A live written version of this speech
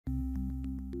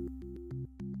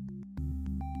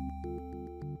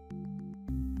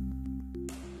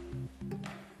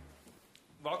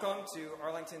Welcome to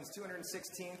Arlington's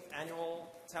 216th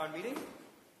Annual Town Meeting,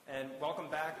 and welcome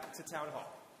back to Town Hall.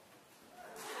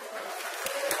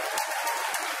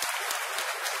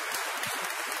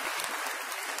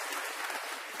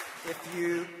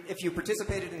 If you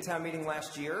participated in Town Meeting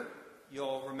last year,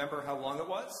 you'll remember how long it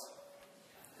was.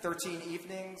 13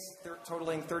 evenings,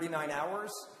 totaling 39 hours.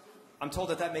 I'm told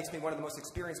that makes me one of the most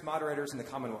experienced moderators in the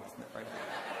Commonwealth right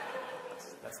now.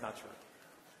 That's not true.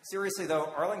 Seriously,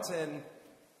 though, Arlington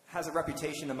has a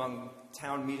reputation among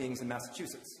town meetings in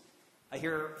Massachusetts. I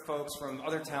hear folks from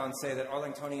other towns say that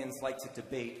Arlingtonians like to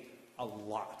debate a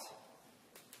lot.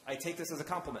 I take this as a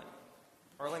compliment.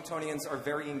 Arlingtonians are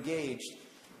very engaged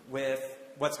with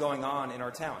what's going on in our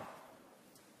town.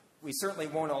 We certainly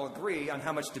won't all agree on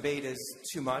how much debate is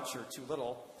too much or too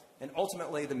little, and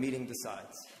ultimately the meeting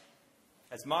decides.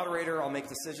 As moderator, I'll make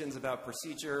decisions about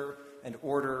procedure and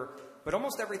order, but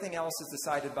almost everything else is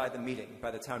decided by the meeting,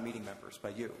 by the town meeting members, by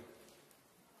you.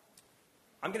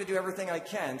 I'm going to do everything I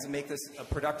can to make this a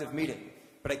productive meeting,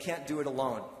 but I can't do it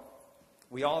alone.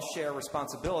 We all share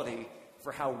responsibility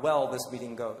for how well this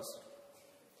meeting goes.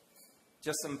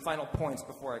 Just some final points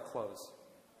before I close.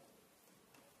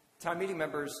 Town meeting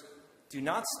members, do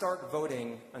not start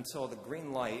voting until the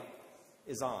green light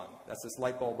is on. That's this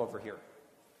light bulb over here.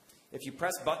 If you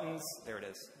press buttons, there it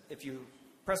is. If you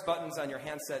press buttons on your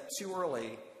handset too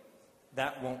early,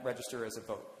 that won't register as a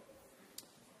vote.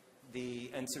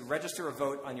 And to register a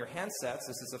vote on your handsets, this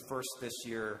is a first this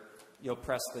year, you'll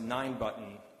press the 9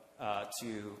 button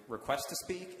to request to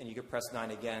speak, and you can press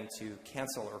 9 again to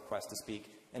cancel a request to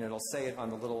speak, and it'll say it on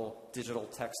the little digital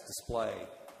text display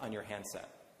on your handset.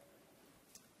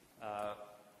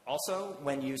 Also,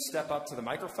 when you step up to the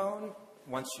microphone,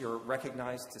 once you're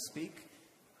recognized to speak,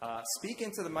 speak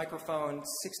into the microphone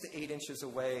 6 to 8 inches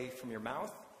away from your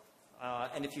mouth.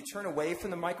 And if you turn away from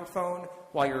the microphone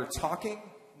while you're talking,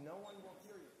 no one will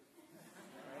hear you.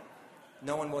 Right?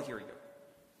 No one will hear you.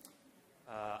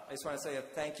 I just want to say a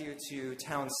thank you to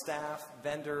town staff,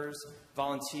 vendors,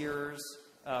 volunteers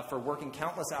for working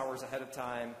countless hours ahead of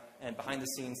time and behind the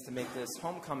scenes to make this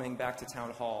homecoming back to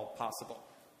Town Hall possible.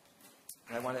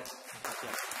 And I want to... Yeah.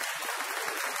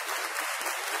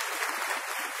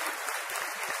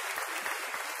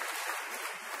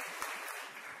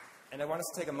 And I want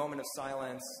us to take a moment of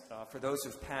silence for those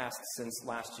who've passed since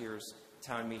last year's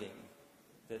town meeting.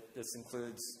 This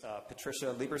includes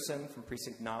Patricia Lieberson from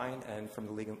Precinct 9 and from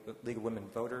the League of Women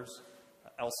Voters,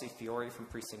 Elsie Fiore from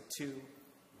Precinct 2,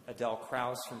 Adele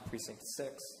Krause from Precinct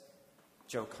 6,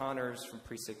 Joe Connors from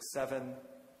Precinct 7,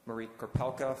 Marie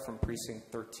Korpelka from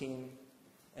Precinct 13,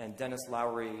 and Dennis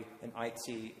Lowry in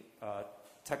IT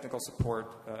technical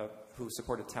support who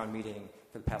supported town meeting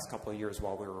for the past couple of years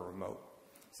while we were remote.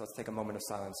 So let's take a moment of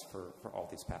silence for all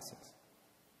these passings.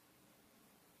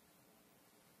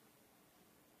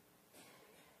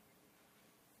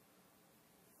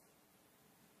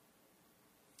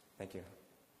 Thank you.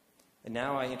 And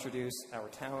now I introduce our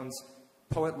town's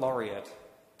Poet Laureate,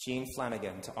 Jean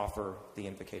Flanagan, to offer the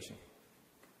invocation.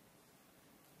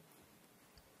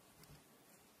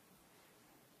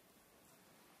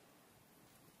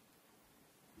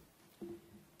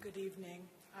 Good evening.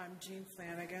 I'm Jean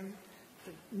Flanagan,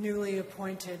 the newly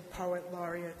appointed Poet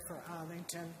Laureate for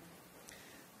Arlington.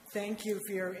 Thank you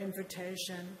for your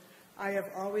invitation. I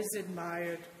have always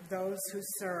admired those who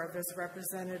serve as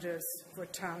representatives for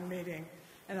town meeting,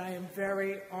 and I am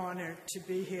very honored to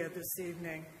be here this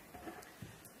evening.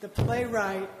 The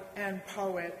playwright and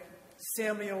poet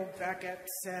Samuel Beckett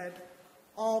said,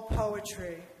 "All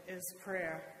poetry is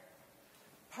prayer."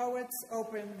 Poets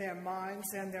open their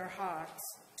minds and their hearts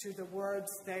to the words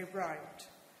they write.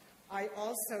 I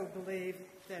also believe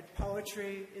that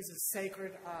poetry is a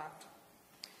sacred art.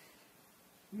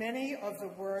 Many of the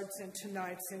words in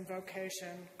tonight's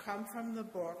invocation come from the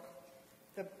book,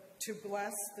 To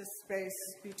Bless the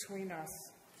Space Between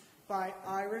Us, by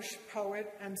Irish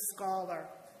poet and scholar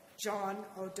John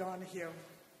O'Donoghue.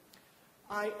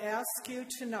 I ask you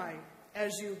tonight,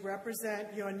 as you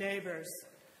represent your neighbors,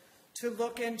 to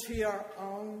look into your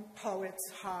own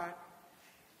poet's heart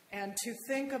and to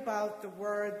think about the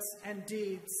words and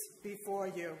deeds before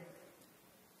you.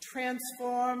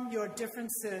 Transform your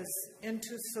differences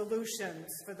into solutions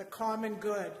for the common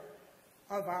good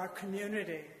of our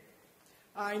community.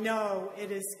 I know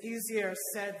it is easier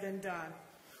said than done,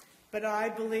 but I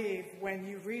believe when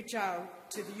you reach out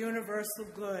to the universal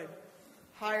good,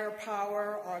 higher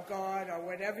power or God or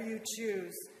whatever you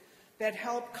choose, that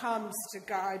help comes to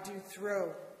guide you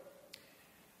through.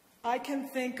 I can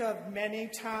think of many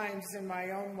times in my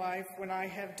own life when I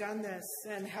have done this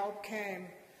and help came,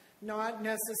 not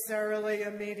necessarily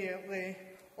immediately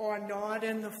or not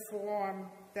in the form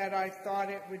that I thought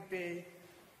it would be,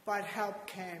 but help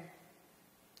came.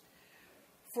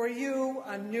 For you,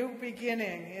 a new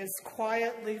beginning is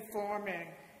quietly forming,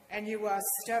 and you are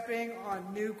stepping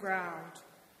on new ground.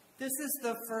 This is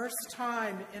the first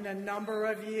time in a number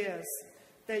of years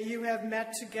that you have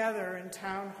met together in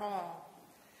Town Hall.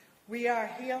 We are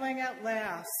healing at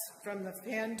last from the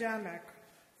pandemic,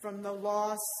 from the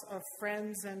loss of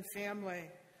friends and family,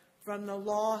 from the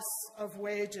loss of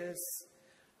wages,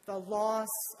 the loss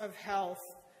of health,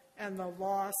 and the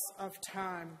loss of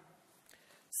time.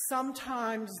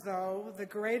 Sometimes, though, the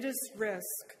greatest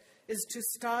risk is to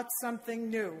start something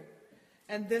new,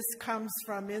 and this comes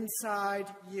from inside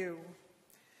you.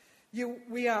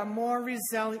 We are more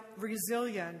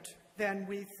resilient than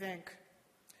we think.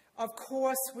 Of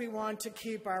course, we want to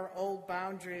keep our old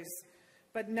boundaries,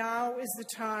 but now is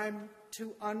the time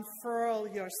to unfurl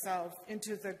yourself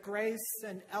into the grace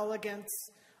and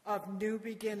elegance of new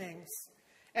beginnings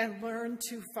and learn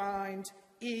to find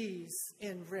ease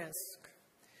in risk.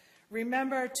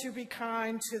 Remember to be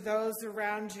kind to those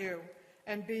around you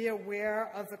and be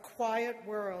aware of the quiet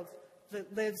world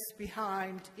that lives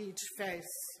behind each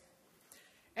face.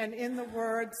 And in the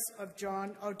words of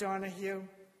John O'Donohue,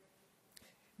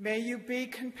 may you be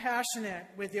compassionate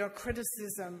with your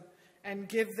criticism and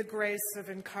give the grace of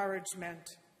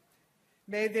encouragement.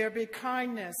 May there be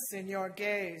kindness in your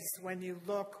gaze when you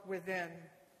look within.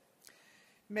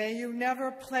 May you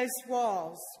never place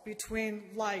walls between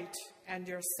light and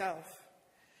yourself.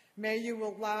 May you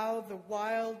allow the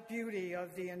wild beauty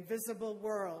of the invisible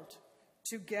world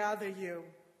to gather you,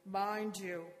 mind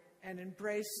you, and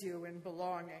embrace you in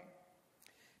belonging.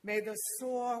 May the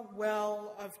sore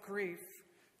well of grief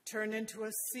turn into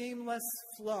a seamless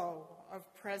flow of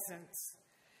presence.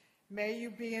 May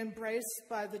you be embraced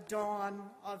by the dawn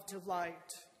of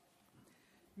delight.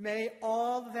 May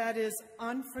all that is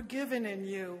unforgiven in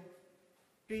you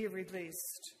be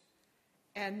released.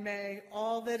 And may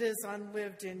all that is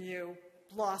unlived in you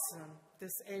blossom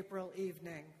this April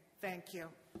evening. Thank you.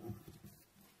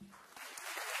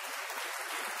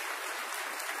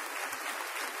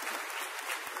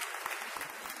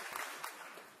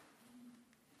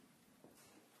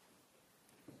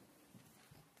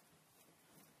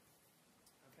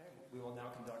 We will now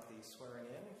conduct the swearing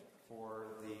in for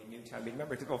the new town meeting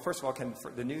members. Well, first of all, can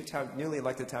the newly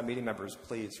elected town meeting members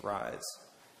please rise?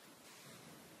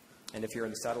 And if you're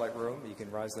in the satellite room, you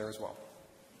can rise there as well.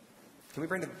 Can we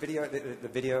bring the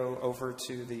video over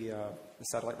to the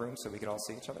satellite room so we can all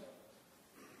see each other?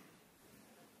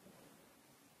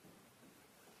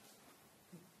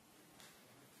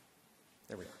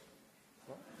 There we are.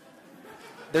 Well,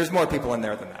 there's more people in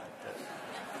there than that.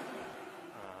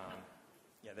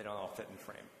 Yeah, they don't all fit in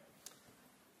frame.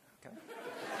 Okay.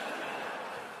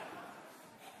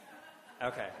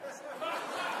 Okay.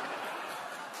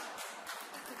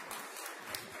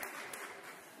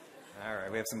 All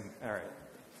right, we have some,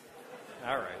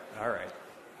 all right.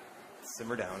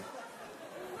 Simmer down.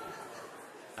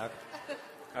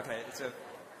 Okay, so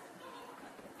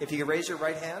if you can raise your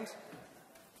right hand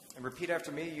and repeat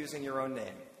after me using your own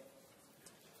name.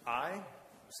 I,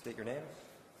 state your name,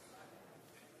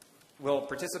 will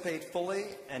participate fully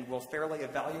and will fairly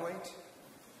evaluate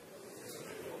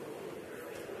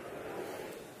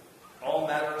all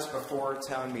matters before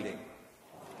town meeting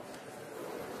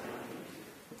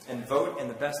and vote in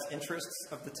the best interests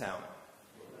of the town.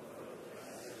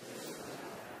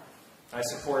 I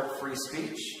support free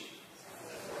speech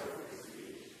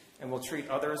and will treat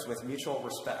others with mutual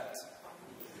respect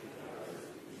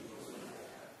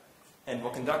and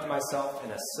will conduct myself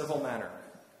in a civil manner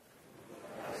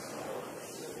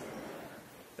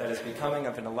that is becoming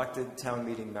of an elected town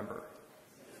meeting member.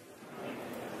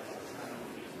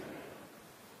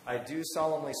 I do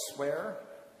solemnly swear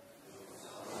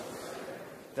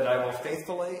that I will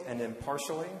faithfully and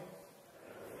impartially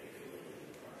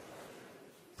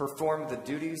perform the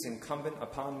duties incumbent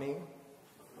upon me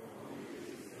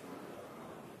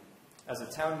as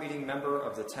a town meeting member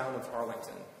of the town of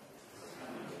Arlington,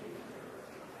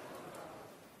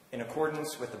 in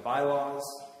accordance with the bylaws,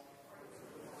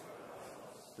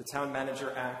 the Town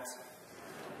Manager Act,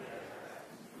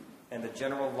 and the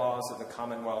general laws of the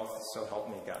Commonwealth, so help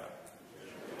me God.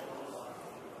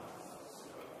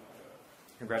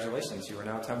 Congratulations, you are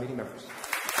now town meeting members.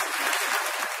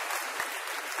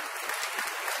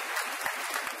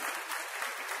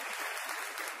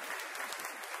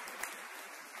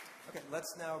 Okay,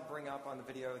 let's now bring up on the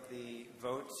video the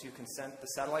vote to consent the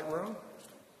satellite room.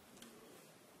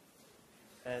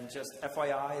 And just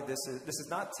FYI, this is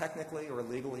not technically or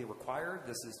legally required.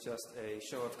 This is just a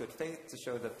show of good faith to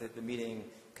show that the meeting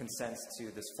consents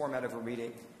to this format of a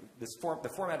meeting, the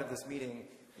format of this meeting,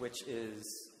 which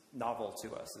is novel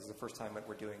to us. This is the first time that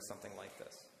we're doing something like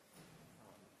this.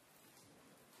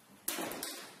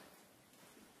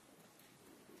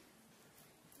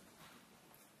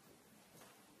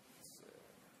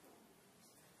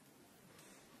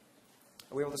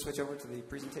 Are we able to switch over to the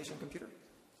presentation computer?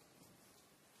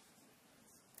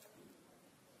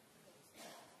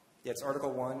 Yeah, it's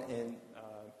Article 1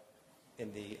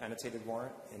 in the annotated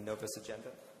warrant in Nova's agenda.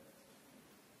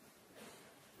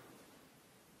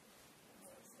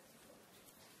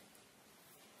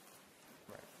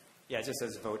 Right. Yeah, it just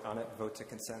says vote on it, vote to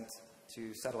consent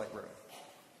to satellite room.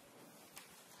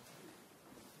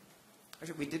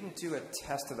 Actually, we didn't do a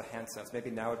test of the handsets. Maybe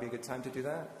now would be a good time to do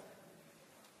that.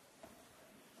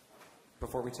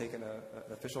 Before we take an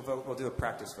official vote, we'll do a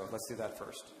practice vote. Let's do that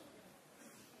first.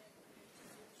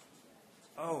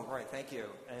 Oh, right, thank you.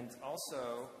 And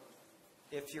also,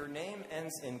 if your name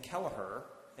ends in Kelleher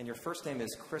and your first name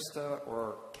is Krista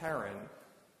or Karen,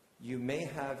 you may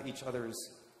have each other's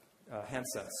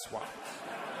handsets swapped.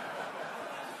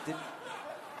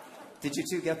 Did you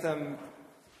two get them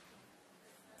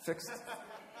fixed?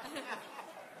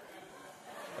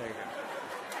 There you go.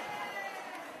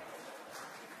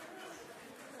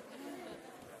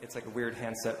 It's like a weird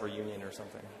handset reunion or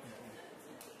something.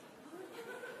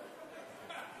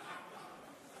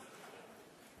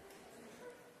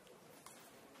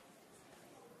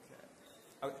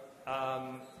 Okay.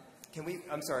 Can we,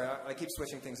 I'm sorry, I keep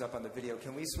switching things up on the video.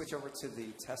 Can we switch over to the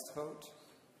test vote?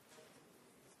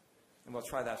 And we'll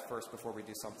try that first before we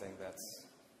do something that's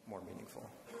more meaningful.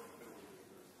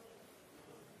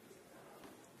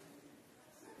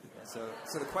 So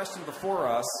the question before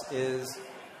us is,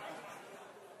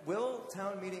 will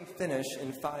town meeting finish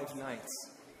in 5 nights?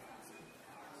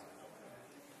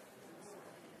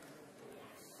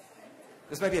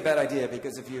 This might be a bad idea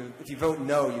because if you vote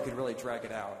no, you could really drag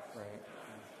it out, right?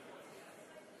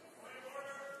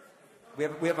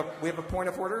 We have a point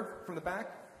of order from the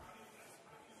back.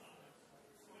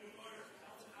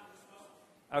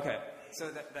 Okay,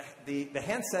 so the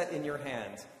handset in your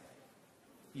hand,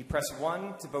 you press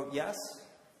 1 to vote yes,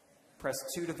 press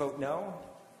 2 to vote no,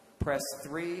 press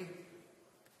 3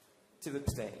 to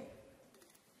abstain.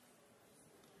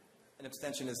 An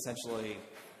abstention is essentially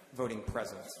voting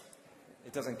present.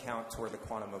 It doesn't count toward the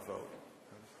quantum of vote.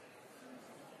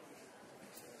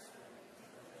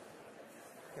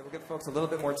 Okay, we'll give folks a little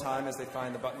bit more time as they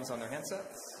find the buttons on their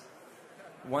handsets.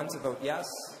 1 to vote yes,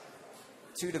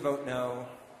 2 to vote no,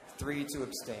 3 to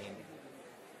abstain.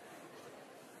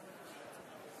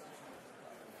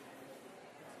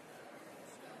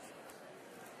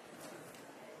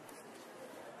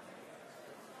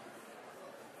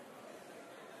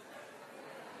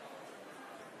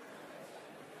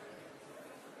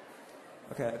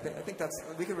 Okay, I think that's,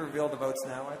 we can reveal the votes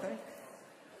now, I think.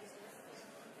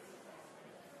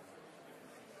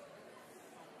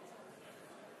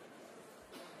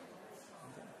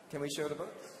 Can we show the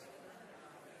votes?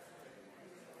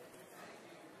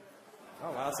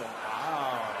 Oh, wow, so,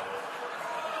 wow.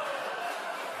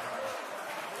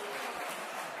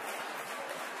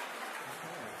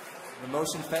 The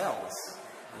motion fails.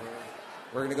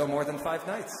 We're going to go more than 5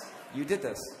 nights. You did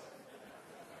this.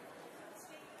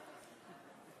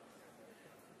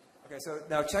 Okay, so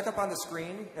now check up on the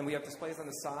screen, and we have displays on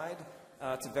the side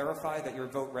to verify that your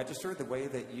vote registered the way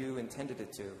that you intended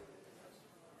it to.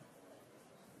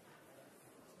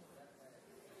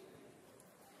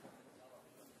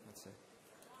 Let's see.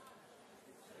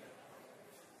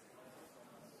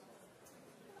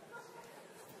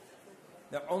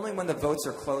 Now, only when the votes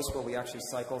are close will we actually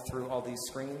cycle through all these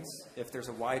screens. If there's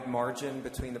a wide margin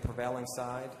between the prevailing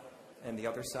side and the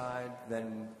other side,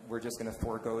 then we're just going to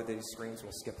forego these screens.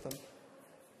 We'll skip them.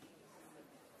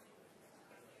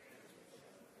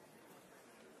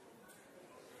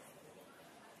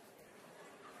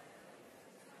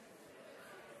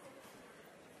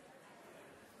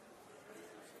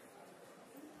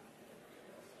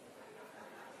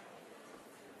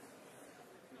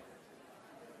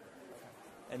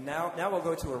 And now we'll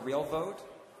go to a real vote,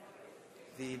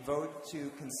 the vote to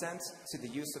consent to the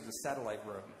use of the satellite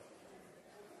room.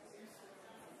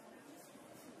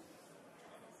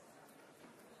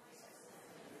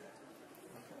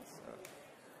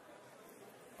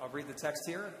 I'll read the text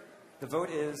here. The vote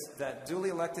is that duly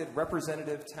elected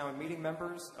representative town meeting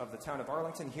members of the town of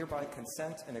Arlington hereby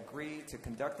consent and agree to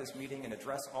conduct this meeting and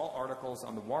address all articles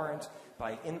on the warrant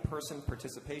by in-person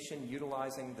participation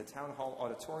utilizing the town hall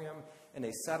auditorium in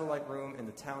a satellite room in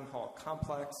the town hall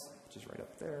complex, which is right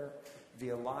up there,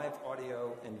 via live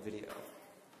audio and video.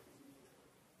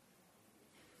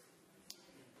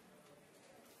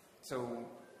 So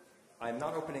I'm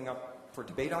not opening up for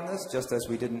debate on this, just as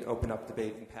we didn't open up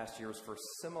debate in past years for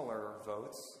similar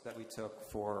votes that we took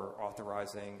for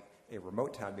authorizing a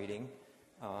remote town meeting.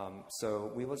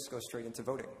 So we will just go straight into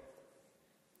voting.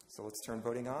 So let's turn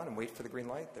voting on and wait for the green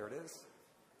light. There it is.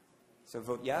 So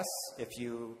vote yes if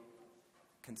you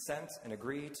consent and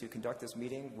agree to conduct this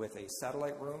meeting with a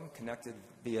satellite room connected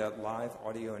via live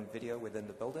audio and video within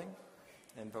the building.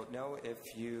 And vote no if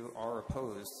you are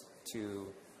opposed to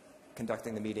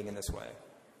conducting the meeting in this way.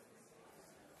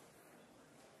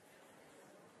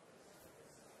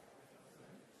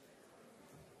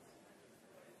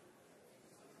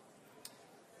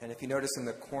 And if you notice in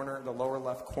the corner, the lower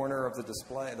left corner of the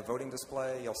display, the voting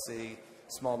display, you'll see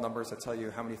small numbers that tell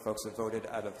you how many folks have voted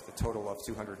out of the total of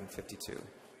 252.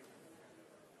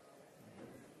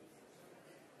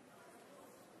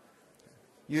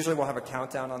 Usually we'll have a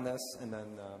countdown on this, and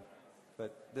then,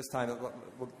 but this time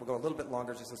we'll go a little bit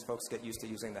longer just as folks get used to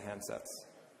using the handsets.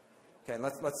 Okay,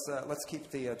 let's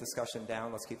keep the discussion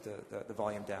down. Let's keep the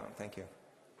volume down. Thank you.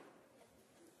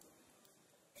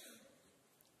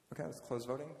 Okay, let's close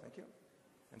voting. Thank you.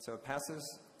 And so it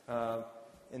passes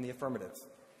in the affirmative.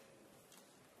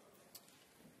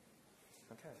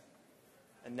 Okay.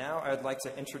 And now I'd like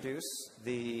to introduce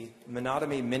the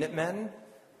Monotony Minutemen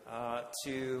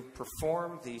to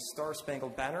perform the Star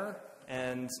Spangled Banner.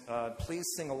 And please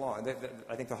sing along.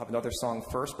 I think they'll have another song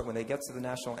first, but when they get to the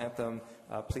national anthem,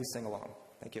 please sing along.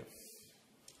 Thank you.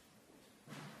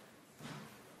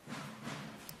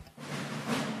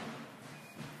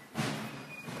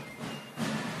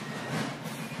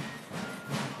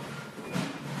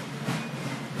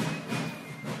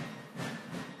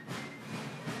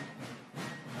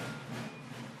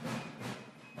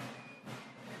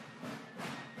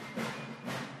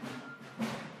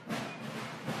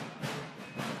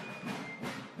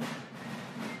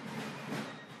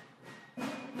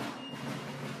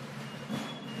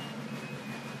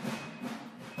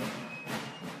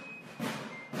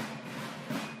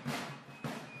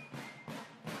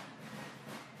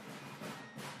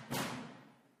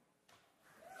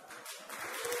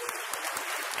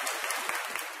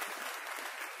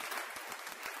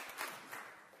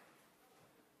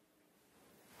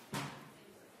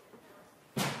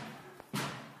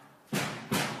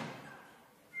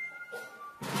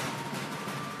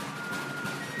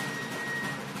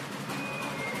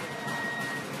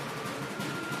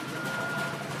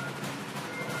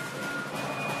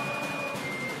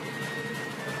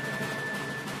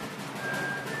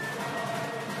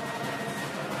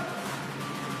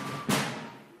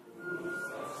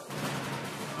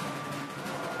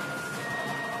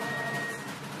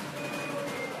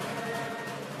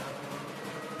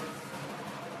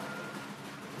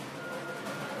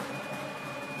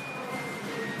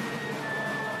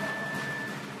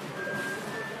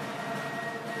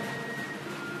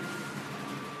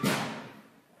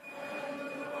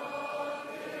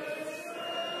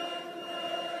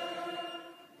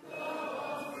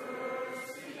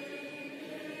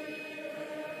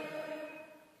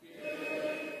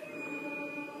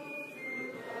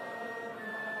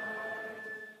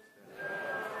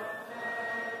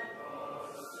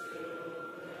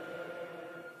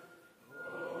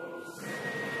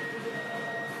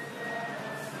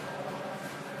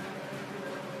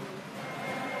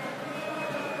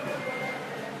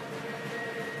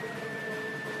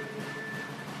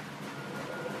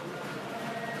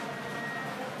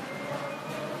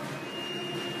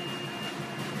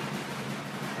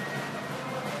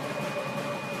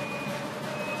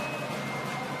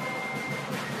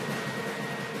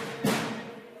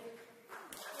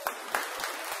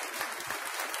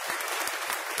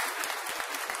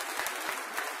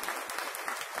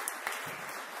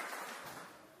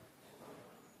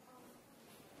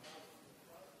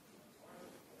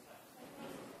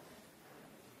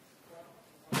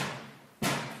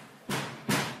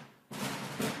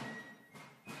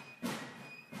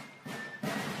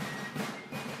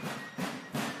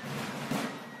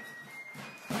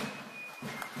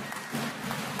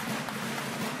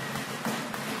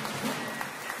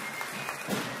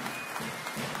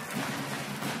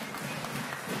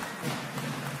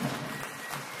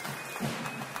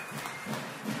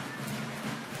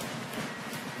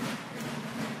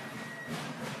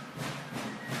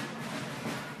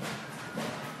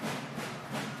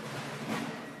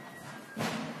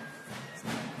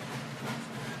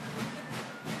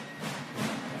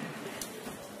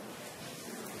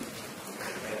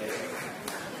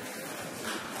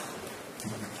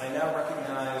 I now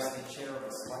recognize the chair of the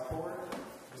select board,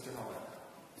 Mr. Hellman.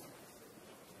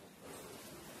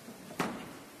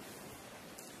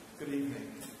 Good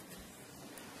evening.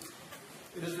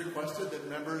 requested that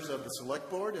members of the Select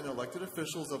Board and elected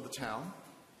officials of the town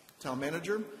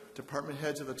manager, department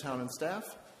heads of the town and staff,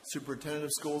 superintendent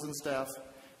of schools and staff,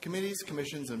 committees,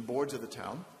 commissions, and boards of the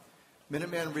town,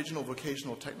 Minuteman Regional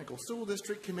Vocational Technical School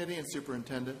District Committee and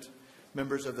Superintendent,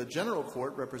 members of the General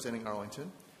Court representing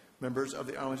Arlington, members of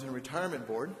the Arlington Retirement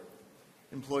Board,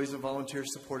 employees and volunteers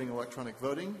supporting electronic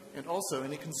voting, and also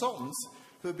any consultants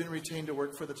who have been retained to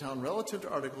work for the town relative to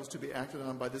articles to be acted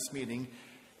on by this meeting,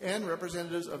 and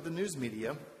representatives of the news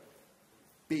media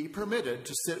be permitted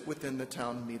to sit within the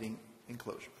town meeting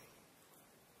enclosure.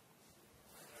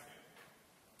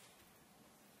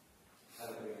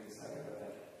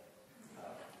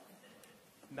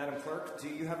 Madam Clerk, do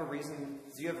you have reason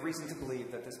to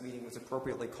believe that this meeting was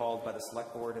appropriately called by the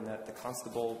Select Board and that the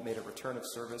constable made a return of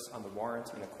service on the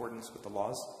warrant in accordance with the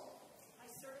laws? I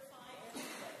certify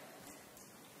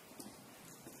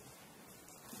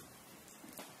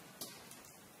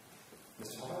and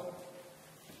Mr. Hall?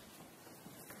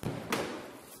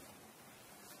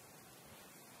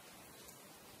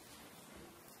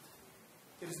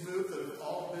 It is moved that if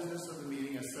all business of the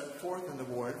meeting as set forth in the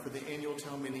warrant for the annual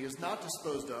town meeting is not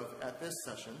disposed of at this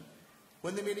session,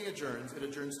 when the meeting adjourns, it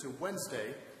adjourns to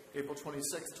Wednesday, April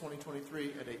 26,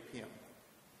 2023 at 8 p.m.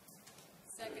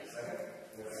 second.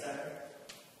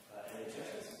 Any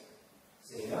objections?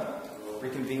 Seeing none, we will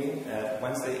reconvene at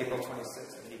Wednesday, April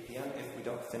 26th at 8 p.m. if we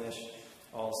don't finish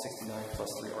all 69 plus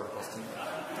 3 articles tonight.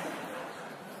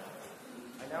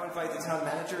 I now invite the town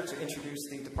manager to introduce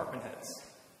the department heads.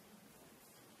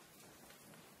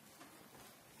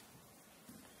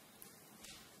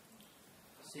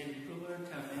 Sandy Kruger,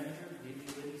 Town Manager. Good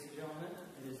evening, ladies and gentlemen.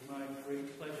 It is my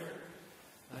great pleasure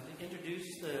to introduce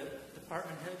the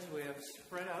department heads we have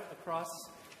spread out across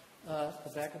the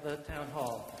back of the town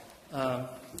hall. I'm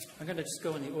going to just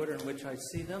go in the order in which I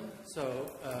see them.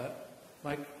 So,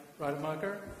 Mike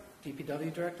Rademacher,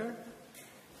 DPW Director.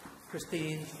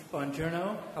 Christine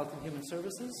Bongiorno, Health and Human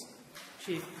Services.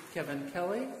 Chief Kevin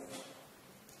Kelly.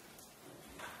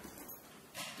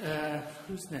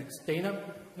 Who's next? Dana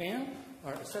Mann,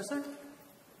 our assessor.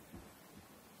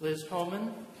 Liz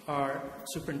Holman, our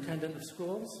superintendent of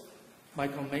schools.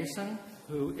 Michael Mason,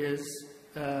 who is,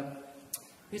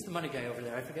 he's the money guy over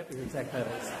there. I forget what his exact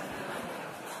title is.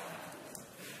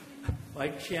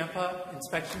 Mike Champa,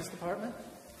 inspections department.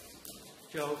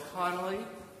 Joe Connolly,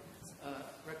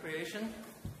 recreation.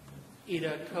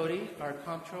 Ida Cody, our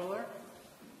comptroller.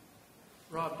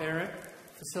 Rob Barrett,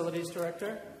 facilities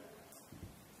director.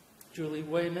 Julie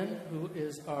Wayman, who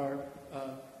is our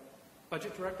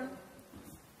budget director.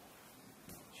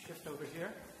 Shift over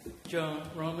here. Joan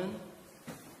Roman,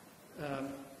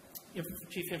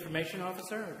 Chief Information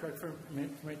Officer, or Director of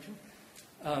Information.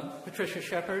 Patricia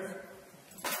Shepard,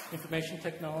 Information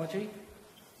Technology.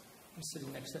 I'm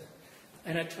sitting next to her.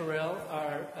 Anna Terrell,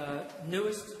 our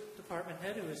newest department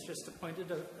head, who was just appointed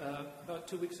about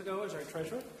 2 weeks ago as our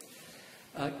treasurer.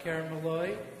 Karen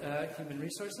Malloy, Human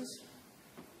Resources.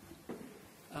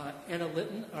 Anna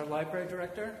Litton, our library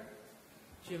director.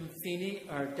 Jim Feeney,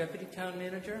 our deputy town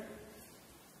manager.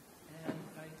 And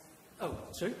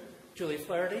Julie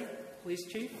Flaherty, police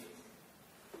chief.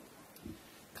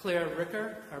 Claire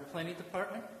Ricker, our planning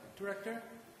department director.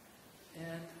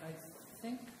 And I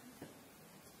think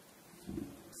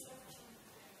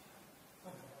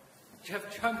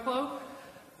Jeff Chunklow,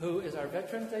 who is our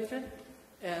veterans agent.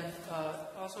 And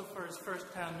also for his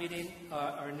first town meeting,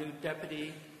 our new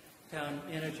deputy town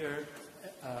manager,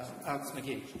 Alex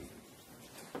McGee.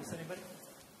 Is anybody?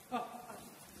 Oh.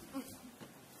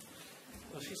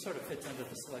 Well, she sort of fits under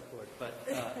the select board, but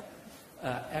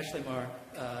Ashley Marr,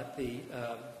 the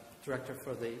director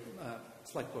for the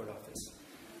select board office.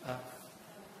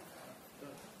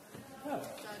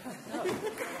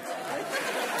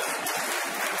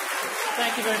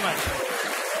 Thank you very much.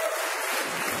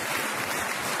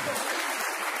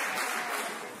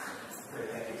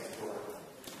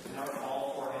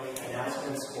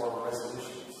 Or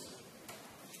resolutions.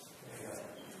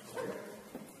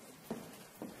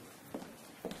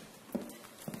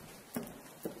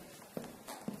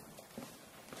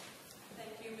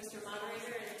 Thank you, Mr.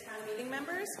 Moderator and town meeting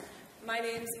members. My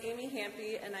name is Amy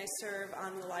Hampy, and I serve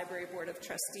on the Library Board of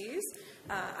Trustees.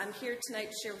 I'm here tonight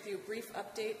to share with you a brief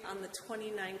update on the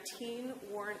 2019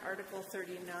 warrant Article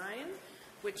 39,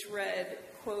 which read,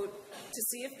 quote, to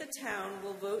see if the town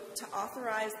will vote to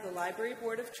authorize the Library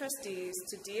Board of Trustees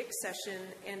to deaccession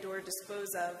and or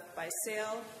dispose of by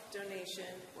sale,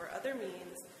 donation, or other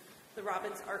means the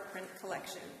Robbins Art Print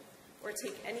Collection, or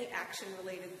take any action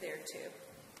related thereto.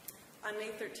 On May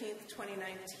 13th,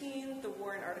 2019, the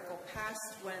warrant article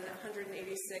passed when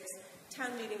 186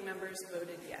 town meeting members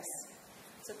voted yes.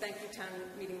 So thank you, town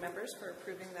meeting members, for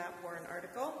approving that warrant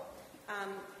article.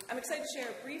 I'm excited to share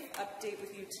a brief update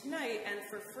with you tonight, and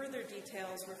for further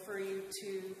details, refer you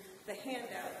to the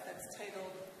handout that's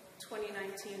titled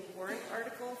 2019 Warrant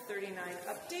Article 39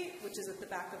 Update, which is at the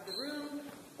back of the room,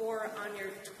 or on your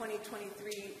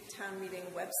 2023 town meeting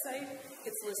website.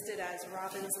 It's listed as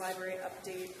Robbins Library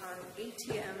Update on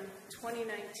ATM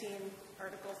 2019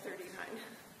 Article 39.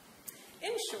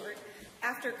 In short,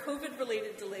 after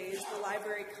COVID-related delays, the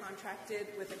library contracted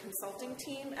with a consulting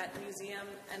team at Museum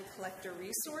and Collector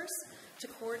Resource to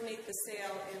coordinate the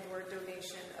sale and/or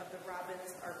donation of the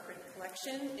Robbins art print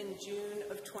collection in June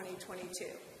of 2022.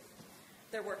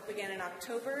 Their work began in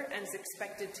October and is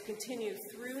expected to continue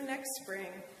through next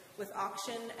spring, with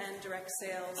auction and direct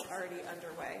sales already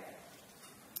underway.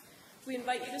 We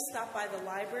invite you to stop by the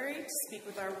library to speak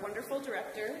with our wonderful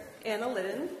director, Anna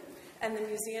Liddon, and the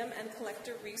Museum and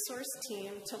Collector Resource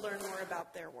team to learn more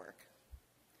about their work.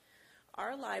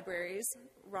 Our libraries,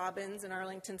 Robbins in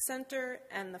Arlington Center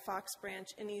and the Fox Branch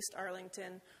in East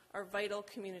Arlington, are vital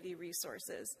community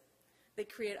resources. They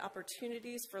create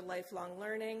opportunities for lifelong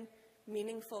learning,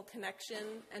 meaningful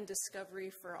connection, and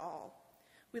discovery for all.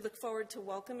 We look forward to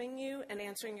welcoming you and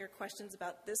answering your questions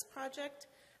about this project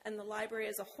and the library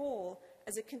as a whole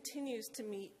as it continues to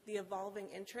meet the evolving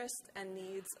interests and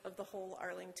needs of the whole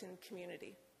Arlington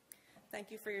community. Thank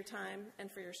you for your time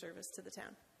and for your service to the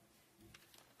town.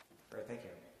 Great, thank you.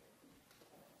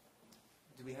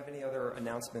 Do we have any other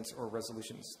announcements or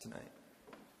resolutions tonight?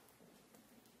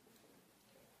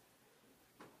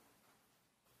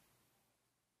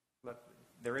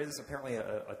 There is apparently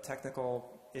a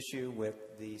technical issue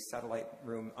with the satellite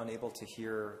room unable to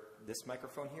hear this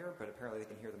microphone here, but apparently they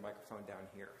can hear the microphone down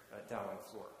here, down on the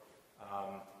floor.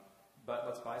 But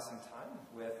let's buy some time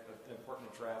with an important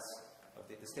address of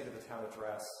the State of the Town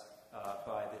address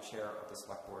by the Chair of the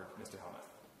Select Board, Mr. Helmuth.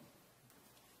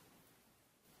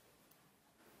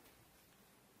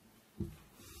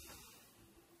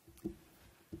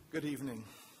 Good evening.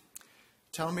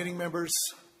 Town meeting members,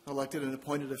 elected and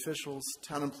appointed officials,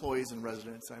 town employees, and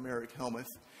residents. I'm Eric Helmuth,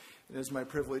 and it is my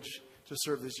privilege to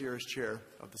serve this year as chair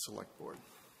of the Select Board.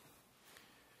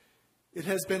 It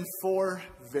has been 4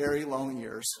 very long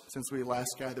years since we last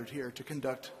gathered here to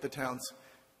conduct the town's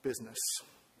business.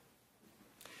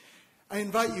 I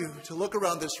invite you to look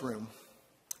around this room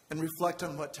and reflect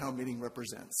on what town meeting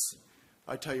represents.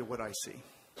 I tell you what I see.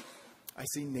 I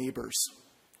see neighbors.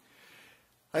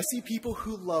 I see people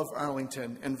who love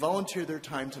Arlington and volunteer their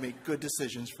time to make good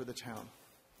decisions for the town.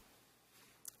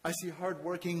 I see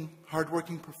hardworking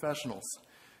professionals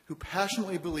who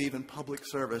passionately believe in public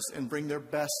service and bring their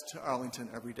best to Arlington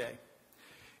every day.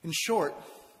 In short,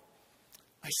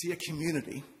 I see a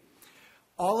community.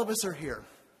 All of us are here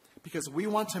because we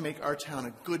want to make our town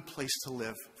a good place to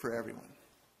live for everyone.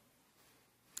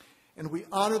 And we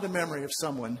honor the memory of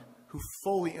someone who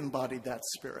fully embodied that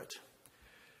spirit.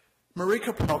 Marie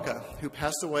Kapelka, who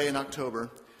passed away in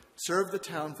October, served the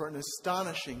town for an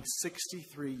astonishing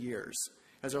 63 years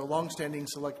as our longstanding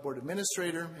Select Board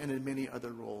Administrator and in many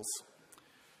other roles.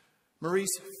 Marie's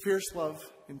fierce love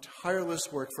and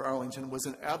tireless work for Arlington was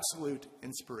an absolute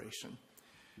inspiration.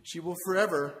 She will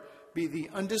forever be the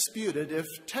undisputed, if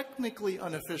technically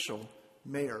unofficial,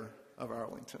 mayor of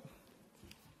Arlington.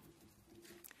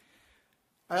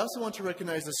 I also want to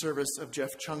recognize the service of Jeff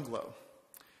Chunglo,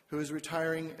 who is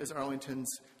retiring as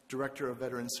Arlington's Director of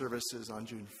Veteran Services on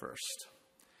June 1st.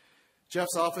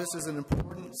 Jeff's office is an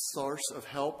important source of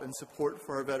help and support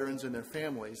for our veterans and their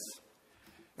families,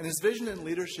 and his vision and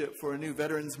leadership for a new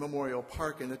Veterans Memorial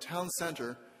Park in the town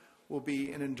center will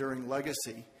be an enduring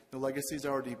legacy. The legacy's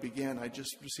already began. I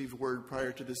just received word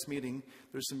prior to this meeting.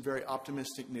 There's some very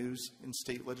optimistic news in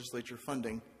state legislature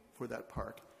funding for that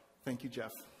park. Thank you,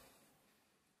 Jeff.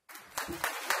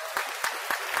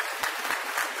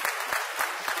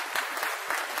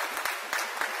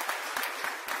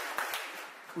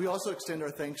 We also extend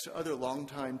our thanks to other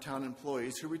longtime town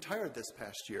employees who retired this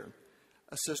past year.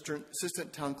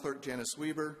 Assistant Town Clerk Janice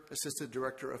Weaver, Assistant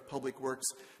Director of Public Works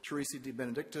Teresa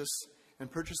DeBenedictis,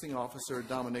 and Purchasing Officer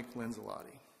Dominic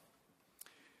Lanzalotti.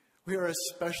 We are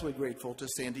especially grateful to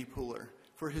Sandy Pooler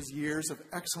for his years of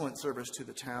excellent service to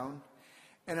the town,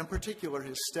 and in particular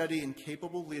his steady and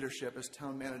capable leadership as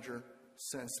town manager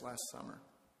since last summer.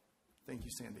 Thank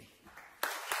you, Sandy.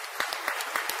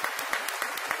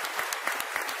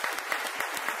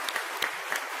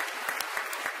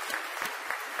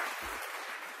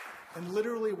 And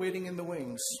literally waiting in the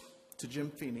wings to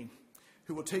Jim Feeney,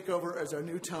 who will take over as our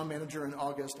new town manager in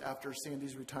August after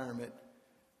Sandy's retirement.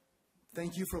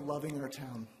 Thank you for loving our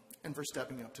town and for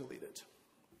stepping up to lead it.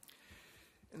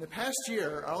 In the past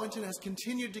year, Arlington has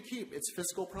continued to keep its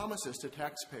fiscal promises to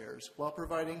taxpayers while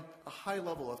providing a high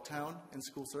level of town and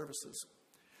school services,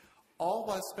 all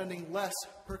while spending less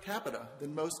per capita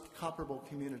than most comparable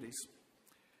communities.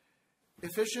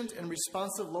 Efficient and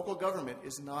responsive local government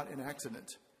is not an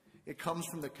accident. It comes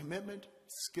from the commitment,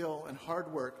 skill, and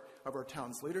hard work of our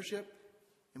town's leadership,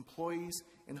 employees,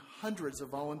 and hundreds of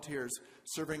volunteers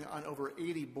serving on over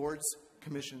 80 boards,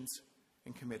 commissions,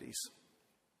 and committees.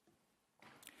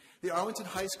 The Arlington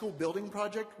High School building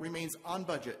project remains on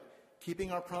budget,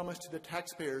 keeping our promise to the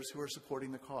taxpayers who are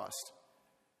supporting the cost.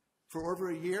 For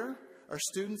over a year, our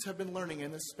students have been learning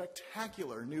in this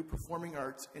spectacular new performing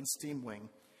arts and STEAM wing.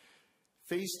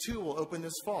 Phase 2 will open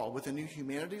this fall with a new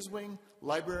humanities wing,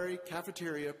 library,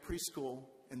 cafeteria, preschool,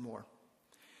 and more.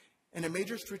 And a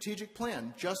major strategic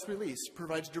plan just released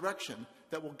provides direction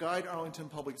that will guide Arlington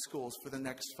Public Schools for the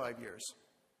next 5 years.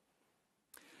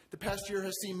 The past year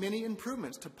has seen many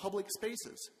improvements to public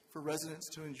spaces for residents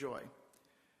to enjoy.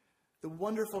 The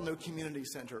wonderful new community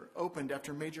center opened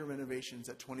after major renovations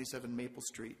at 27 Maple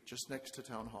Street, just next to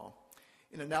Town Hall,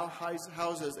 and it now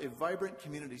houses a vibrant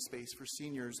community space for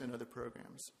seniors and other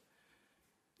programs.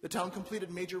 The town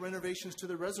completed major renovations to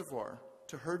the reservoir,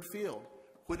 to Hurd Field,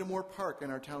 Whittemore Park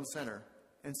in our town center,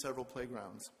 and several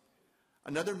playgrounds.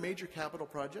 Another major capital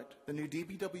project, the new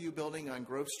DPW building on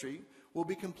Grove Street, will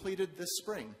be completed this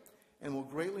spring and will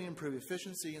greatly improve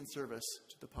efficiency and service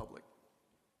to the public.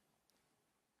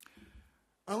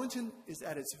 Arlington is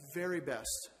at its very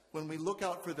best when we look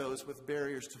out for those with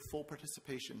barriers to full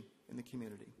participation in the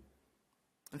community.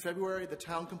 In February, the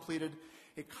town completed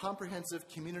a comprehensive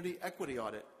community equity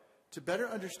audit to better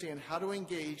understand how to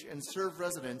engage and serve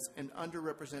residents in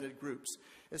underrepresented groups,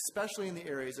 especially in the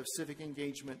areas of civic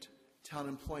engagement, town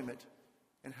employment,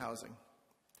 and housing.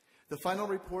 The final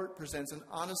report presents an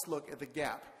honest look at the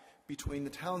gap between the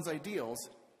town's ideals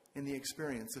and the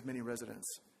experience of many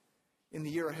residents. In the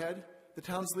year ahead, the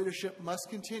town's leadership must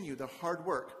continue the hard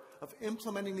work of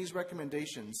implementing these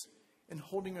recommendations and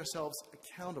holding ourselves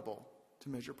accountable to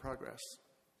measure progress.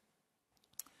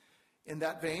 In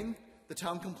that vein, the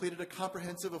town completed a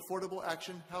comprehensive affordable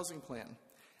action housing plan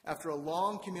after a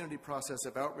long community process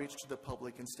of outreach to the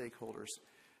public and stakeholders.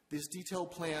 This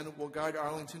detailed plan will guide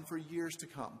Arlington for years to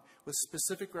come with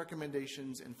specific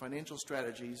recommendations and financial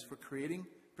strategies for creating,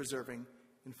 preserving,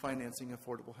 and financing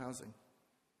affordable housing.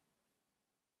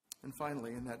 And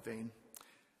finally, in that vein,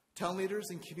 town leaders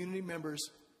and community members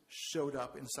showed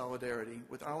up in solidarity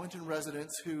with Arlington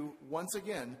residents who, once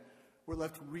again, were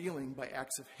left reeling by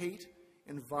acts of hate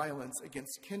and violence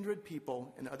against kindred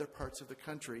people in other parts of the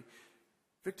country,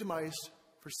 victimized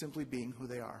for simply being who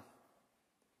they are.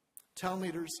 Town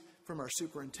leaders, from our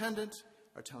superintendent,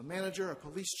 our town manager, our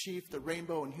police chief, the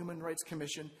Rainbow and Human Rights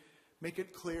Commission, make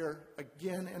it clear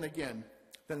again and again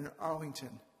that in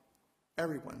Arlington,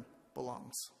 everyone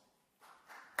belongs.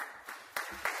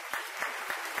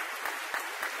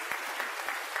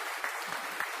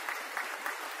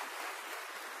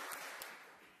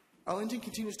 Arlington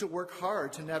continues to work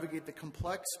hard to navigate the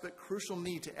complex but crucial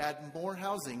need to add more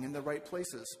housing in the right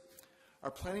places. Our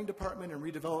Planning Department and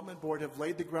Redevelopment Board have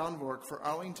laid the groundwork for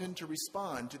Arlington to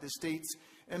respond to the state's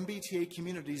MBTA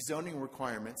community zoning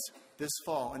requirements this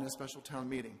fall in a special town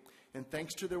meeting. And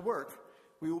thanks to their work,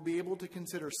 we will be able to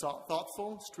consider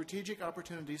thoughtful, strategic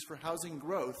opportunities for housing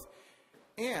growth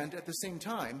and, at the same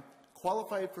time,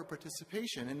 qualify for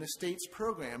participation in the state's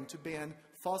program to ban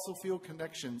fossil fuel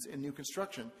connections in new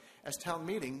construction, as town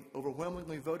meeting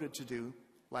overwhelmingly voted to do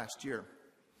last year.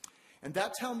 And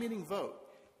that town meeting vote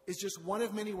is just one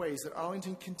of many ways that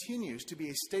Arlington continues to be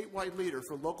a statewide leader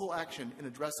for local action in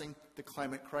addressing the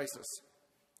climate crisis.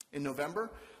 In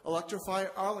November, Electrify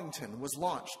Arlington was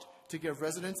launched to give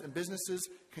residents and businesses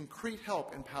concrete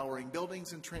help in powering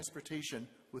buildings and transportation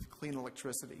with clean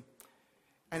electricity.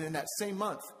 And in that same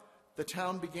month, the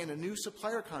town began a new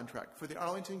supplier contract for the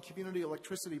Arlington Community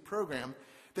Electricity Program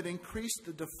that increased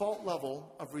the default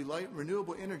level of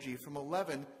renewable energy from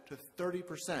 11% to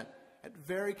 30% at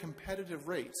very competitive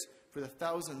rates for the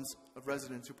thousands of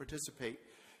residents who participate,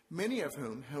 many of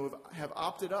whom have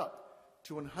opted up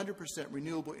to 100%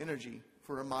 renewable energy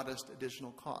for a modest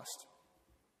additional cost.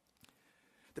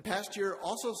 The past year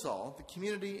also saw the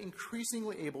community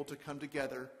increasingly able to come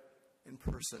together in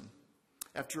person.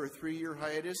 After a 3-year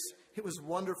hiatus, it was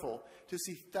wonderful to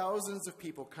see thousands of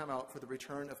people come out for the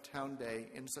return of Town Day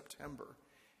in September,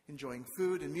 enjoying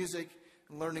food and music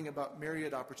and learning about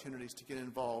myriad opportunities to get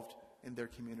involved in their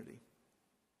community.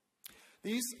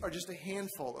 These are just a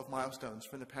handful of milestones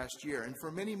from the past year, and for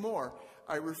many more,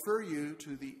 I refer you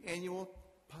to the annual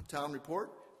town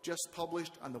report just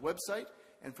published on the website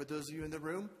and for those of you in the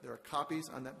room, there are copies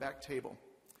on that back table.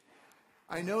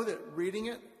 I know that reading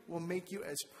it will make you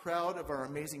as proud of our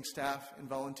amazing staff and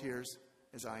volunteers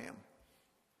as I am.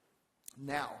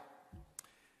 Now,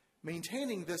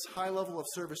 maintaining this high level of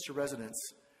service to residents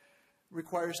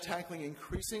requires tackling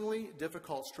increasingly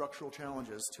difficult structural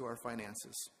challenges to our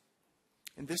finances.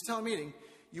 In this town meeting,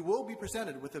 you will be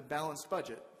presented with a balanced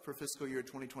budget for fiscal year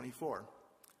 2024,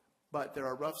 but there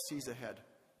are rough seas ahead.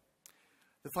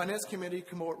 The Finance Committee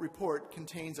report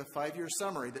contains a 5-year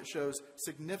summary that shows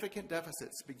significant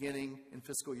deficits beginning in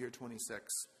fiscal year 26.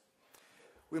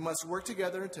 We must work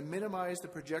together to minimize the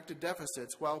projected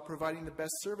deficits while providing the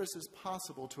best services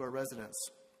possible to our residents.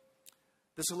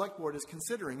 The Select Board is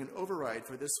considering an override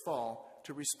for this fall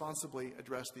to responsibly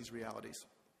address these realities.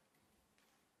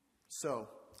 So,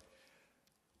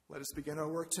 let us begin our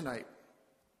work tonight.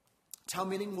 Town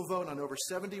meeting will vote on over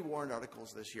 70 warrant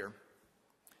articles this year.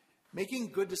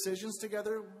 Making good decisions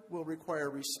together will require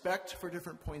respect for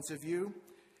different points of view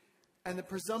and the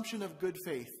presumption of good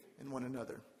faith in one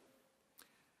another.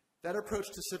 That approach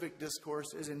to civic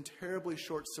discourse is in terribly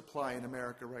short supply in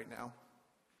America right now.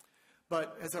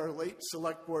 But as our late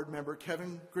Select Board member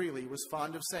Kevin Greeley was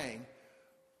fond of saying,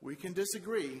 we can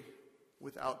disagree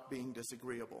without being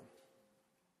disagreeable.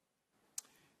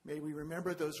 May we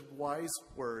remember those wise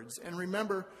words and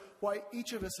remember why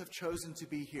each of us have chosen to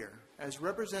be here as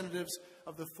representatives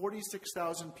of the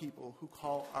 46,000 people who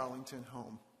call Arlington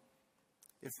home.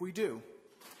 If we do,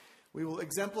 we will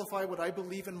exemplify what I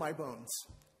believe in my bones,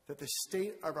 that the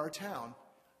state of our town,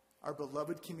 our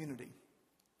beloved community,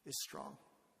 is strong.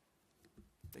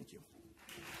 Thank you.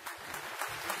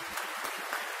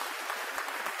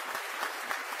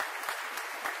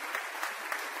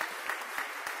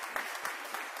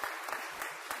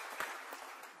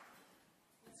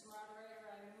 Mr. Moderator,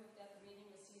 I move that the meeting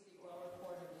receive the oral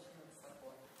report of the Select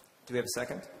Board. Do we have a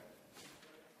second?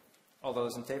 All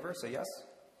those in favor, say yes.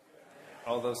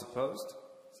 All those opposed,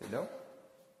 say no.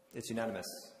 It's unanimous.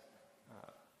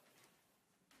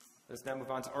 Let's now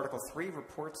move on to Article 3,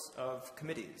 Reports of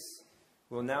Committees.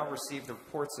 We will now receive the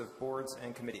reports of boards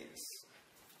and committees.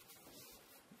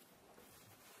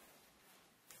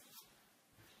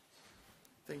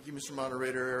 Thank you, Mr.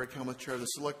 Moderator. Eric Helmuth, Chair of the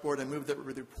Select Board. I move that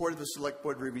the report of the Select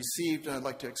Board be received, and I'd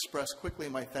like to express quickly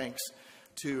my thanks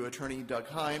to Attorney Doug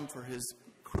Heim for his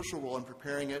crucial role in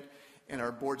preparing it, and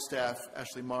our board staff,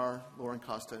 Ashley Marr, Lauren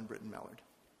Costa, and Britton Mallard.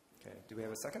 Okay, do we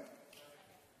have a second?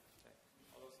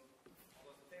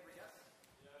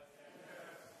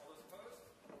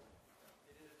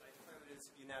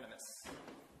 Unanimous.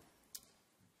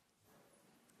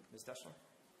 Ms. Deschler?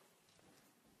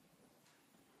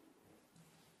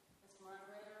 Mr.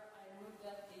 Moderator, I move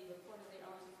that the report of the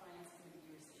Arlington Finance Committee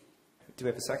be received. Do we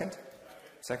have a second?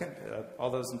 Second. All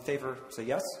those in favor say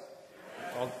yes.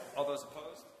 All those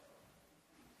opposed?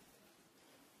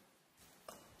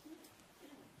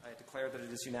 I declare that it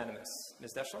is unanimous.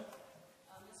 Ms. Deschler?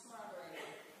 Mr. Moderator,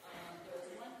 there is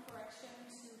one correction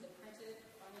to the printed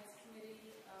Finance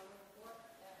Committee report.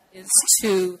 Is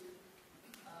to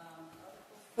Article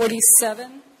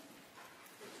 47, which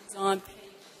is on page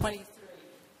 23.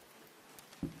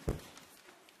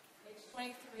 Page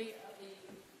 23 of the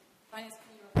Finance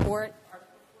Committee report,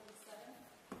 Article 47.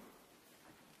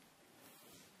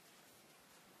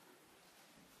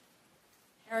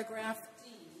 Paragraph D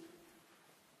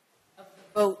of the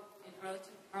vote in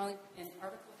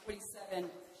Article 47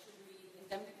 should read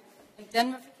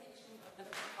indemnification of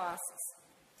medical costs,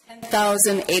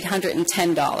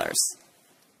 $10,810.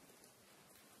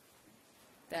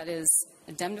 That is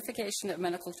indemnification of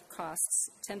medical costs,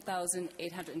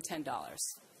 $10,810.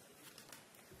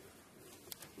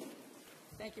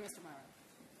 Thank you, Mr. Morrow.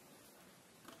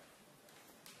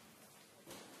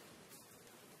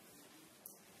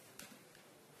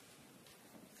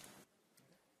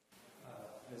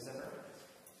 Ms. Zimmer?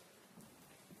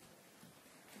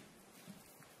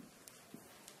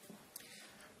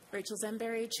 Rachel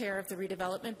Zemberry, Chair of the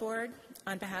Redevelopment Board.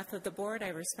 On behalf of the Board, I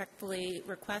respectfully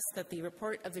request that the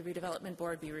report of the Redevelopment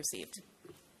Board be received.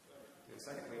 We have a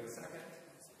second. We have a second.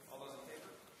 All those in favor?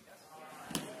 Yes.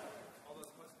 All those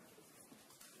opposed?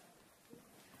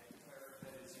 I declare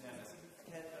that it is unanimous.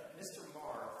 Can Mr.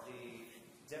 Marr, the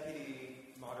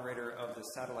Deputy Moderator of the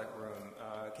Satellite Room,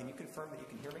 can you confirm that you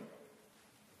can hear me?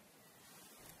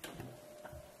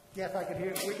 Yes, I can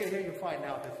hear. We can hear you fine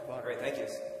now, Mr. Potter. Great, thank you.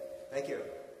 Thank you.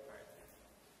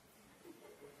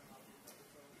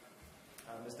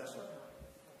 Ms. Deschler?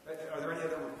 Are there any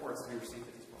other reports to be received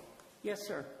at this point? Yes,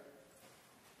 sir.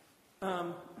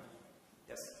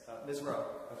 Yes. Ms. Rowe.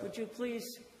 Would you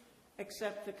please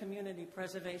accept the Community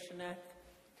Preservation Act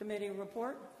Committee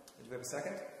report? Do we have a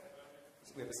second?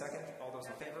 We have a second. All those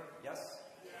in favor? Yes?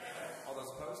 All those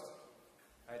opposed?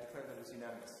 I declare that it's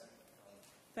unanimous.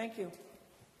 Thank you.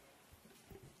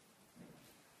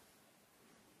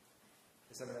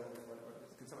 Can someone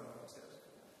go upstairs?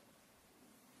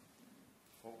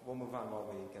 We'll move on while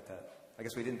we get that. I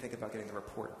guess we didn't think about getting the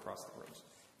report across the rooms.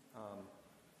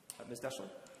 Ms. Deschler?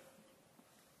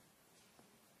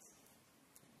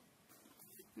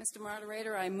 Mr.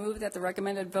 Moderator, I move that the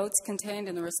recommended votes contained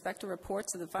in the respective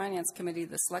reports of the Finance Committee,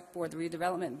 the Select Board, the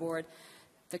Redevelopment Board,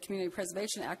 the Community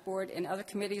Preservation Act Board, and other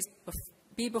committees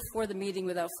be before the meeting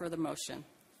without further motion.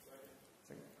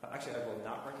 Actually, I will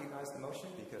not recognize the motion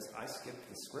because I skipped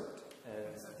the script and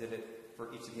did it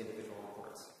for each of the individual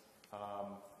reports.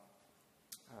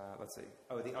 Let's see.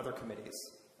 Oh, the other committees.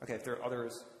 Okay, if there are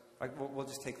others, we'll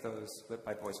just take those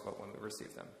by voice vote when we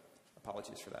receive them.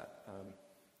 Apologies for that.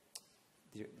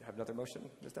 Do you have another motion,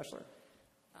 Ms. Deschler?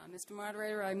 Mr.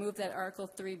 Moderator, I move that Article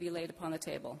 3 be laid upon the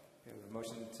table. We have a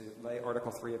motion to lay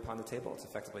Article 3 upon the table. It's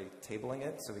effectively tabling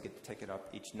it so we could take it up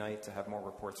each night to have more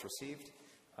reports received.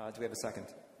 Do we have a second?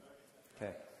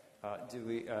 Okay.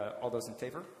 All those in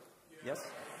favor? Yes?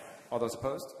 All those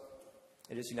opposed?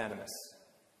 It is unanimous.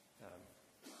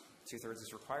 2/3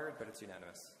 is required, but it's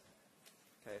unanimous.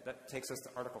 Okay, that takes us to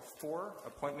Article 4,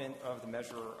 appointment of the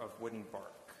measurer of wood and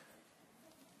bark.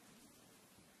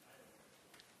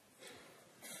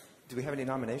 Do we have any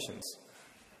nominations?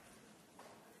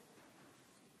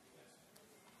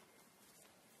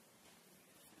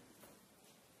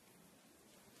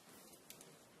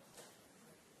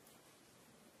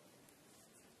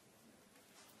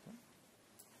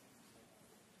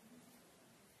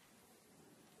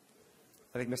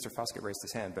 I think Mr. Foskett raised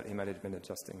his hand, but he might have been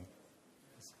adjusting.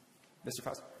 Mr.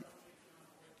 Foskett?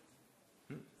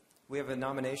 We have a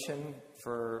nomination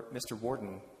for Mr.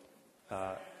 Warden.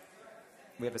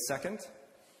 We have a second.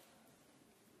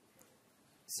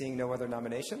 Seeing no other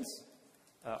nominations,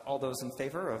 all those in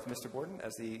favor of Mr. Warden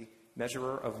as the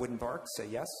measurer of wood and bark say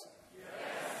yes. Yes.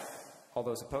 All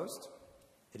those opposed?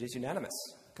 It is unanimous.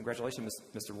 Congratulations,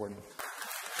 Mr. Warden.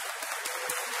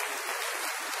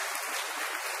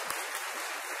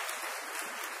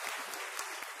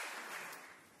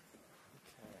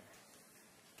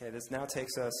 Okay, this now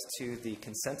takes us to the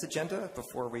consent agenda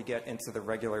before we get into the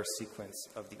regular sequence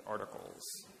of the articles.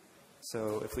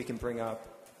 So if we can bring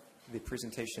up the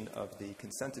presentation of the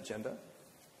consent agenda.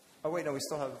 Oh, wait, no, we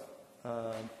still have,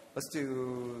 let's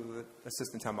do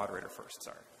Assistant Town Moderator first,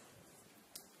 sorry.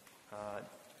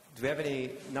 Do we have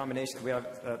any nominations? We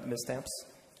have Ms. Stamps?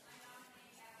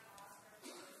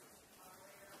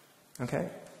 Okay.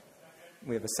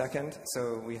 We have a second.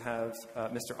 So we have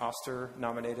Mr. Oster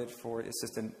nominated for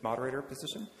Assistant Moderator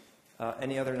position.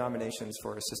 Any other nominations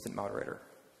for Assistant Moderator?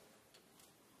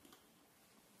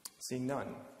 Seeing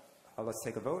none, let's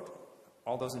take a vote.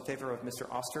 All those in favor of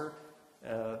Mr. Oster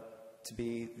to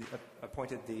be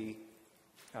appointed the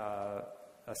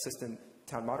Assistant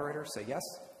Town Moderator, say yes.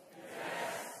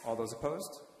 Yes. All those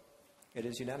opposed? It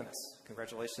is unanimous.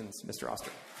 Congratulations, Mr. Oster.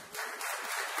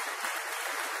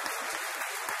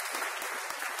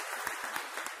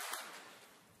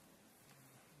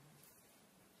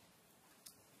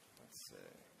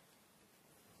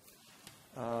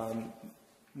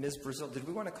 Ms. Brazil, did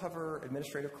we want to cover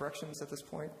administrative corrections at this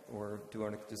point, or do we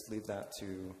want to just leave that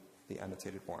to the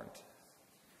annotated warrant?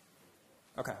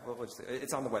 Okay, well,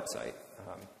 it's on the website.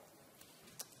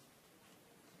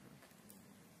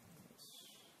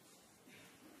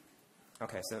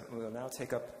 Okay, so we'll now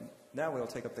take up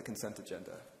the consent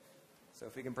agenda. So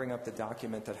if we can bring up the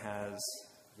document that has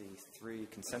the 3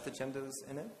 consent agendas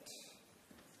in it.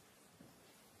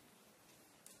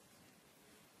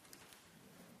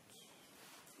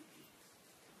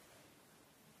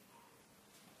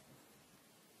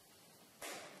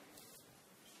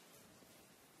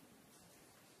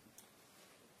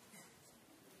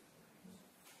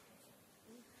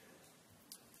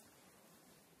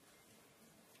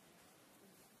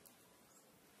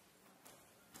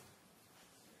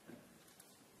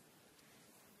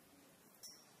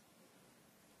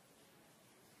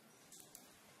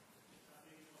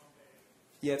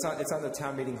 Yeah, it's on the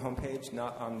town meeting homepage,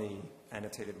 not on the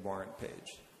annotated warrant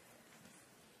page.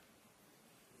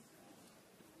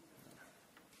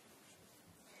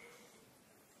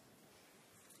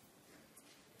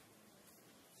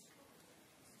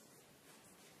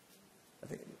 I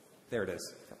think there it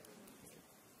is.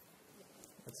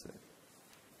 Let's see.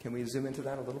 Can we zoom into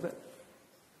that a little bit?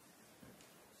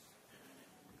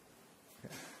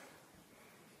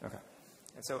 Okay.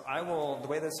 And so the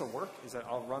way this will work is that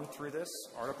I'll run through this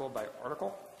article by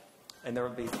article, and there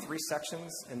will be 3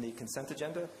 sections in the consent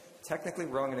agenda. technically,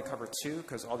 we're only going to cover 2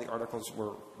 because all the articles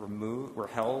were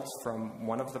held from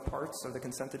one of the parts of the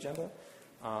consent agenda.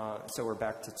 So we're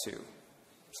back to 2.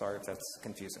 Sorry if that's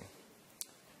confusing.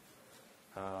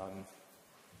 Okay.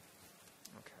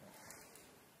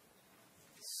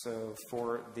 So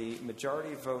for the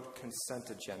majority vote consent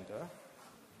agenda,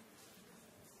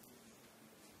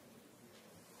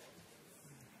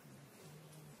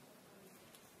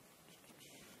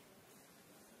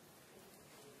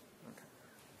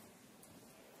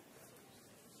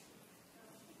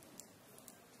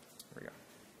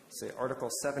 Article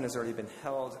 7 has already been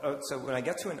held. Oh, so when I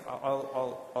get to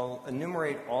I'll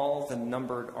enumerate all the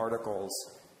numbered articles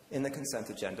in the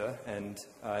consent agenda, and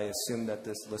I assume that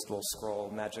this list will scroll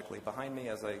magically behind me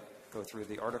as I go through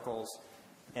the articles.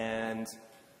 And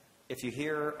if you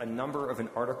hear a number of an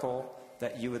article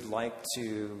that you would like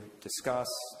to discuss,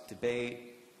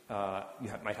 debate,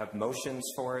 you might have motions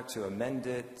for it, to amend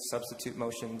it, substitute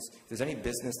motions. If there's any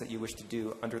business that you wish to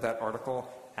do under that article,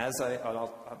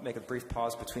 I'll make a brief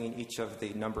pause between each of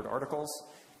the numbered articles,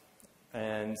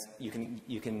 and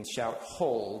you can shout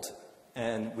 "hold,"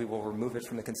 and we will remove it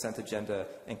from the consent agenda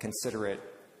and consider it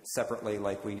separately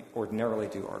like we ordinarily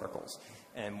do articles.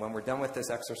 And when we're done with this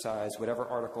exercise, whatever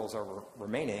articles are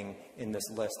remaining in this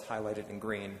list highlighted in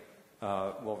green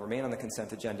will remain on the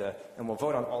consent agenda, and we'll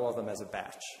vote on all of them as a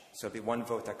batch. So it'll be one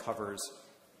vote that covers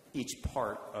each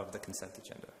part of the consent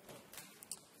agenda.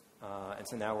 And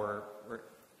so now we're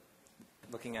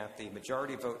looking at the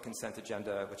majority vote consent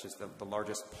agenda, which is the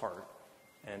largest part.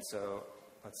 And so,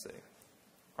 let's see.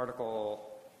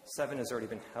 Article 7 has already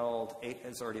been held. 8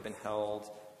 has already been held.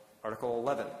 Article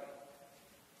 11.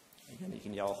 Again, you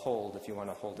can yell "hold" if you want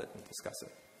to hold it and discuss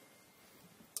it.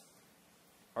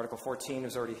 Article 14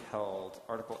 is already held.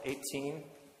 Article 18.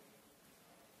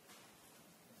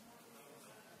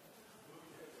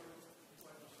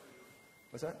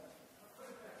 What's that?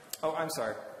 Oh, I'm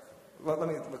sorry. Well, let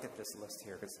me look at this list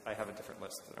here because I have a different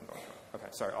list that I'm going from. Okay,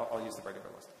 sorry, I'll use the regular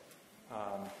list.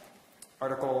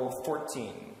 Article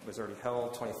 14 was already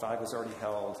held. 25 was already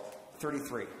held.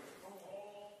 33.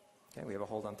 Okay, we have a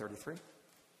hold on 33.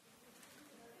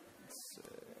 Let's see.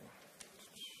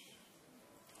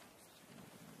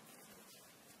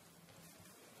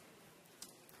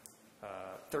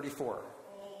 34.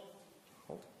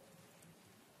 Hold.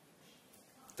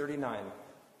 39.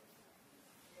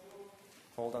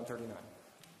 Hold on 39.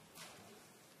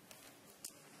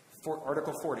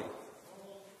 Article 40.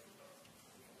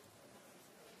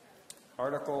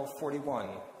 Article 41.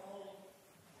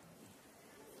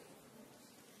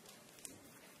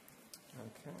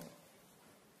 Okay.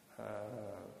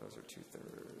 Those are 2/3.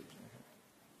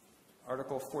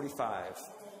 Article 45.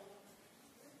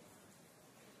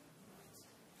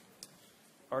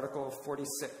 Article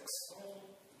 46.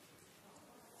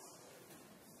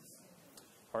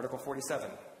 Article 47.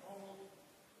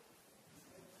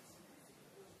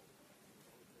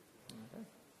 Okay.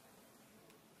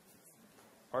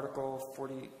 Article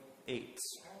 48.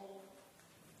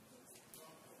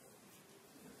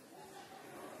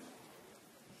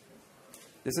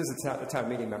 This is a town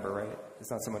meeting member, right?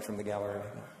 It's not someone from the gallery.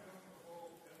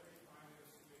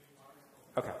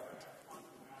 Okay.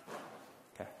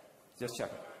 Okay. Just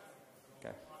checking.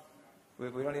 Okay.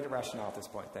 We don't need a rationale at this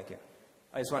point. Thank you.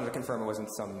 I just wanted to confirm it wasn't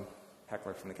some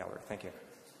heckler from the gallery. Thank you.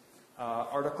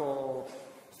 Article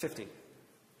 50.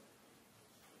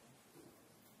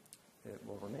 It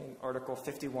will remain. Article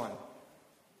 51.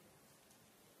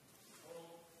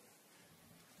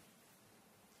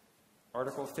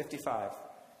 Article 55.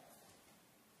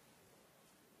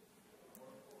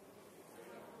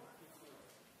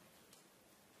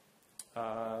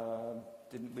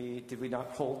 Did we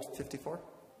not hold 54?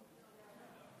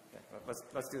 Okay,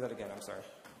 let's do that again. I'm sorry.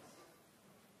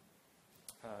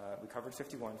 We covered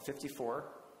 51, 54,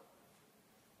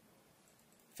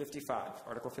 55.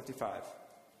 Article 55.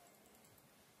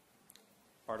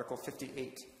 Article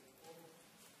 58.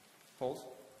 Hold.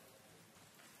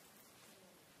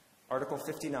 Article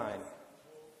 59.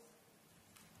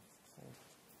 Hold.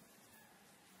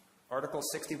 Article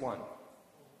 61.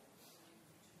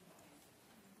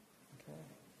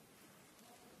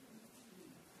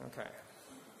 Okay.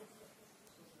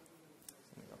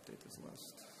 Let me update this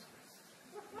list.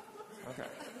 Okay.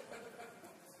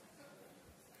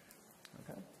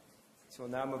 Okay. So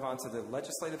we'll now move on to the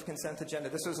legislative consent agenda.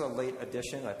 This was a late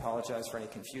addition. I apologize for any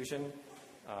confusion.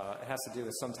 It has to do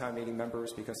with some town meeting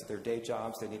members because of their day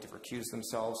jobs. They need to recuse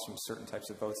themselves from certain types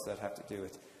of votes that have to do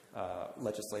with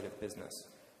legislative business.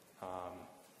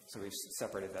 So we've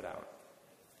separated that out.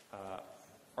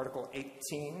 Article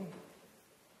 18.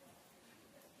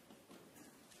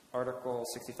 Article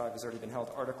 65 has already been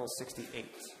held. Article 68.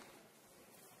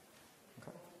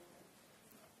 Okay.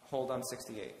 Hold on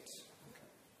 68. Okay.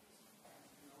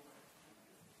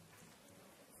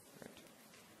 Right.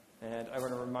 And I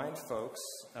want to remind folks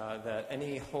that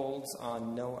any holds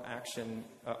on no action,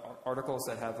 articles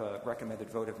that have a recommended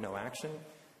vote of no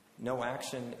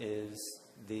action is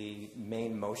the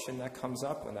main motion that comes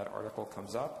up when that article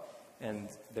comes up. And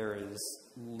there is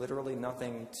literally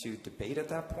nothing to debate at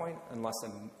that point unless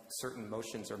certain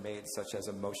motions are made, such as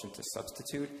a motion to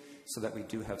substitute, so that we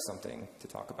do have something to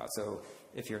talk about. So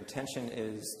if your intention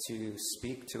is to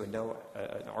speak to an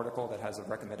article that has a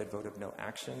recommended vote of no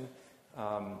action,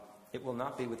 it will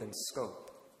not be within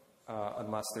scope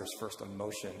unless there's first a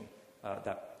motion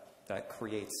that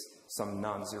creates some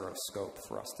non-zero scope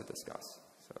for us to discuss.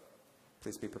 So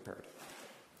please be prepared.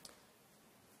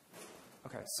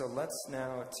 Okay, so let's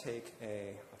now take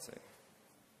let's see.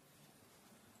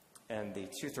 And the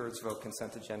 2/3 vote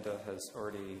consent agenda has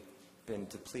already been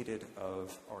depleted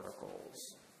of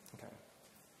articles. Okay.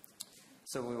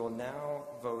 So we will now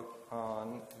vote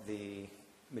on the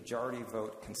majority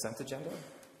vote consent agenda.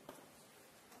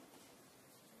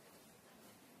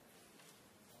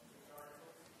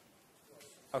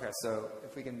 Okay, so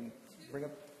if we can bring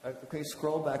up, can you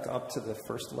scroll back up to the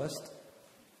first list?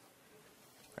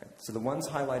 Okay, so the ones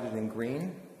highlighted in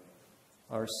green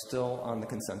are still on the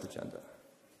consent agenda.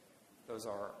 Those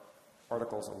are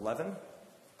Articles 11,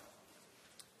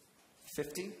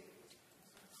 50,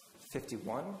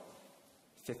 51,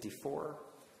 54,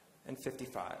 and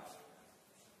 55.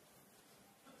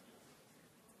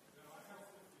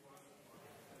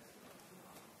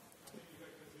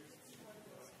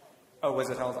 Oh, was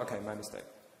it held? Okay, my mistake.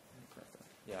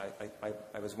 Yeah,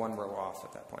 I was one row off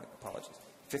at that point. Apologies.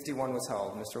 51 was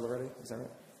held. Mr. Loretti, is that right?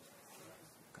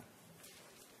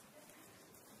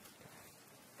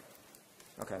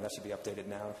 Okay, that should be updated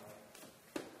now.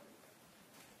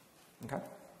 Okay.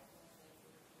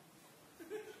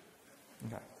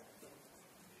 Okay.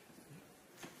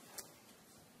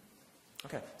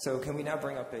 Okay, so can we now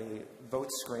bring up a vote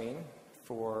screen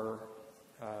for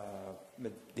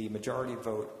the majority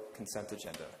vote consent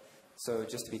agenda? So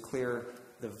just to be clear,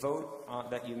 the vote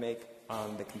that you make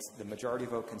on the majority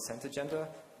vote consent agenda,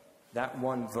 that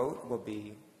one vote will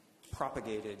be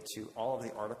propagated to all of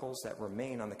the articles that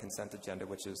remain on the consent agenda,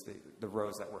 which is the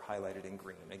rows that were highlighted in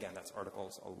green. Again, that's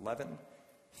Articles 11,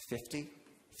 50,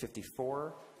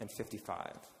 54, and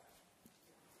 55.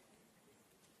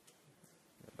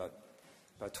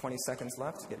 About 20 seconds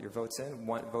left to get your votes in.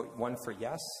 One for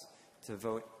yes, to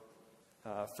vote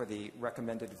for the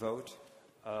recommended vote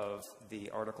of the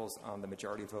articles on the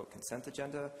majority vote consent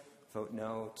agenda. Vote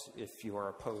no if you are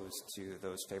opposed to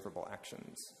those favorable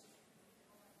actions.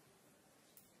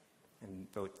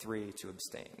 And vote 3 to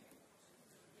abstain.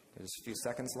 There's a few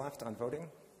seconds left on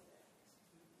voting.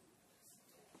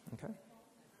 Okay.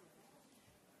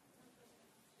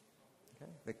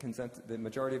 Okay. The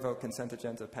majority vote consent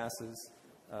agenda passes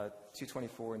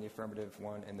 224 in the affirmative,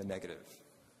 1 in the negative.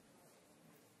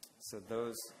 So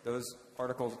those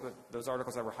articles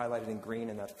that were highlighted in green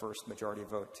in that first majority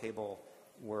vote table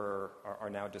are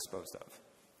now disposed of.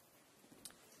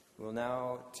 We'll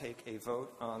now take a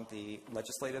vote on the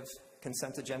legislative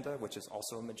consent agenda, which is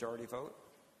also a majority vote.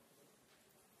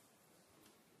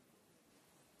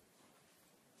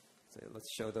 So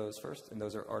let's show those first, and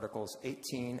those are Articles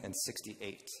 18 and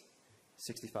 68.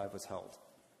 65 was held.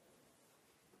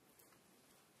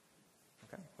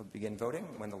 Okay, we'll begin voting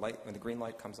when the green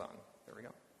light comes on. There we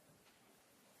go.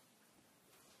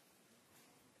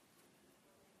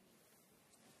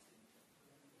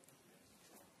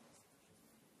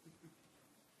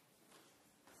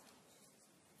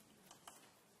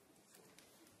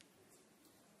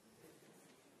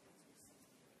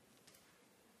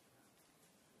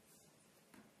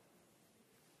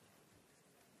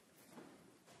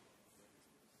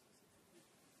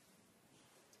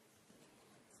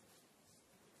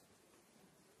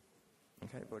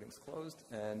 Okay, voting's closed,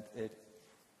 and it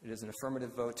is an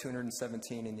affirmative vote,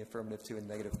 217 in the affirmative, 2 in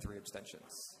the negative, 3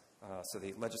 abstentions. So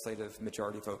the legislative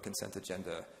majority vote consent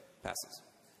agenda passes.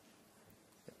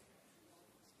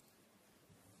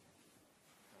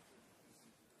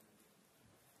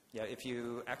 Yeah, if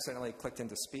you accidentally clicked in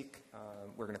to speak,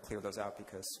 we're going to clear those out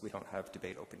because we don't have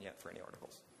debate open yet for any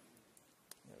articles.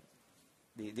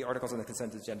 The articles on the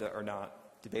consent agenda are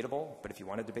not debatable, but if you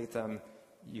want to debate them,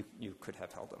 you could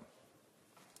have held them.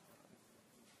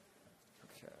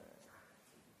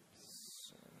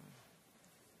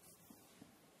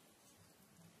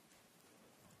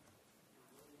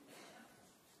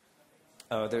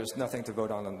 There's nothing to vote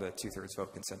on the 2/3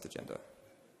 vote consent agenda.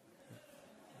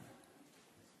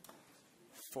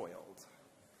 foiled.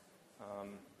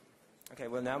 Okay,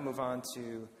 we'll now move on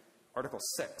to Article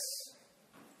 6.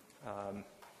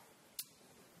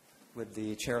 Would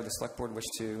the chair of the select board wish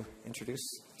to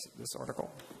introduce this article?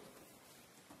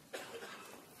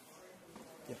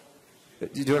 Yeah.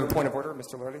 Do you have a point of order,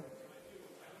 Mr. Lordy?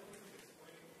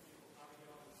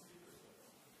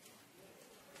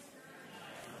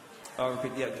 Oh,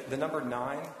 yeah, the number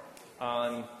 9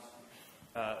 on,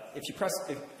 if you press,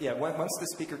 once the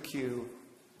speaker queue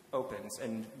opens,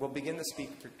 and we'll begin the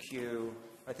speaker queue,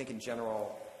 I think in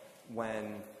general,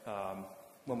 when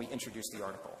we introduce the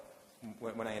article.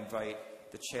 When I invite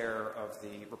the chair of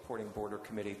the reporting board or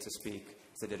committee to speak,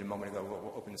 as I did a moment ago,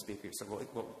 we'll open the speaker. So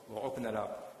we'll open that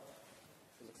up.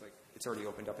 It looks like it's already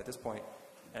opened up at this point.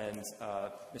 And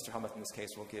Mr. Helmuth, in this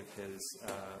case, will give his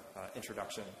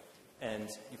introduction. And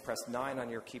you press 9 on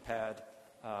your keypad.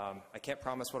 I can't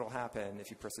promise what will happen if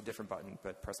you press a different button,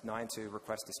 but press 9 to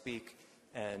request to speak.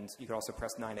 And you can also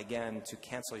press 9 again to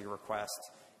cancel your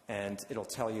request. And it'll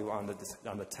tell you on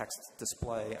the text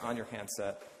display on your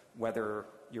handset whether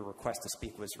your request to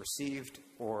speak was received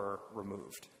or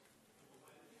removed.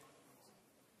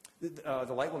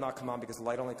 The light will not come on because the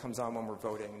light only comes on when we're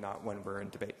voting, not when we're in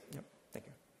debate. Yep. Thank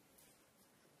you.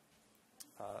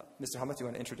 Mr. Helmuth, do you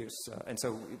want to introduce? And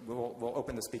so we'll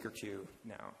open the speaker queue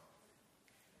now.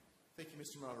 Thank you,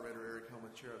 Mr. Moderator. Eric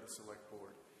Helmuth, Chair of the Select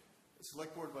Board. The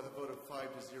Select Board, by the vote of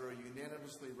 5-0,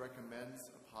 unanimously recommends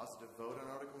a positive vote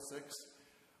on Article 6.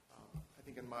 I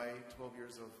think in my 12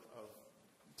 years of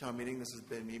town meeting, this has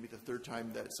been maybe the third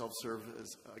time that self-serve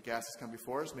gas has come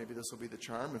before us. Maybe this will be the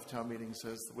charm if town meeting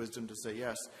has the wisdom to say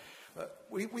yes.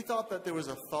 We thought that there was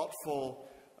a thoughtful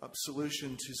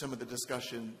solution to some of the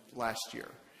discussion last year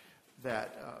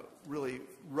that really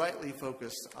rightly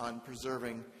focused on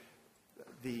preserving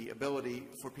the ability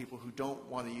for people who don't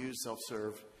want to use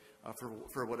self-serve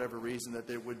for whatever reason, that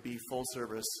there would be full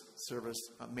service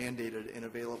mandated and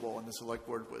available, and the Select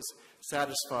Board was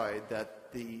satisfied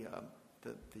that the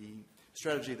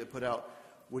strategy they put out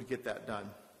would get that done.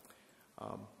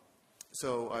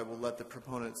 So I will let the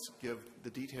proponents give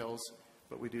the details,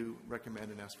 but we do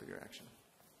recommend and ask for your action.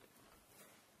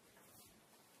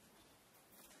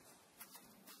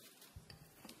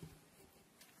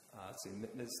 Let's see,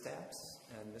 Ms. Stamps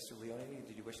and Mr. Leone,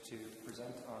 did you wish to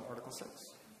present on Article 6?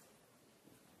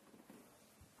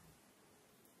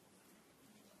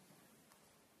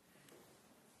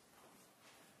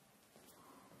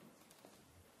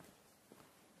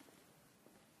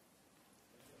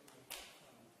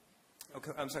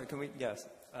 Okay, I'm sorry, can we, yes,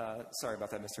 sorry about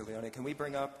that, Mr. Leone. Can we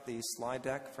bring up the slide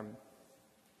deck from,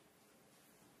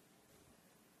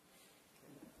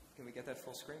 can we get that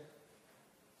full screen?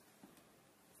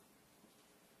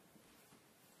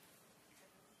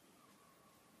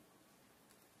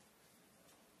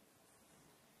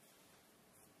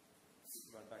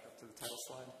 Run back up to the title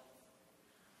slide.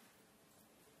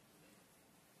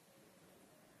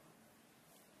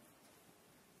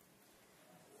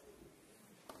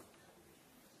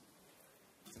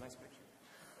 It's a nice picture.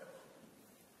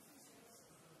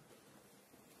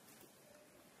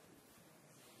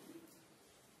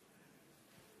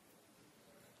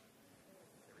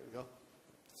 There we go.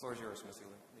 The floor is yours, Mr.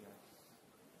 Leone.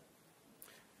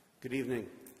 Good evening.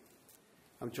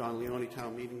 I'm John Leone,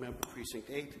 Town Meeting Member, Precinct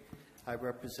 8. I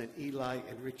represent Eli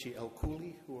and Richie L.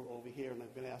 Cooley, who are over here, and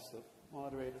I've been asked the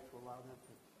moderator to allow them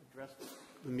to address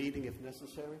the meeting if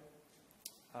necessary.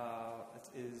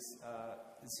 Is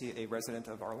he a resident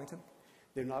of Arlington?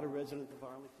 They're not a resident of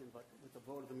Arlington, but with the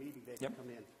vote of the meeting, they can come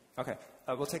in. Okay.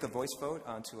 We'll take a voice vote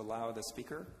to allow the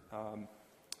speaker.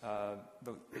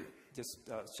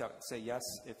 Say yes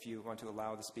if you want to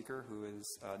allow the speaker who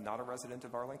is not a resident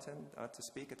of Arlington to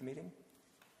speak at the meeting.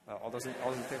 All those in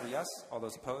favor, yes. All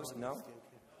those opposed, no.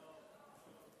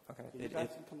 Okay.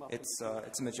 It's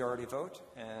a majority vote,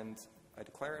 and I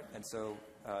declare it. And so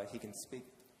he can speak.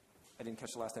 I didn't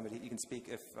catch the last time, but he can speak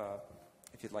if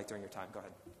you'd like during your time. Go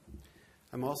ahead.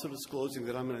 I'm also disclosing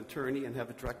that I'm an attorney and have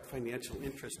a direct financial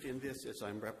interest in this as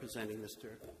I'm representing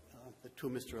the two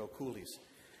Mr. O'Cooleys.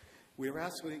 We are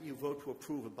asking that you vote to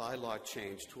approve a bylaw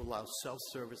change to allow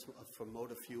self-service for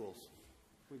motor fuels.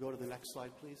 Can we go to the next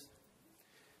slide, please?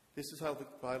 This is how the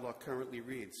bylaw currently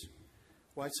reads.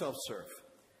 Why self-serve?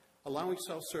 Allowing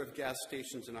self-serve gas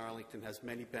stations in Arlington has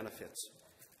many benefits.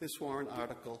 This warrant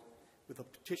article, with a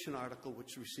petition article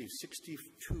which received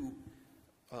 62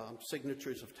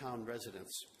 signatures of town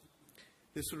residents.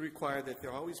 This would require that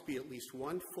there always be at least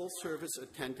one full-service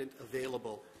attendant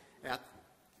available at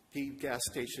the gas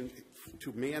station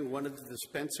to man one of the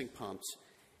dispensing pumps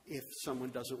if someone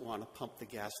doesn't want to pump the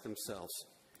gas themselves.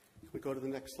 Can we go to the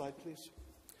next slide, please?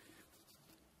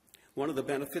 One of the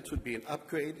benefits would be an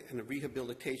upgrade and a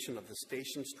rehabilitation of the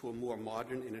stations to a more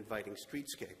modern and inviting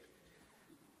streetscape.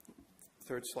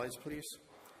 Third slide, please.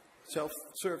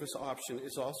 Self-service option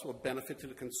is also a benefit to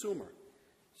the consumer.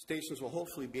 Stations will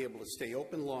hopefully be able to stay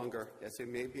open longer as they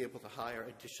may be able to hire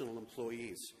additional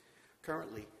employees.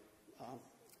 Currently,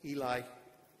 Eli,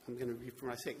 when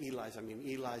I say Eli's, I mean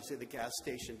Eli's at the gas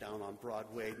station down on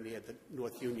Broadway near the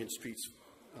North Union Street's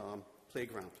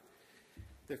playground.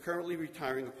 They're currently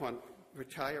retiring upon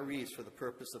retirees for the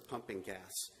purpose of pumping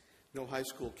gas. No high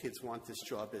school kids want this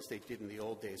job as they did in the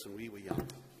old days when we were young.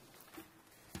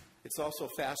 It's also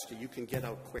faster. You can get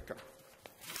out quicker.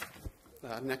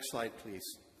 Next slide, please.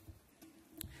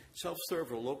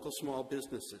 Self-serve or local small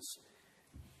businesses.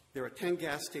 There are 10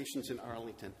 gas stations in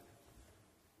Arlington.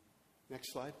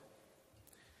 Next slide.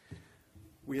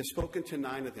 We have spoken to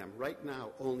 9 of them. Right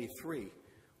now, only 3,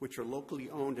 which are locally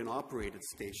owned and operated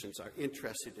stations, are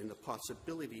interested in the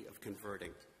possibility of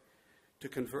converting. To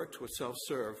convert to a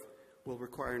self-serve will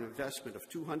require an investment of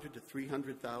 $200,000 to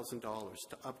 $300,000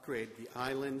 to upgrade the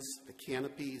islands, the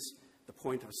canopies, the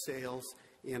point of sales,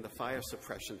 and the fire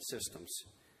suppression systems.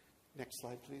 Next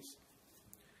slide, please.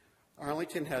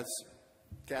 Arlington has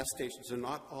gas stations. They're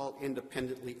not all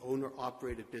independently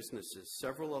owner-operated businesses.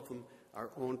 Several of them are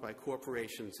owned by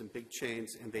corporations and big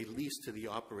chains, and they lease to the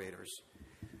operators.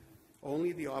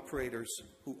 Only the operators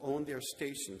who own their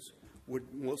stations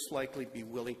would most likely be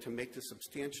willing to make the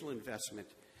substantial investment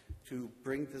to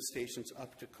bring the stations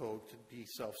up to code to be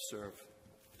self-serve.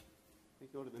 Let me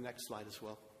go to the next slide as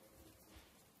well.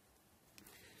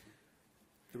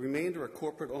 The remainder are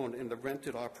corporate-owned, and the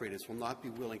rented operators will not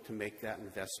be willing to make that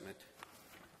investment.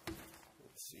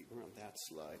 Let's see, we're on that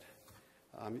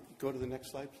slide. Go to the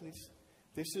next slide, please.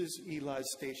 This is Eli's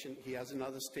station. He has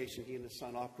another station he and his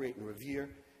son operate in Revere.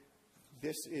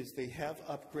 They have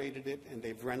upgraded it and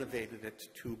they've renovated it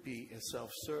to be a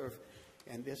self-serve,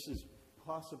 and this is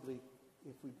possibly,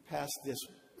 if we pass this,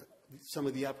 some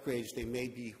of the upgrades they may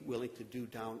be willing to do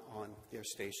down on their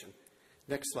station.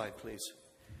 Next slide, please.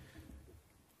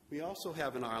 We also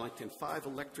have in Arlington 5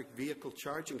 electric vehicle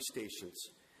charging stations,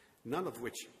 none of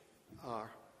which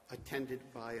are attended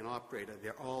by an operator.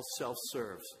 They're all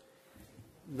self-serves.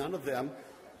 None of them,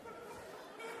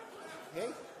 hey,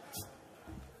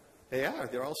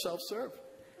 they're all self-serve.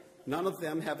 None of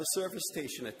them have a service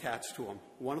station attached to them.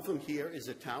 One of them here is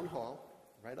at Town Hall,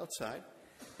 right outside,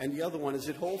 and the other one is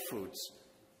at Whole Foods.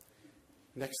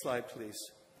 Next slide, please.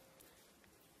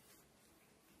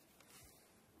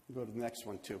 Go to the next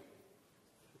one, too.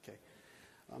 Okay.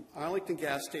 Arlington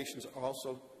gas stations are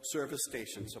also service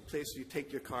stations, a place you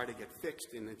take your car to get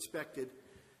fixed and inspected.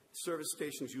 Service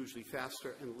stations usually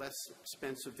faster and less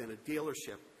expensive than a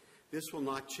dealership. This will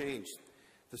not change.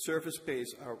 The service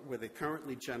bays are where they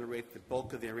currently generate the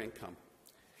bulk of their income.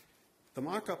 The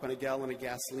markup on a gallon of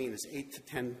gasoline is 8 to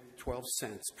 10, 12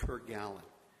 cents per gallon.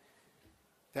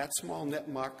 That small net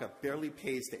markup barely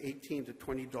pays the $18 to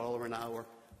 $20 an hour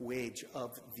wage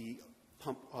of the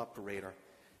pump operator.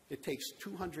 It takes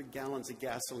 200 gallons of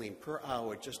gasoline per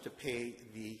hour just to pay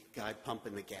the guy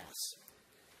pumping the gas.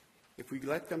 If we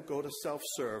let them go to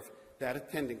self-serve, that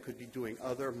attendant could be doing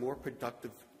other, more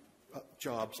productive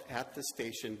jobs at the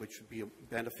station, which would be a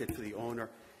benefit to the owner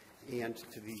and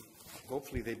to the,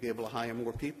 hopefully they'd be able to hire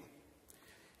more people.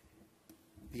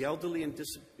 The elderly and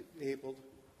disabled,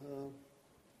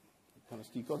 can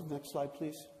you go to the next slide,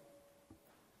 please?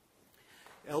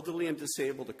 Elderly and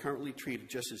disabled are currently treated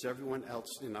just as everyone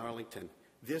else in Arlington.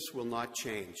 This will not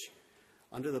change.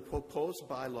 Under the proposed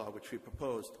bylaw, which we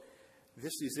proposed,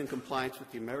 this is in compliance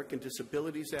with the American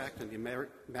Disabilities Act and the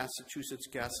Massachusetts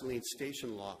Gasoline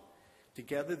Station Law.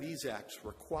 Together, these acts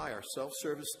require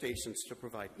self-service stations to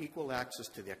provide equal access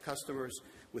to their customers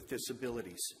with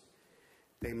disabilities.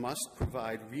 They must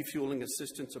provide refueling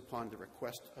assistance upon the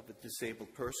request of a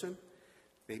disabled person.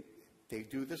 They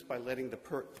do this by letting the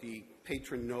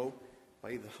patron know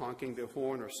by either honking their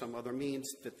horn or some other means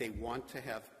that they want to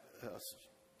have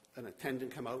an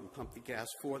attendant come out and pump the gas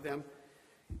for them.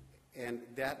 And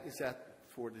that is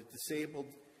for the disabled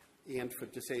and for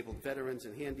disabled veterans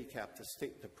and handicapped,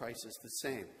 the price is the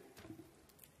same.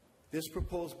 This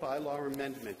proposed bylaw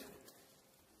amendment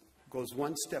goes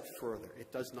one step further.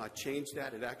 It does not change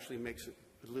that. It actually makes it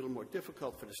a little more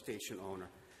difficult for the station owner.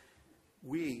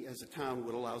 We, as a town,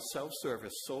 would allow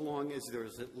self-service so long as there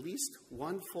is at least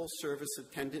one full-service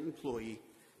attendant employee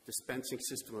dispensing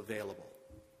system available.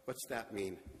 What's that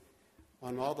mean?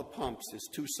 On all the pumps, there's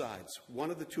 2 sides. One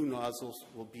of the 2 nozzles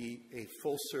will be a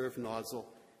full-serve nozzle.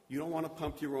 You don't want to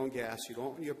pump your own gas. You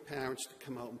don't want your parents to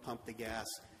come out and pump the gas.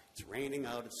 It's raining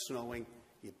out, it's snowing.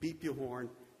 You beep your horn,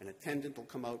 an attendant will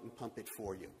come out and pump it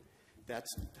for you.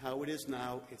 That's how it is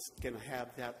now. It's going to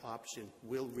have that option,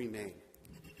 will remain.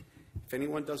 If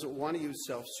anyone doesn't want to use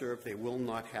self-serve, they will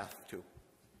not have to.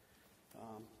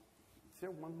 Is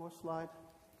there one more slide?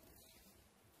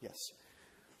 Yes.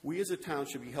 We as a town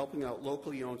should be helping out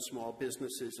locally owned small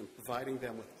businesses and providing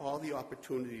them with all the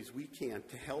opportunities we can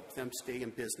to help them stay in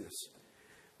business.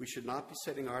 We should not be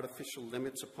setting artificial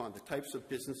limits upon the types of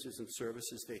businesses and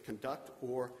services they conduct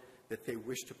or that they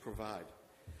wish to provide.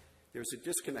 There's a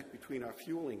disconnect between our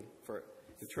fueling for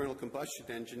internal combustion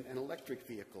engine and electric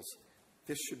vehicles.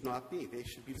 This should not be. They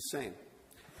should be the same.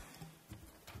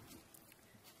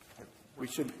 We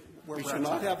should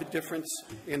not have a difference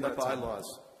in the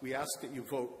bylaws. We ask that you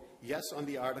vote yes on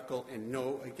the article and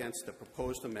no against the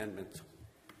proposed amendment.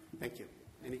 Thank you.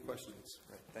 Any questions?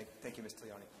 Great. Thank you, Mr.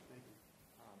 Leone.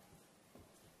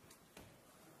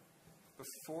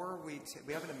 Before we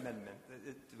have an amendment.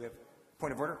 Do we have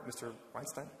point of order, Mr.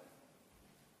 Weinstein?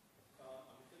 I'm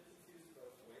confused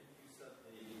about when you said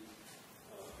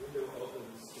the window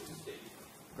opens to state.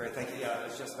 Great, thank you. Yeah, I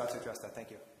was just about to address that.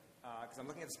 Thank you. Because I'm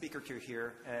looking at the speaker queue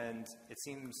here, and it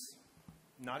seems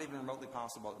not even remotely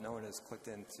possible that no one has clicked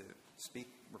in to speak,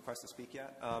 request to speak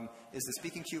yet. Is the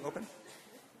speaking queue open?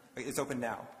 It's open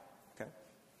now. Okay.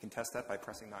 You can test that by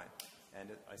pressing 9, and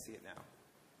I see it now.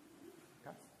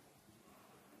 Okay.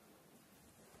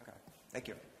 Okay. Thank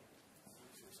you.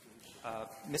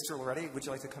 Mr. Loretti, would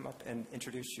you like to come up and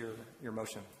introduce your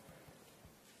motion?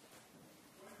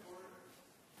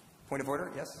 Point of order,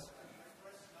 yes?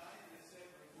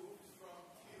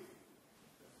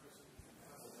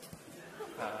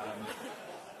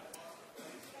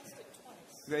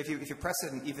 If you press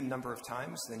it an even number of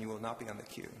times, then you will not be on the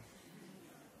queue.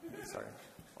 Sorry.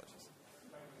 Apologies.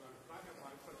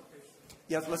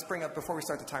 Yeah, let's bring up, before we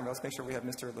start the timer, let's make sure we have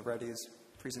Mr. Loretti's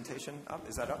presentation up.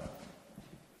 Is that up?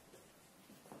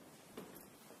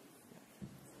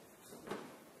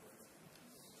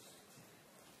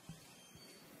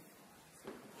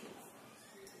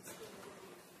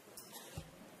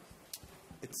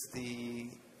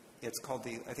 I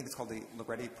think it's called the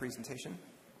Loretti presentation.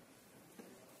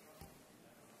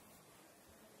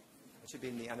 It should be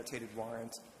in the annotated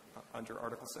warrant under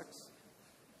Article 6.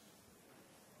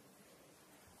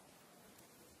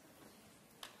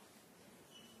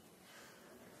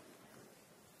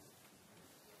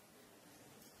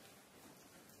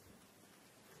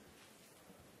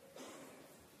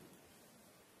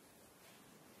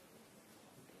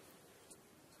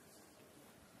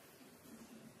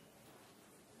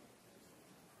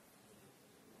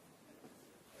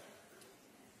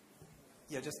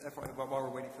 Yeah, just FYI, while we're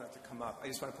waiting for that to come up, I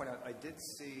just want to point out, I did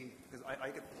see, because I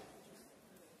get,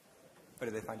 oh,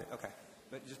 did they find it? Okay.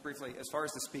 But just briefly, as far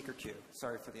as the speaker queue,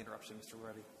 sorry for the interruption, Mr.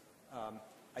 Loretti.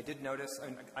 I did notice,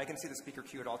 I can see the speaker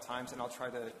queue at all times, and I'll try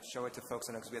to show it to folks,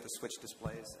 I know, because we have to switch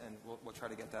displays, and we'll try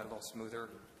to get that a little smoother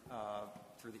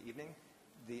through the evening.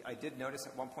 I did notice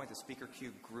at one point the speaker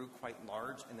queue grew quite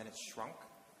large, and then it shrunk,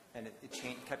 and it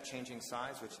kept changing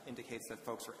size, which indicates that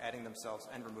folks were adding themselves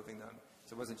and removing them.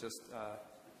 So it wasn't just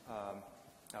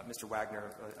Mr.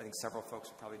 Wagner. I think several folks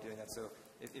are probably doing that. So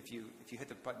if you hit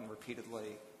the button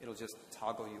repeatedly, it'll just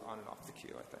toggle you on and off the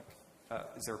queue, I think.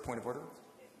 Is there a point of order?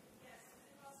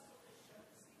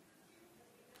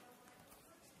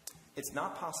 It's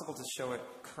not possible to show it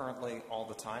currently all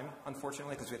the time,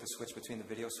 unfortunately, because we have to switch between the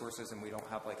video sources, and we don't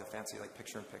have like a fancy like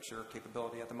picture-in-picture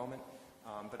capability at the moment.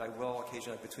 But I will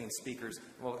occasionally, between speakers,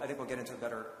 I think we'll get into a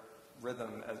better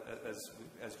rhythm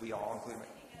as we all, including.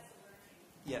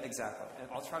 Yeah, exactly. And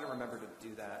I'll try to remember to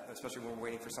do that, especially when we're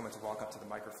waiting for someone to walk up to the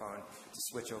microphone to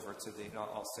switch over to the.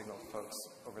 I'll signal folks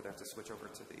over there to switch over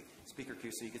to the speaker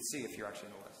queue so you can see if you're actually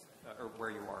in the list or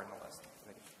where you are in the list.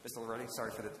 Mr. Loretti,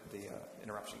 sorry for the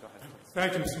interruption. Go ahead.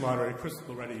 Thank you, Mr. Moderator. Chris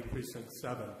Loretti, Precinct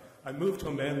 7. I move to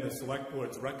amend the Select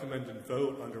Board's recommended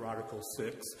vote under Article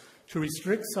 6 to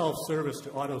restrict self-service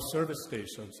to auto service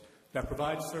stations that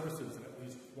provide services in at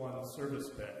least one service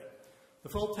bay. The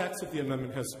full text of the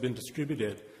amendment has been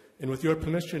distributed, and with your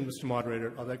permission, Mr.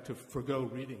 Moderator, I'd like to forego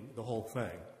reading the whole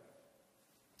thing.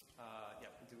 Yeah,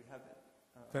 do we have it?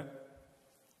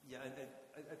 Yeah, I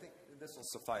think this will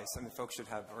suffice. I mean, folks should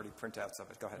have already printouts of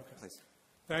it. Go ahead, please.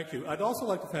 Thank you. I'd also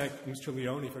like to thank Mr.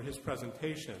 Leone for his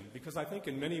presentation, because I think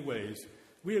in many ways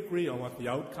we agree on what the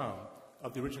outcome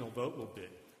of the original vote will be,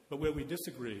 but where we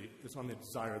disagree is on the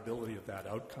desirability of that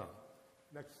outcome.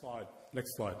 Next slide.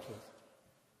 Next slide, please.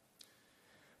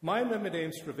 My amendment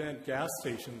aims to prevent gas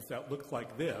stations that look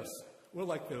like this, or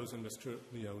like those Mr.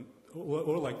 Leone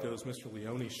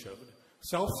showed.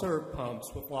 Self-serve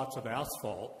pumps with lots of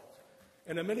asphalt,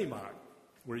 and a mini-mart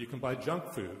where you can buy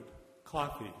junk food,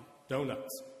 coffee,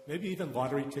 donuts, maybe even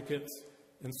lottery tickets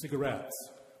and cigarettes,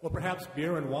 or perhaps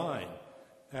beer and wine,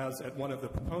 as at one of the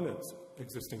proponents'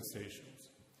 existing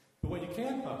stations. But what you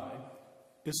can't buy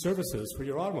is services for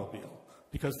your automobile,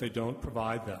 because they don't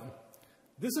provide them.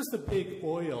 This is the big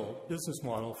oil business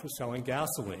model for selling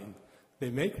gasoline.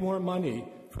 They make more money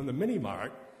from the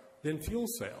mini-mart than fuel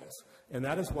sales, and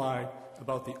that is why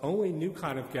about the only new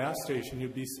kind of gas station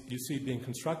you see being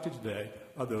constructed today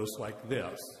are those like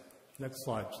this. Next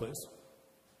slide, please.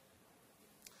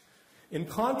 In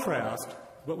contrast,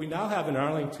 what we now have in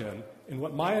Arlington, and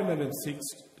what my amendment seeks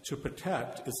to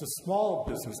protect, is a small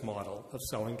business model of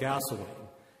selling gasoline,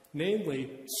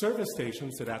 namely service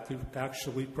stations that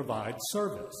actually provide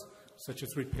service, such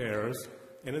as repairs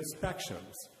and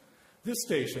inspections. This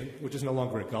station, which is no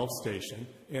longer a Gulf station,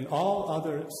 and all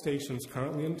other stations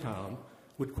currently in town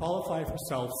would qualify for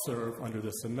self-serve under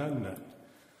this amendment.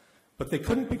 But they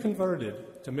couldn't be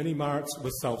converted to mini-marts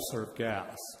with self-serve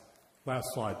gas. Last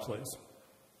slide, please.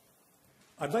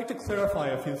 I'd like to clarify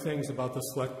a few things about the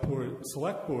Select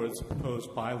Board's proposed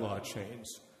bylaw change.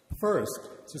 First,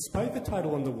 despite the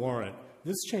title in the warrant,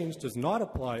 this change does not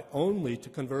apply only to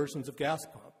conversions of gas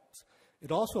pumps.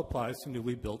 It also applies to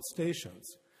newly built stations.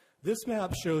 This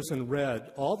map shows in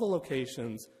red all the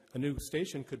locations a new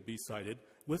station could be sited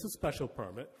with a special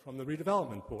permit from the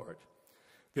Redevelopment Board.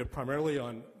 They're primarily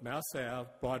on Mass Ave,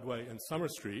 Broadway, and Summer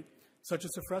Street, such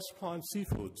as the Fresh Pond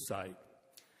Seafood site.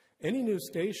 Any new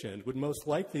station would most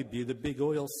likely be the big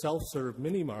oil self-serve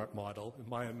mini-mart model if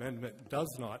my amendment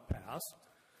does not pass.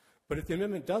 But if the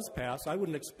amendment does pass, I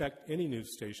wouldn't expect any new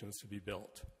stations to be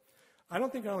built. I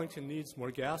don't think Arlington needs more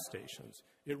gas stations.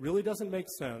 It really doesn't make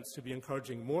sense to be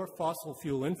encouraging more fossil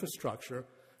fuel infrastructure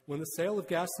when the sale of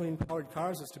gasoline-powered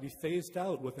cars is to be phased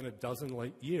out within a dozen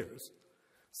light years.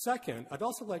 Second, I'd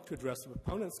also like to address the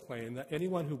proponent's claim that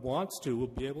anyone who wants to will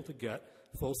be able to get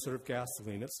full-serve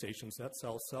gasoline at stations that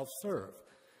sell self-serve.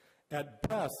 At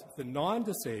best, the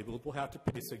non-disabled will have to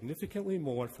pay significantly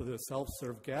more for their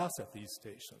self-serve gas at these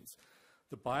stations.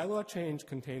 The bylaw change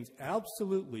contains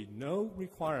absolutely no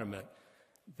requirement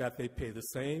that they pay the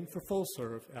same for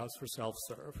full-serve as for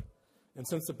self-serve. And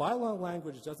since the bylaw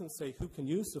language doesn't say who can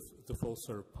use the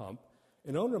full-serve pump,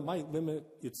 an owner might limit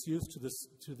its use to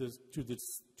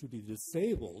the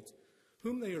disabled,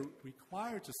 whom they are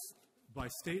required to, by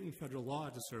state and federal law,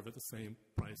 to serve at the same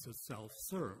price as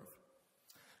self-serve.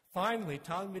 Finally,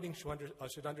 town meetings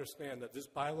should understand that this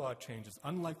bylaw change is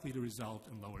unlikely to result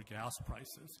in lower gas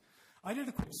prices. I did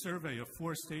a quick survey of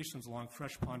 4 stations along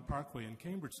Fresh Pond Parkway in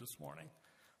Cambridge this morning.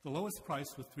 The lowest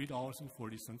price was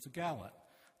 $3.40 a gallon.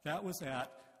 That was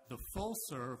at the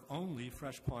full-serve only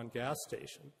Fresh Pond gas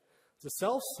station. The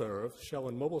self-serve Shell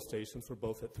and Mobil stations were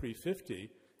both at $3.50,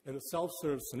 and the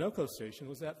self-serve Sunoco station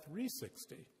was at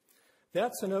 $3.60.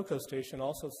 That Sunoco station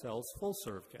also sells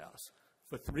full-serve gas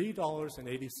for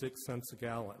 $3.86 a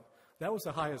gallon. That was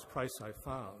the highest price I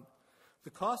found. The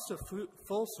cost of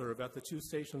full-serve at the 2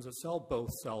 stations that sell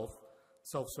both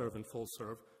self-serve and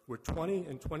full-serve were 20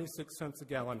 and 26 cents a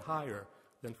gallon higher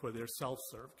than for their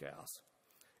self-serve gas.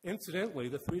 Incidentally,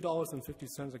 the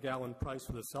 $3.50 a gallon price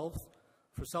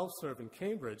for self-serve in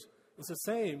Cambridge is the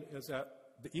same as at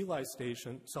the Eli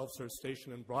station, self-serve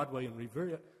station in Broadway and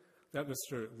Revere that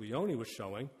Mr. Leone was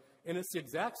showing, and it's the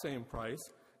exact same price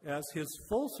as his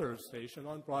full-serve station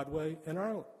on Broadway in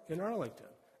Arlington,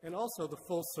 and also the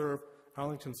full-serve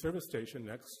Arlington service station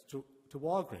next to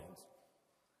Walgreens.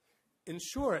 In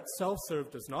short,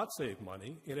 self-serve does not save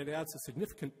money, and it adds a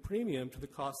significant premium to the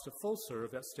cost of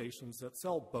full-serve at stations that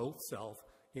sell both self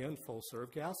and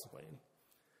full-serve gasoline.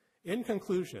 In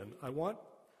conclusion, I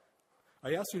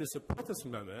ask you to support this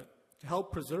amendment to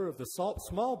help preserve the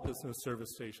small business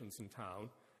service stations in town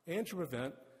and to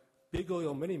prevent big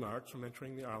oil mini-marts from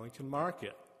entering the Arlington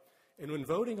market. And when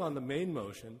voting on the main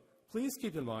motion, please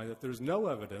keep in mind that there's no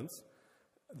evidence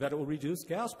that it will reduce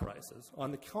gas prices.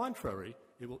 On the contrary,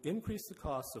 it will increase the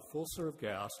cost of full-serve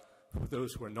gas for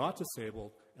those who are not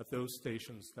disabled at those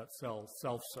stations that sell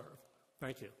self-serve.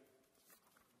 Thank you.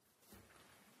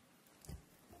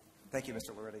 Thank you,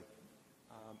 Mr. Loretti.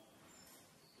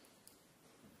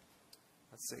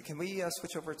 Let's see. Can we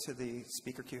switch over to the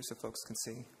speaker queue so folks can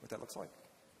see what that looks like?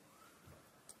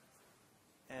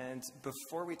 And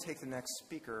before we take the next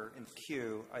speaker in the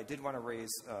queue, I did want to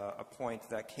raise a point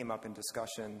that came up in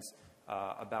discussions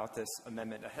about this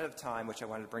amendment ahead of time, which I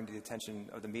wanted to bring to the attention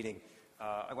of the meeting.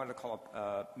 I wanted to call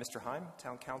up Mr. Heim,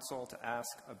 Town Council, to ask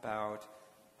about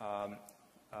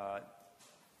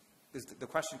the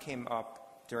question came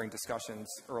up during discussions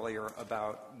earlier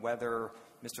about whether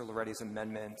Mr. Loretti's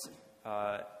amendment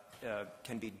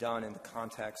can be done in the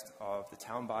context of the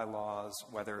town bylaws,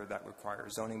 whether that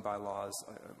requires zoning bylaws.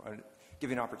 I'll give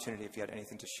you an opportunity if you had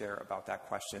anything to share about that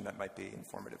question that might be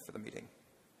informative for the meeting.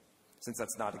 Since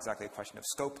that's not exactly a question of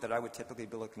scope that I would typically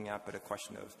be looking at, but a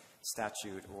question of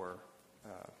statute or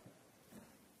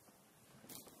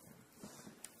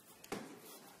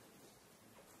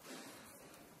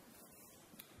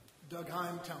Doug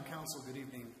Heim, Town Council. Good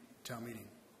evening, Town Meeting.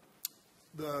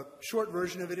 The short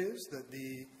version of it is that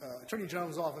the Attorney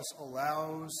General's office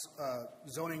allows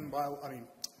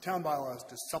town bylaws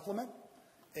to supplement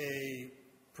a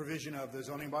provision of the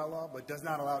zoning bylaw, but does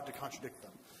not allow it to contradict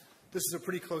them. This is a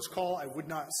pretty close call. I would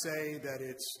not say that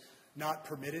it's not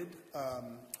permitted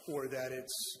or that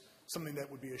it's something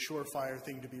that would be a surefire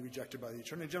thing to be rejected by the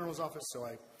Attorney General's office, so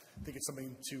I think it's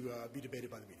something to be debated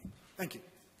by the meeting. Thank you.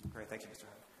 Great. Thank you, Mr.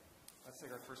 Heim. Let's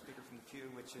take our first speaker from the pew,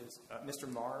 which is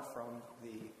Mr. Marr from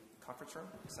the conference room.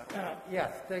 Is that right?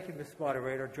 Yes, thank you, Mr.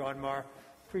 Moderator. John Marr,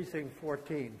 Precinct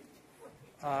 14.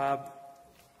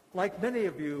 Like many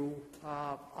of you,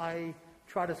 I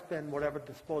try to spend whatever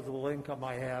disposable income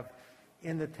I have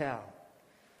in the town.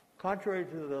 Contrary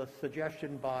to the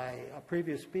suggestion by a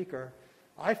previous speaker,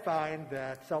 I find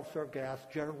that self-serve gas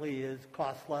generally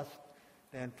costs less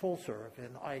than full-serve,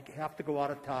 and I have to go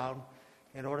out of town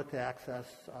in order to access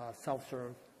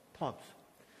self-serve pumps.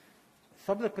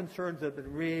 Some of the concerns that have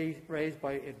been raised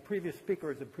in previous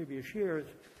speakers in previous years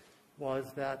was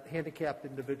that handicapped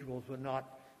individuals would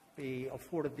not be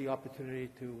afforded the opportunity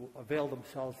to avail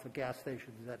themselves for gas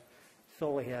stations that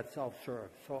solely had self-serve.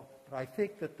 So I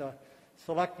think that the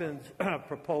Selectmen's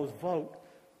proposed vote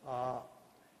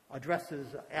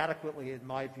addresses adequately, in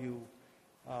my view,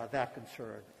 that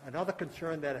concern. Another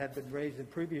concern that had been raised in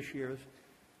previous years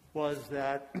was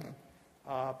that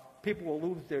people will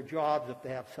lose their jobs if they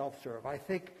have self-serve. I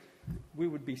think we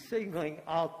would be singling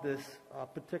out this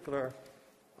particular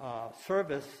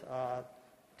service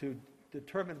to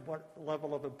determine what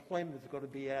level of employment is going to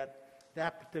be at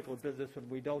that particular business, and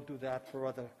we don't do that for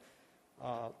other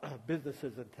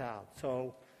businesses in town.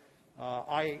 So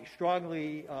I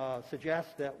strongly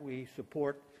suggest that we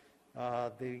support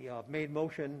the main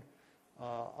motion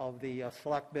of the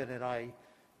selectmen, and I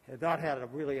have not had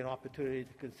really an opportunity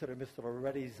to consider Mr.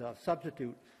 Loretti's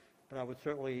substitute, but I would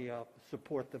certainly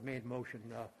support the main motion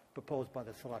proposed by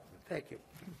the selectmen. Thank you.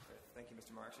 Thank you,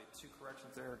 Mr. Marr. Actually, two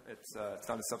corrections there. It's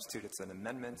not a substitute, it's an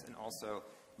amendment, and also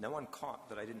no one caught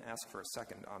that I didn't ask for a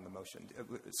second on the motion.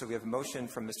 So we have a motion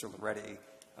from Mr. Loretti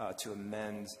to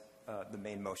amend the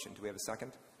main motion. Do we have a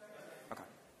second? Okay.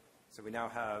 So we now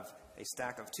have a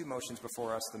stack of two motions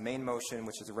before us. The main motion,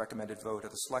 which is a recommended vote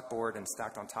of the Select Board, and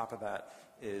stacked on top of that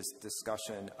is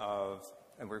discussion of,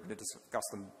 and we're going to discuss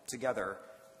them together,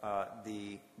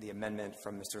 the amendment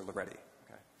from Mr. Loretti.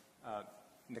 Okay.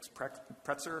 Next,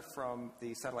 Pretzer from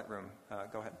the satellite room.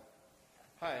 Go ahead.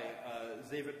 Hi,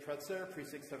 David Pretzer,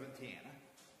 Precinct 17.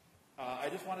 I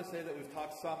just want to say that we've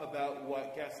talked some about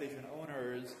what gas station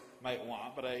owners might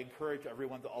want, but I encourage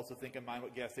everyone to also think in mind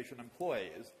what gas station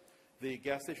employees. The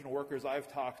gas station workers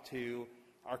I've talked to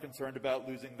are concerned about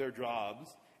losing their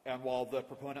jobs, and while the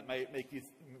proponent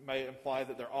might imply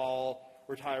that they're all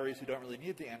retirees who don't really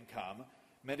need the income,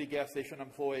 many gas station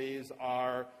employees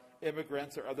are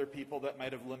immigrants or other people that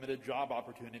might have limited job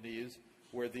opportunities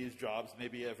where these jobs may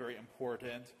be a very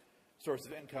important source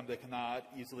of income they cannot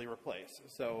easily replace.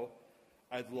 So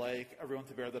I'd like everyone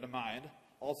to bear that in mind.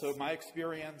 Also, my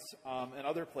experience in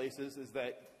other places is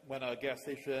that when a gas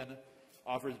station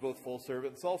offers both full-serve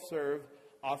and self-serve,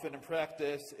 often in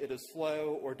practice it is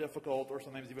slow or difficult or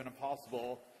sometimes even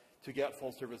impossible to get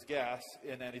full-service gas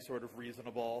in any sort of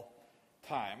reasonable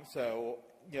time. So,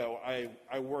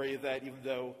 I worry that even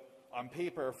though on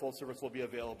paper full service will be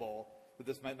available, that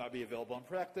this might not be available in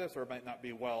practice or might not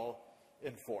be well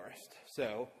enforced.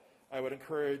 So I would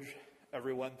encourage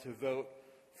everyone to vote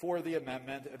for the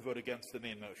amendment and vote against the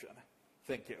main motion.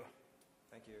 Thank you.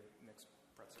 Thank you, Next,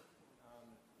 Pretzer.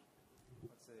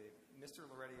 Let's see. Mr.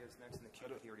 Loretti is next in the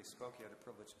queue. He already spoke. He had a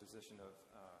privileged position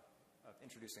of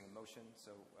introducing a motion.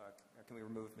 So can we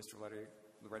remove Mr.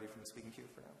 Loretti from the speaking queue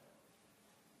for now?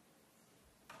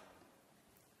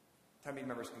 Town meeting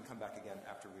members can come back again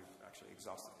after we've actually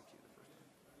exhausted the queue the first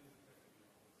time.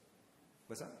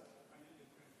 What's that?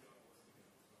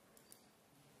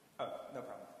 Oh, no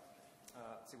problem.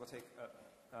 Let's see, we'll take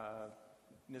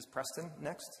Ms. Preston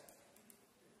next.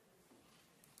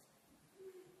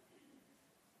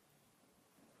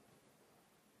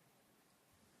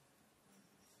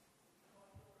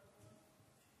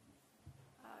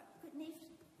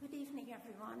 Good evening,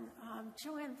 everyone.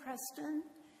 Joanne Preston,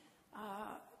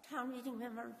 town meeting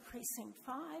member, Precinct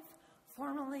 5,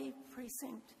 formerly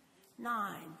Precinct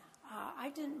 9. I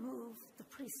didn't move, the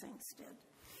precincts did.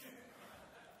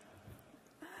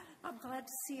 I'm glad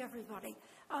to see everybody.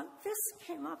 This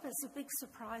came up as a big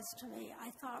surprise to me.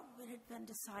 I thought it had been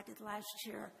decided last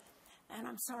year, and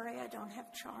I'm sorry I don't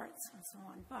have charts and so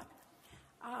on. But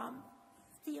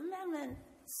the amendment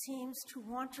seems to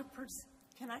want to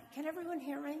can everyone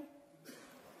hear me?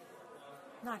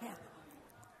 Not yet.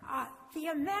 The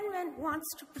amendment wants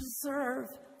to preserve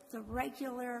the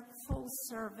regular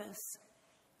full-service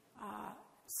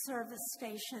service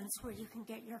stations where you can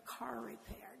get your car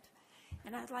repaired.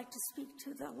 And I'd like to speak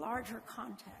to the larger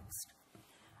context.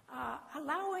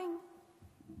 Allowing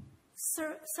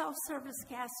self-service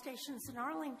gas stations in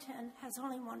Arlington has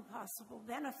only one possible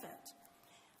benefit: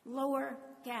 lower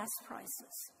gas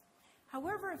prices.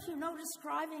 However, if you notice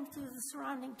driving through the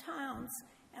surrounding towns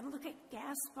and look at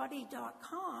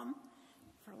gasbuddy.com,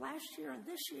 for last year and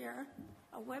this year,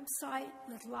 a website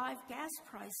with live gas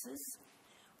prices,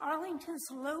 Arlington's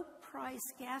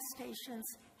low-price gas stations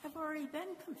have already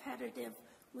been competitive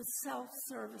with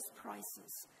self-service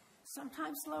prices,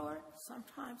 sometimes lower,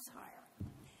 sometimes higher.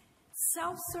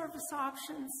 Self-service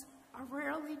options are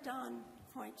rarely done,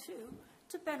 point 2,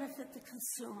 to benefit the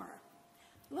consumer.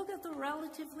 Look at the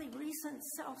relatively recent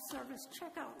self-service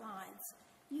checkout lines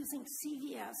using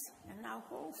CVS and now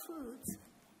Whole Foods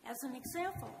as an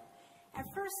example. At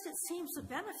first, it seems a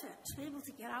benefit to be able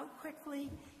to get out quickly,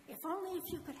 if only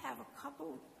if you could have a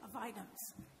couple of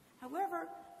items. However,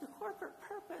 the corporate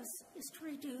purpose is to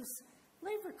reduce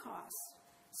labor costs.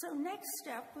 So next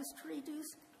step was to reduce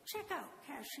checkout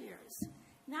cashiers.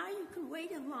 Now you can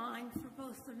wait in line for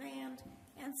both demand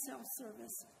and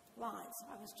self-service lines.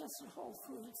 I was just at Whole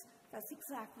Foods. That's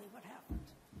exactly what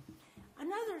happened.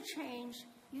 Another change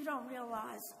you don't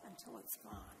realize until it's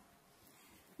gone.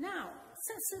 Now,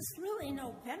 since there's really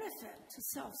no benefit to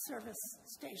self-service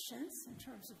stations in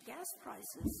terms of gas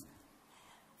prices,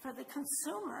 for the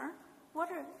consumer, what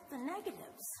are the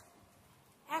negatives?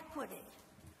 Equity.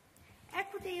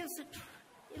 Equity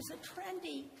is a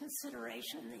trendy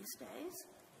consideration these days.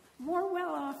 More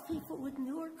well-off people with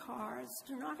newer cars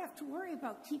do not have to worry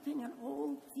about keeping an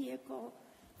old vehicle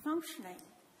functioning.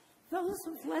 Those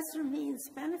with lesser means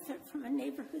benefit from a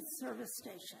neighborhood service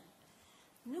station.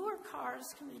 Newer cars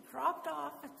can be dropped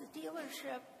off at the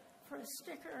dealership for a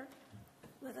sticker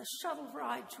with a shuttle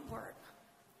ride to work.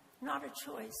 Not a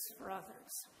choice for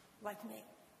others, like me,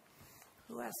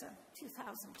 who has a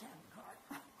 2010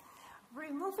 car.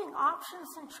 Removing options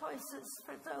and choices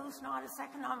for those not as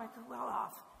economically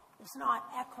well-off is not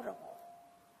equitable.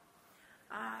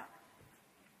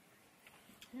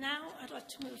 Now I'd like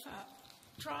to move up.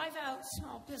 Drive out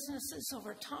small businesses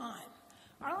over time.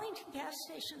 Arlington gas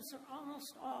stations are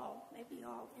almost all, maybe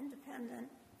all, independent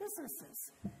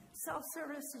businesses.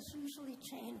 Self-service is usually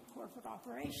chain corporate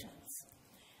operations,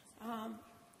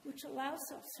 which allows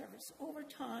self-service over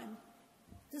time.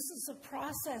 This is a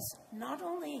process not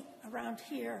only around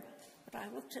here, but I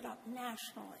looked it up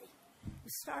nationally. You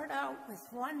start out with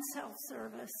one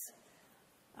self-service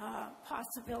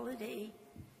possibility,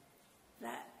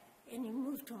 and you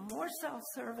move to more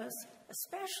self-service,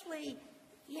 especially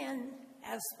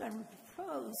as been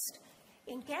proposed,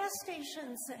 in gas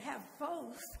stations that have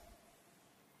both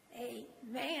a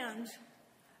manned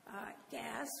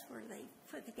gas, where they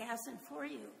put the gas in for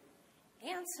you,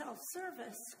 and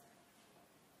self-service.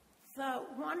 The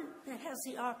one that has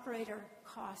the operator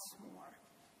costs more.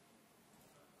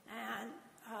 And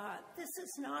this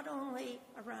is not only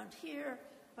around here,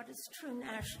 but it's true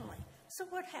nationally. So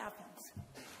what happens?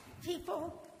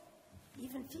 People,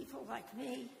 even people like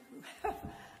me, who have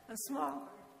a small...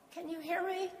 Can you hear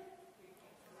me?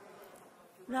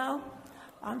 No?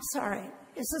 I'm sorry.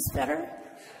 Is this better?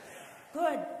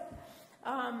 Good.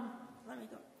 Let me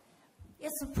go.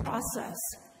 It's a process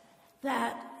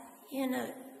that in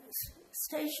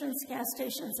gas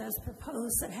stations as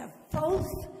proposed that have both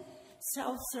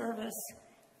self-service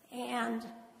and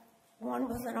one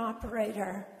with an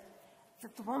operator,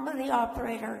 that the one with the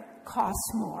operator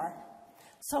costs more.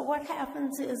 So what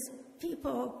happens is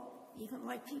people, even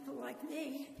people like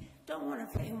me, don't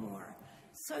want to pay more.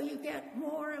 So you get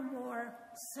more and more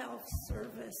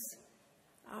self-service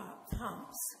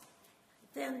pumps.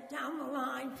 Then down the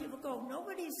line, people go,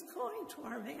 nobody's going to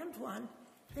our manned one,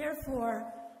 therefore,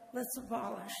 let's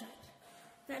abolish it.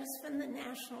 That has been the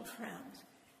national trend.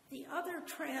 The other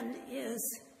trend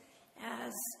is,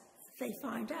 as they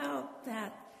find out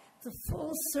that the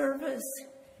full-service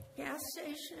gas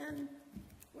station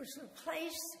was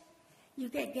replaced, you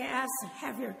get gas,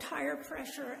 have your tire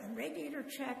pressure and radiator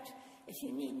checked. If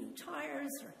you need new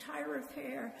tires or tire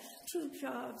repair, tube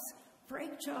jobs,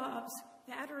 brake jobs,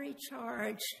 battery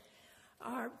charged,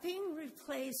 are being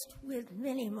replaced with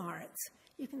mini-marts.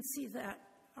 You can see that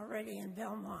already in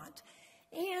Belmont.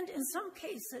 And in some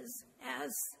cases,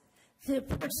 as the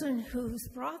person who's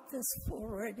brought this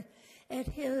forward, at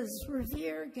his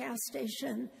Revere gas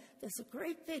station, there's a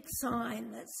great big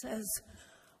sign that says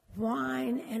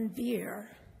wine and beer.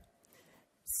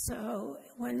 So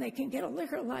when they can get a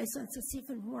liquor license, it's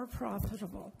even more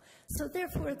profitable. So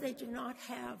therefore, they do not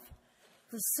have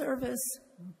the service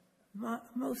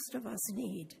most of us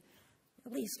need,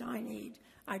 at least I need.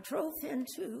 I drove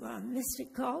into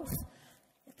Mystic Gulf.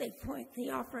 The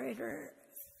operator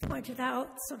pointed out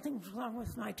something was wrong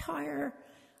with my tire.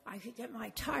 I could get my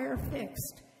tire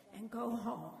fixed and go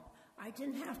home. I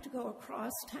didn't have to go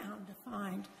across town to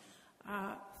find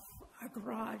a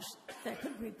garage that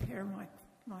could repair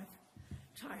my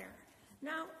tire.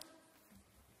 Now,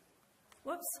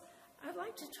 I'd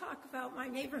like to talk about my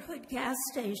neighborhood gas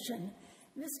station.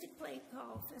 Mystic Lake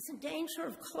Gulf is in danger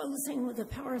of closing with the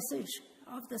passage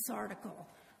of this article.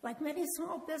 Like many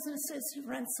small businesses, he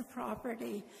rents the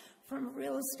property from a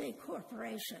real estate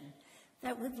corporation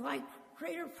that would like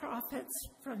greater profits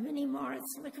from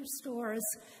mini-marts, liquor stores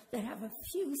that have a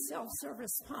few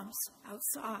self-service pumps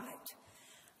outside.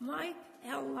 Mike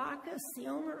L. Lacus, the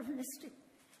owner of Mystic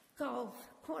Gulf,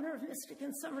 corner of Mystic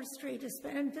and Summer Street, has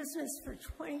been in business for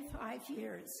 25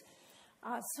 years,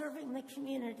 serving the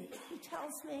community. He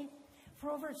tells me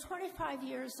for over 25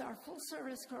 years, our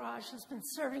full-service garage has been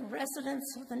serving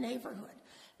residents of the neighborhood.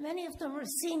 Many of them are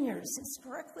seniors. It's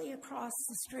directly across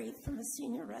the street from the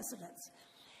senior residence.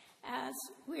 As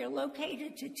we are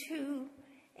located to 2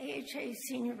 AHA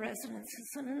senior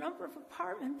residences and a number of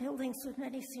apartment buildings with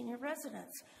many senior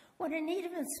residents. When in need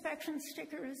of inspection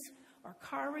stickers or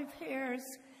car repairs,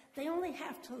 they only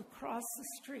have to cross the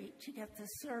street to get the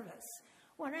service.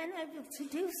 When unable to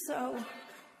do so,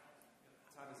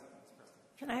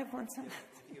 can I have one sentence?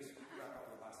 If you wrap up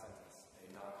your last sentence,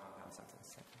 a non-compound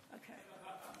sentence.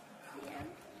 Okay. And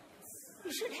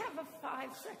you should have a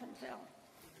 5-second bill.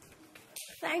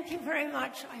 Thank you very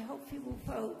much. I hope you will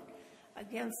vote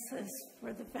against this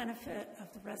for the benefit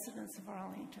of the residents of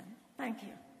Arlington. Thank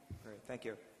you. Great, thank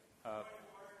you.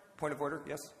 Point of order,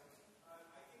 yes? I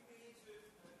think we need to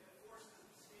enforce the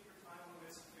speaker time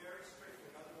limits very strictly,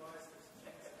 otherwise there's a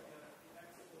chance of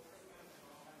inexorable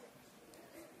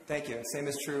treatment. Thank you. Same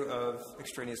is true of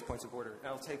extraneous points of order.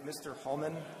 I'll take Mr.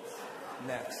 Hallman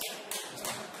next.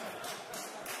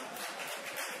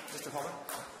 Mr. Hallman?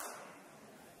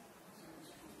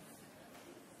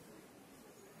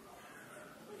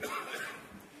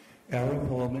 Aaron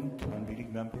Hallman, town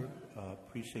meeting member,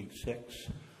 precinct 6.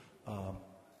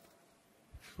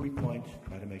 3 points,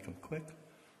 try to make them quick.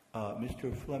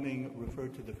 Mr. Fleming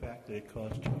referred to the fact that it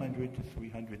costs $200,000 to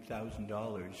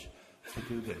 $300,000 to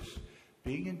do this.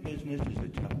 Being in business is a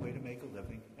tough way to make a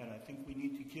living, and I think we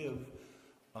need to give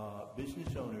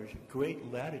business owners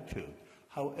great latitude.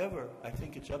 However, I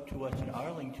think it's up to us in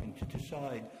Arlington to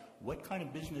decide what kind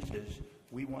of businesses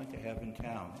we want to have in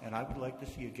town. And I would like to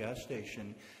see a gas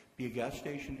station be a gas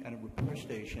station and a repair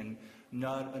station,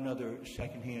 not another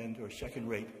second-hand or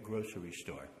second-rate grocery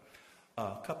store.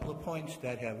 A couple of points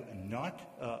that have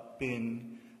not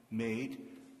been made.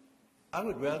 I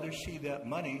would rather see that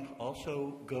money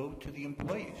also go to the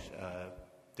employees.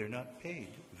 They're not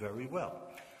paid very well.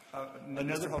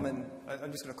 Mr. Hallman,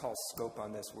 I'm just going to call scope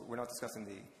on this. We're not discussing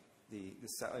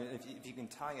if you can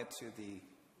tie it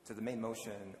to the main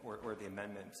motion or the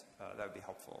amendment, that would be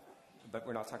helpful. But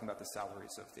we're not talking about the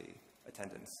salaries of the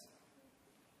attendants.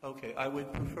 Okay, I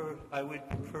would prefer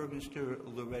Mr.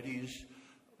 Loretti's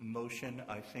motion.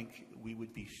 I think we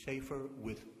would be safer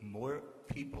with more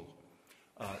people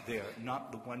there,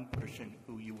 not the one person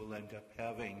who you will end up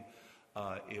having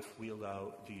if we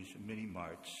allow these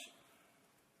mini-marts.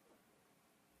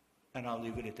 And I'll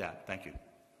leave it at that. Thank you.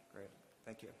 Great.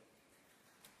 Thank you.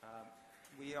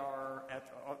 We are at,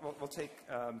 we'll take,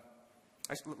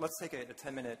 actually, let's take a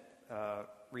 10-minute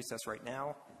recess right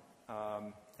now,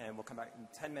 and we'll come back in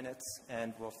 10 minutes,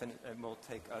 and we'll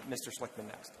take Mr. Schlickman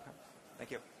next. Okay.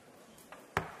 Thank you.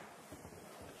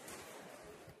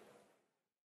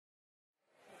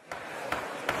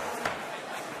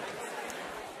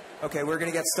 Okay, we're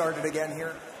going to get started again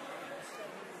here.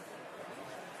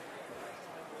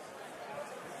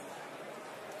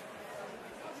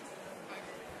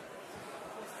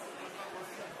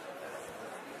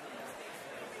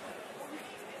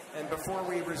 And before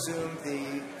we resume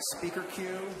the speaker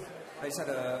queue, I just had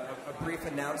a brief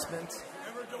announcement.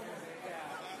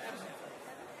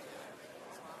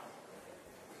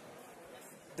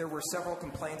 There were several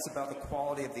complaints about the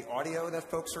quality of the audio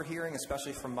that folks are hearing,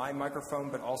 especially from my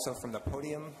microphone, but also from the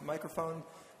podium microphone.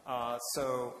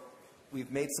 So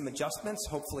we've made some adjustments.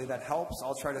 Hopefully that helps.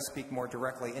 I'll try to speak more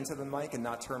directly into the mic and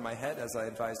not turn my head, as I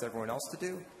advised everyone else to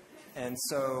do. And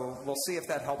so we'll see if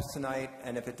that helps tonight,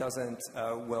 and if it doesn't,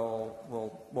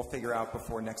 we'll figure out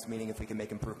before next meeting if we can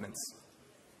make improvements.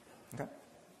 Okay?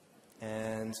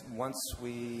 And once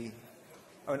we,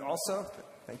 oh, and also,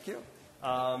 thank you.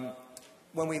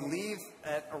 When we leave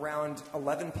at around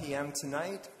 11 p.m.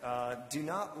 tonight, do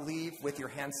not leave with your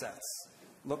handsets.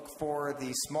 Look for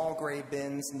the small gray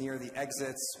bins near the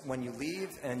exits when you leave,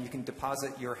 and you can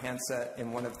deposit your handset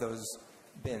in one of those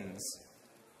bins.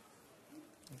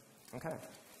 Okay,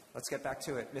 let's get back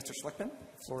to it. Mr. Schlickman,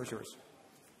 the floor is yours.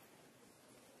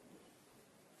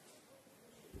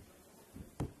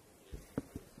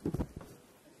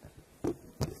 Okay,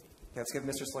 let's give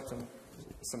Mr. Schlickman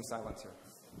some silence here.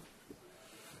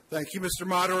 Thank you, Mr.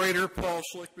 Moderator. Paul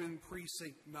Schlickman,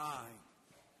 Precinct 9.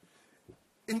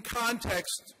 In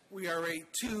context, we are a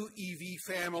 2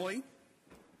 EV family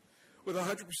with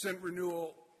 100%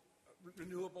 renewable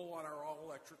on our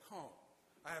all-electric home.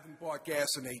 I haven't bought gas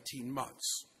in 18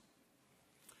 months.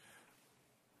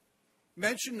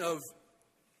 Mention of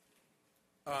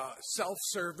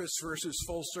self-service versus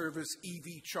full-service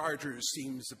EV chargers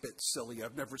seems a bit silly.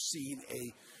 I've never seen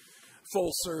a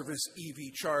full-service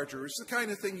EV charger. It's the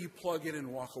kind of thing you plug in and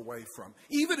walk away from.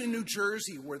 Even in New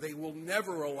Jersey, where they will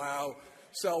never allow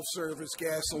self-service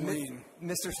gasoline.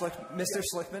 Mr.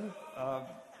 Schlickman,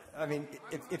 I mean,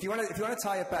 if you want to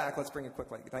tie it back, let's bring it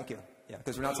quickly. Thank you. Yeah,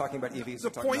 because we're not talking about EVs.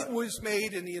 The point was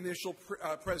made in the initial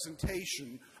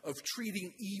presentation of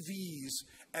treating EVs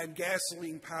and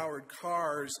gasoline-powered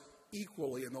cars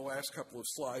equally in the last couple of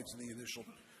slides in the initial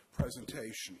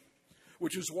presentation,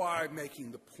 which is why I'm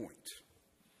making the point.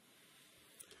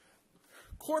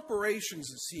 Corporations,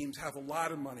 it seems, have a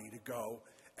lot of money to go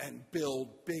and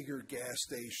build bigger gas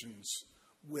stations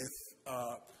with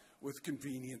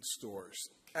convenience stores,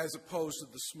 as opposed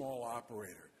to the small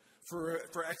operator. For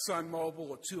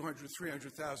ExxonMobil, a $200,000,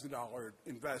 $300,000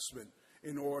 investment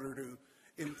in order to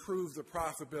improve the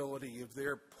profitability of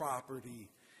their property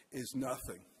is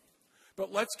nothing.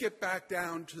 But let's get back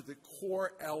down to the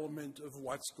core element of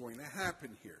what's going to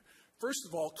happen here. First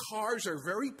of all, cars are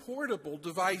very portable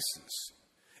devices.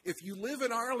 If you live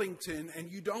in Arlington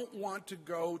and you don't want to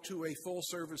go to a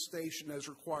full-service station as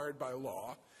required by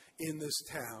law in this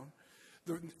town,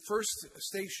 the first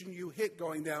station you hit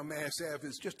going down Mass Ave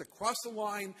is just across the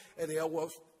line at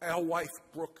Alewife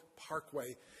Brook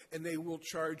Parkway, and they will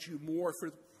charge you more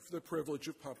for the privilege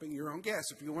of pumping your own gas.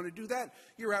 If you want to do that,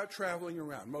 you're out traveling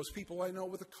around. Most people I know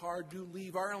with a car do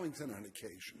leave Arlington on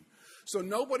occasion. So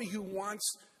nobody who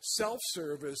wants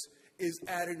self-service is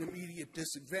at an immediate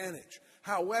disadvantage.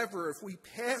 However, if we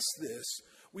pass this,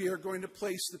 we are going to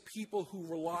place the people who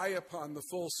rely upon the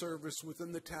full service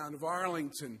within the town of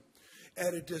Arlington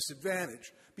at a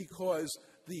disadvantage, because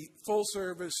the full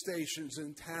service stations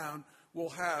in town will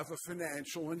have a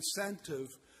financial incentive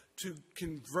to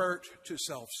convert to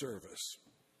self-service.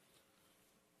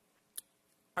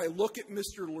 I look at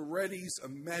Mr. Loretti's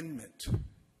amendment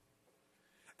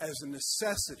as a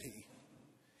necessity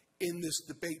in this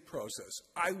debate process.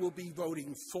 I will be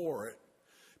voting for it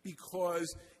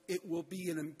because it will be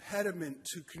an impediment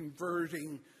to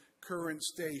converting current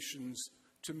stations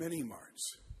to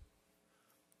mini-marts.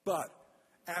 But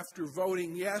after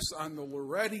voting yes on the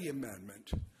Loretti amendment,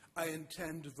 I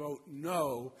intend to vote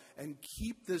no and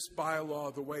keep this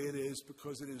bylaw the way it is,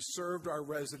 because it has served our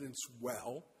residents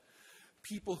well.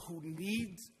 People who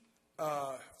need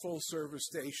full-service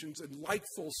stations and like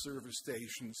full-service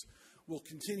stations will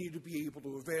continue to be able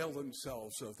to avail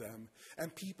themselves of them,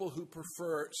 and people who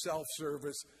prefer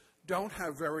self-service don't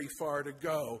have very far to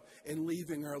go in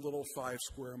leaving our little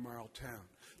 5-square-mile town.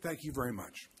 Thank you very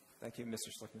much. Thank you, Mr.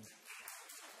 Schlickman.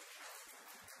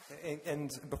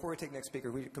 And before we take the next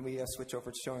speaker, can we switch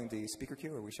over to showing the speaker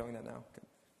queue? Are we showing that now? Okay.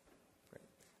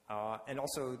 Great. And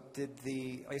also, I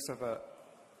used to have a...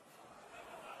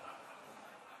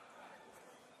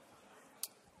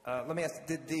 let me ask,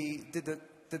 did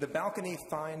the balcony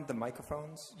find the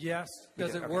microphones? Yes.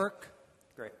 Does it work?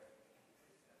 Great.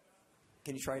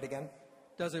 Can you try it again?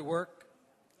 Does it work?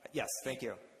 Yes, thank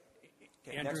you.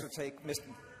 Okay, Andrew? next we'll take Mr.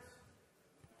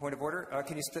 Point of order.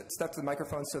 Can you step to the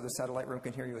microphone so the satellite room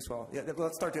can hear you as well? Yeah,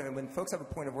 let's start doing it. When folks have a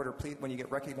point of order, please, when you get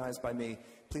recognized by me,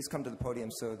 please come to the podium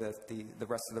so that the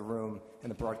rest of the room and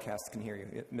the broadcast can hear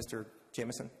you. Mr.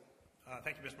 Jameson.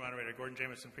 Thank you, Mr. Moderator. Gordon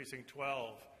Jameson, Precinct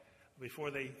 12. Before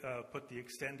they put the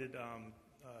extended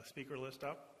speaker list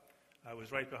up, I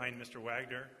was right behind Mr.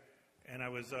 Wagner, and I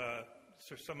was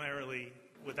summarily,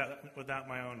 without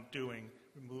my own doing,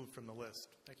 removed from the list.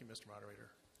 Thank you, Mr. Moderator.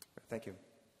 Thank you.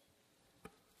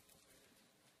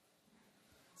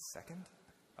 second.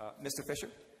 Mr. Fisher,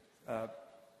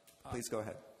 please go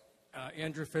ahead.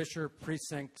 Andrew Fisher,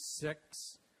 Precinct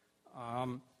 6.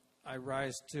 I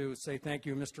rise to say thank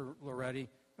you, Mr. Loretti.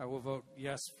 I will vote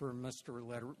yes for Mr.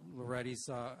 Loretti's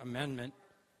amendment.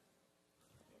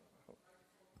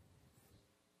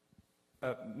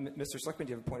 Mr. Selectman,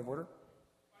 do you have a point of order?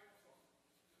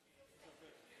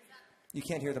 You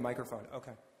can't hear the microphone.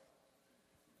 Okay.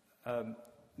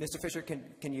 Mr. Fisher,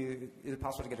 can you, is it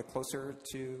possible to get it closer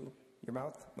to your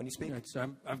mouth when you speak?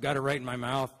 I've got it right in my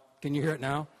mouth. Can you hear it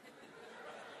now?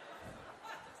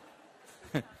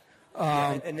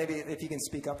 And maybe if you can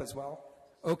speak up as well.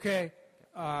 Okay.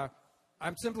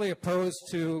 I'm simply opposed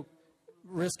to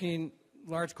risking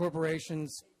large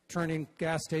corporations turning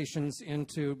gas stations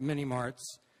into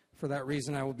mini-marts. For that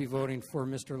reason, I will be voting for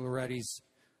Mr. Loretti's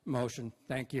motion.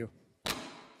 Thank you.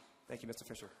 Thank you, Mr.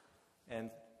 Fisher. And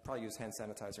probably use hand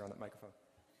sanitizer on that microphone.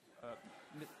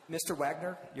 Mr.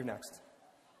 Wagner, you're next.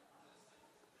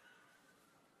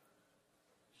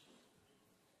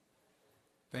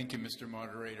 Thank you, Mr.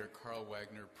 Moderator. Carl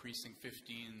Wagner, Precinct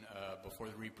 15. Before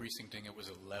the re-precincting, it was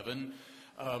 11.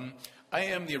 I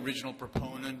am the original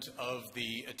proponent of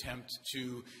the attempt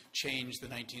to change the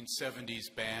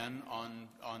 1970s ban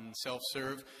on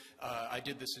self-serve. I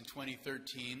did this in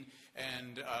 2013,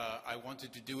 and I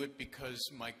wanted to do it because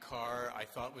my car, I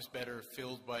thought, was better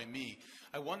filled by me.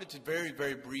 I wanted to very,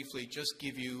 very briefly just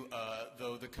give you,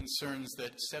 though, the concerns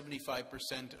that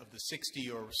 75% of the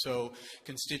 60 or so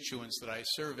constituents that I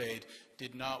surveyed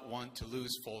did not want to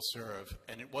lose full serve,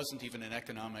 and it wasn't even an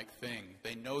economic thing.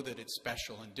 They know that it's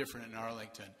special and different in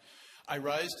Arlington. I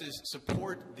rise to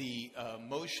support the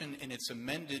motion in its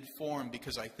amended form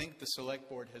because I think the Select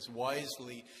Board has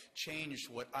wisely changed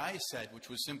what I said, which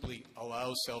was simply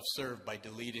allow self-serve by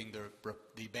deleting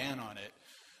the ban on it.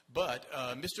 But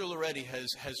Mr. Loretti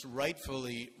has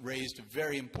rightfully raised a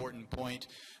very important point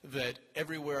that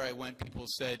everywhere I went, people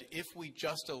said, if we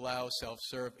just allow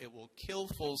self-serve, it will kill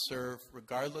full serve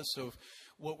regardless of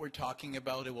what we're talking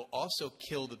about. It will also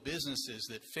kill the businesses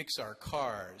that fix our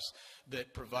cars,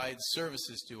 that provide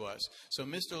services to us. So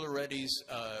Mr. Loretti's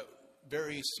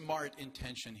very smart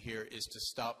intention here is to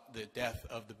stop the death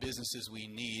of the businesses we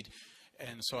need.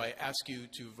 And so I ask you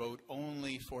to vote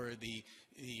only for the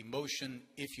motion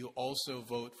if you also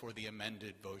vote for the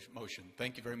amended motion.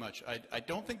 Thank you very much. I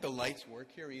don't think the lights work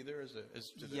here either.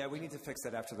 Yeah, we need to fix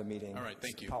that after the meeting. All right,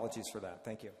 thank you. Apologies for that.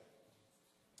 Thank you.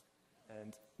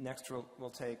 And next we'll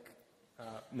take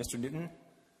Mr. Newton.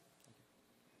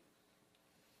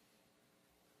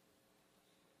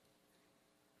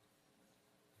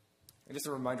 And just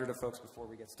a reminder to folks before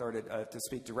we get started to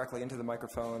speak directly into the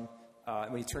microphone.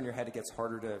 And when you turn your head, it gets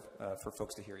harder for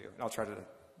folks to hear you. And I'll try to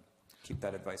keep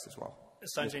that advice as well.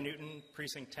 Sanjay Newton,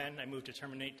 Precinct 10. I move to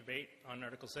terminate debate on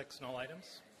Article 6 and all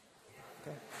items.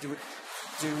 Okay.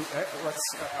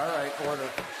 All right, order.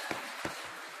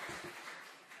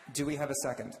 Do we have a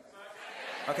second?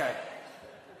 Okay.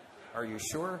 Are you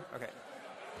sure? Okay.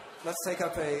 Let's take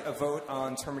up a vote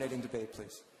on terminating debate,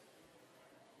 please.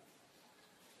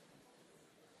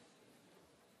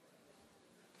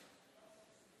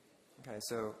 Okay,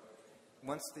 so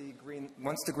once the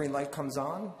green light comes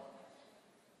on,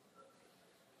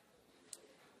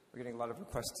 we're getting a lot of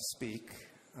requests to speak.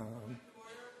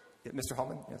 Mr.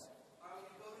 Hallman, yes. Are we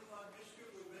voting on Mr.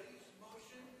 Loretti's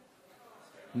motion?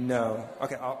 No.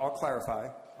 Okay, I'll clarify.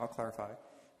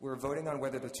 We're voting on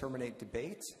whether to terminate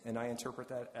debate, and I interpret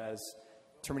that as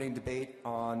terminating debate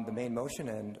on the main motion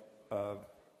and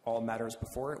all matters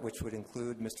before it, which would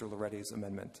include Mr. Loretti's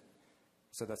amendment.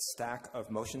 So that stack of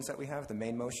motions that we have, the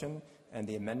main motion and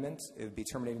the amendment, it would be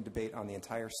terminating debate on the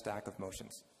entire stack of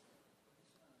motions.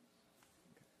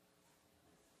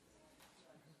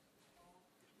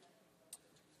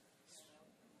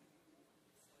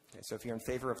 Okay, so if you're in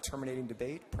favor of terminating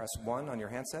debate, press 1 on your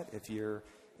handset. If you're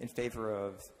in favor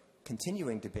of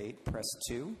continuing debate, press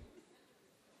 2.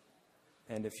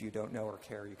 And if you don't know or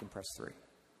care, you can press 3.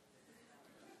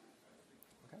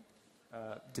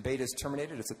 Debate is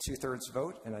terminated. It's a 2/3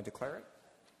 vote, and I declare it.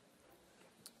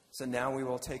 So now we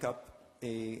will take up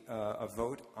a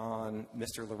vote on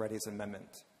Mr. Loretti's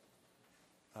amendment.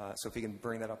 So if you can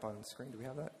bring that up on the screen. Do we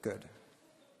have that? Good.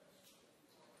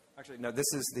 Actually, no,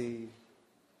 this is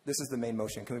the main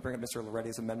motion. Can we bring up Mr.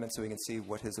 Loretti's amendment so we can see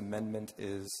what his amendment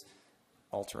is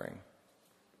altering?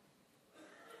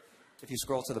 If you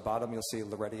scroll to the bottom, you'll see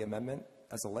Loretti amendment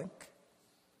as a link.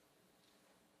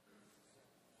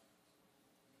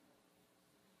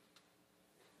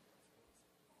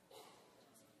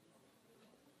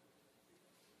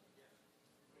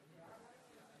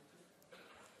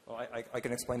 Well, I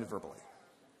can explain it verbally.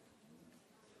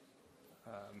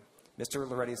 Mr.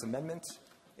 Loretti's amendment,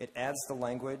 it adds the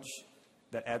language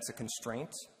that adds a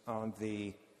constraint on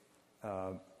the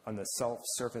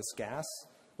self-service gas,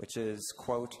 which is,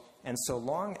 quote, "and so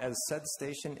long as said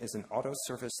station is an auto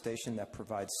service station that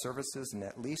provides services in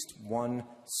at least one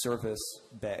service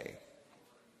bay."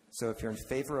 So if you're in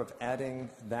favor of adding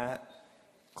that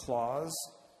clause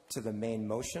to the main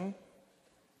motion,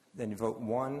 then you vote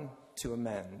 1 to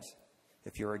amend.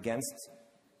 If you're against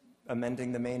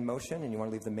amending the main motion and you want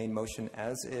to leave the main motion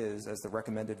as is, as the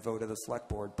recommended vote of the Select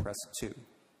Board, press 2.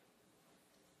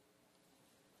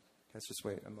 Let's just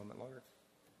wait a moment longer.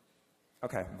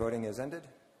 Okay, voting is ended.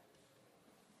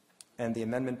 And the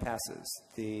amendment passes.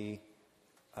 The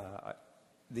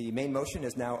main motion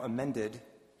is now amended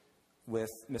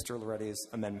with Mr. Loretti's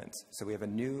amendment. So we have a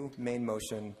new main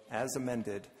motion as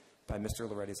amended by Mr.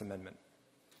 Loretti's amendment.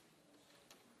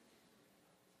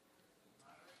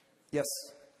 Yes?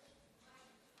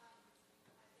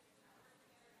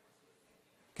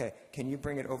 Okay, can you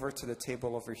bring it over to the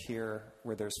table over here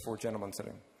where there's 4 gentlemen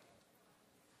sitting?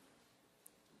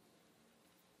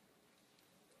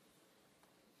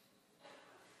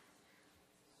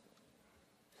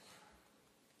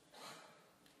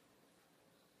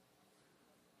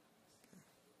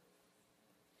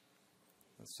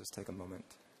 Let's just take a moment.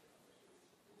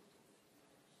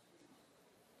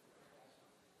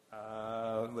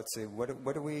 Let's see, what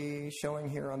are we showing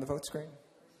here on the vote screen?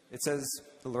 It says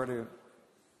the Loretti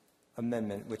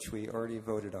amendment, which we already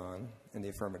voted on in the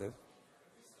affirmative.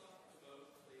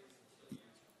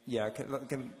 Yeah,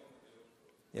 can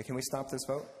we stop this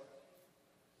vote?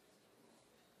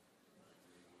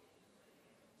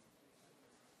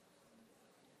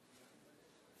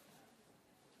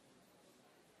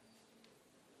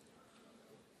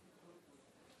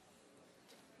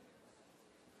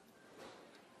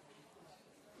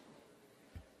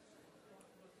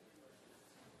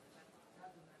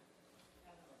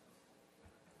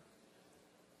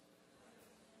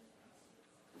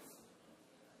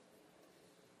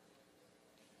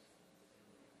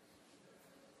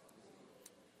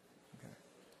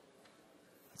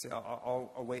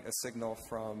 I'll await a signal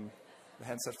from the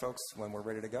handset folks when we're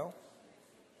ready to go.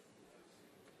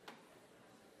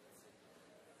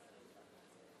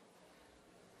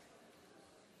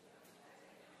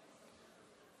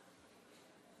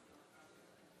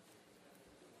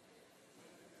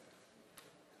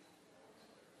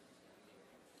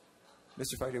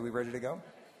 Mr. Fight, are we ready to go?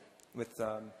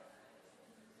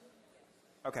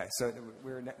 Okay, so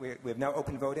we have now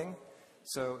open voting.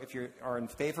 So if you are in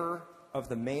favor of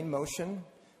the main motion,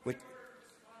 which,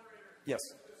 yes.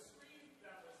 The screen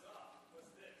that was up was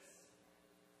this,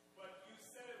 but you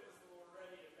said it was the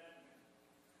Loretti amendment.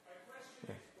 My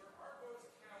question is, were our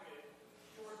votes counted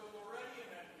toward the Loretti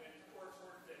amendment or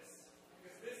toward this?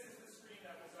 Because this is the screen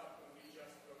that was up when we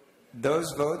just voted. Those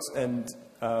votes, and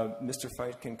Mr.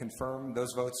 Fight can confirm,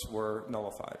 those votes were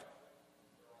nullified.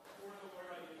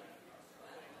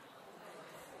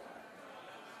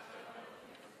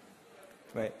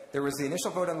 Right. There was the initial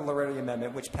vote on the Loretti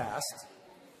amendment, which passed.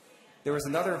 There was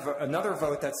another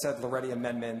vote that said Loretti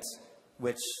amendment,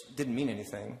 which didn't mean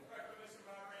anything.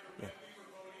 Yeah.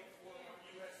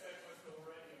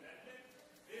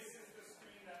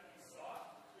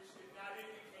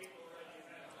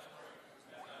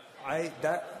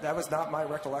 That was not my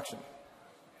recollection.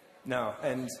 No,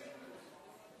 and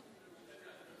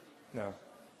no.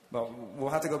 Well, we'll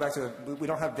have to go back to we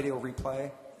don't have video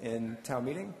replay in town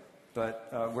meeting. But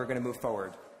we're going to move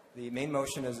forward. The main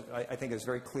motion is, I think, is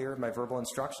very clear in my verbal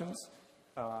instructions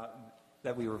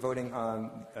that we were voting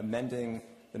on amending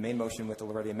the main motion with the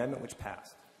Loretti amendment, which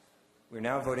passed. We're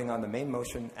now voting on the main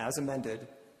motion as amended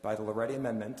by the Loretti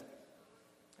amendment,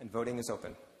 and voting is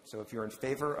open. So if you're in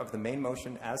favor of the main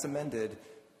motion as amended,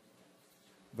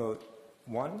 vote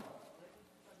 1.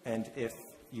 And if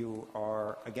you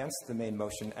are against the main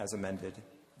motion as amended,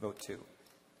 vote 2.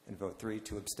 And vote 3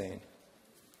 to abstain.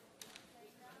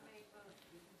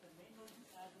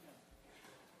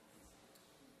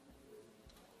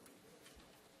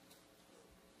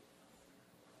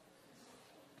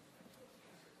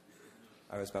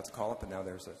 I was about to call it, but now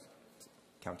there's a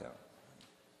countdown.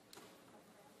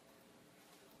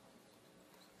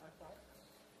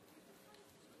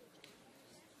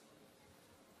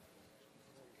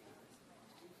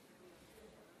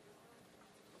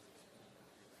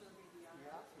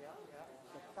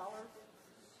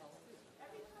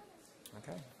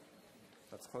 Okay.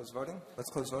 Let's close voting.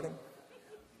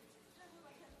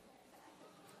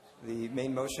 The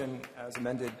main motion as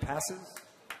amended passes.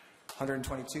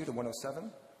 122 to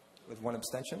 107 with 1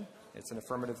 abstention. It's an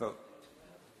affirmative vote.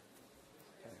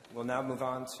 Okay. We'll now move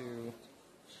on to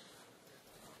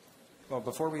Well,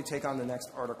 before we take on the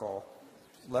next article,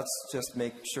 let's just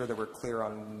make sure that we're clear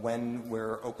on when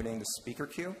we're opening the speaker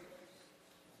queue.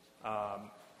 So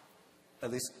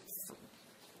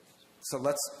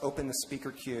let's open the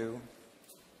speaker queue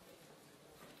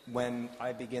when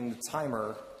I begin the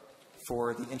timer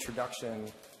for the introduction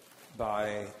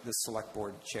by the select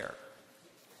board chair.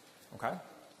 Okay?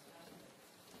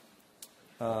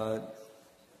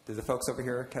 Did the folks over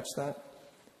here catch that?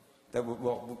 That we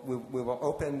will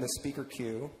open the speaker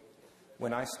queue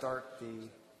when I start the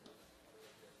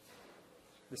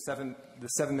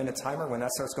 7-minute timer. When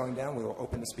that starts going down, we will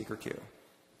open the speaker queue.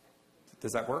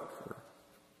 Does that work? Or?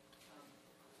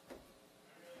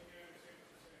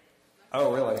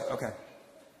 Oh, really? Okay.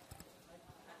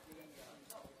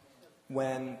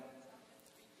 When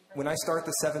I start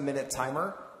the 7-minute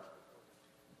timer,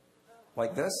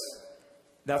 like this,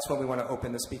 that's when we want to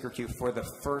open the speaker queue for the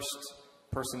first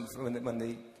person when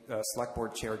the select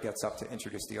board chair gets up to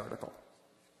introduce the article.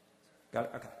 Got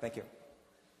it? Okay, thank you.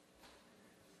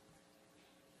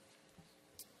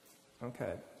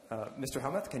 Okay. Mr.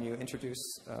 Helmuth, can you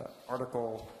introduce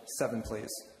Article 7,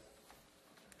 please?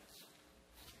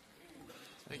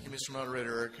 Thank you, Mr.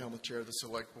 Moderator. Eric Helmuth, Chair of the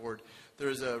Select Board. There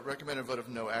is a recommended vote of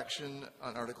no action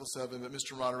on Article 7, but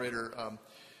Mr. Moderator, I'm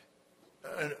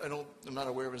not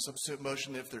aware of a substitute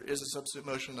motion. If there is a substitute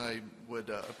motion, I would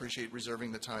appreciate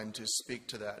reserving the time to speak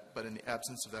to that. But in the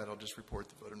absence of that, I'll just report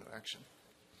the vote of no action.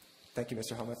 Thank you,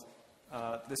 Mr. Helmuth.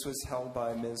 This was held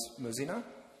by Ms. Mozina,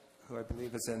 who I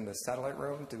believe is in the satellite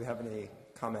room. Do we have any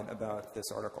comment about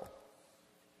this article?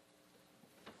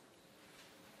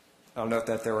 I'll note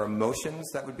that there are motions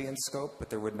that would be in scope,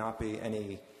 but there would not be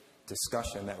any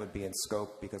discussion that would be in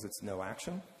scope because it's no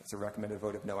action. It's a recommended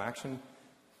vote of no action.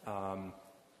 And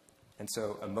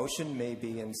so a motion may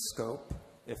be in scope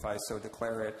if I so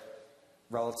declare it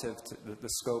relative to the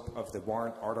scope of the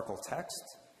warrant article text,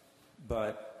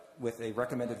 but with a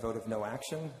recommended vote of no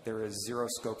action, there is zero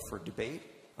scope for debate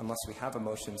unless we have a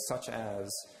motion such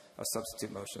as a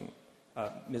substitute motion.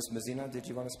 Ms. Mozina, did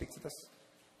you want to speak to this?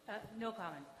 No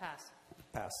comment. Pass.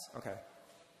 Pass. Okay.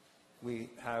 We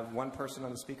have one person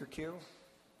on the speaker queue.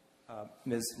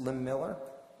 Ms. Lim Miller?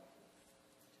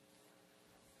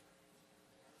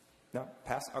 No?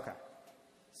 Pass? Okay.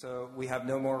 So we have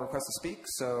no more requests to speak,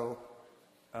 so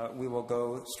we will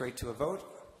go straight to a vote.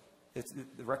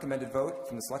 The recommended vote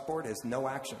from the Select Board is no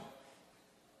action.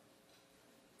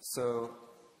 So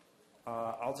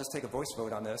I'll just take a voice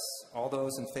vote on this. All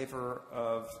those in favor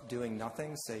of doing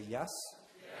nothing, say yes.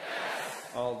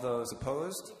 Yes. All those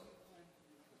opposed?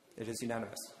 It is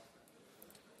unanimous.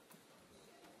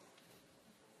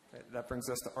 Okay, that brings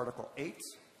us to Article 8.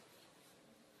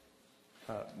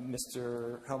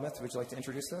 Mr. Helmuth, would you like to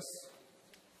introduce this?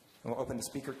 And we'll open the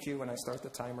speaker queue when I start the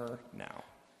timer now.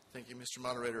 Thank you, Mr.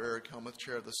 Moderator. Eric Helmuth,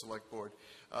 Chair of the Select Board.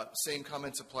 Same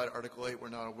comments apply to Article 8. We're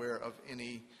not aware of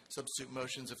any substitute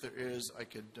motions. If there is, I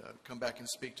could come back and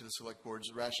speak to the Select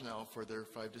Board's rationale for their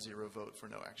 5-0 vote for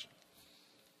no action.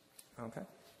 Okay.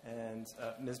 And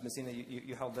Ms. Messina,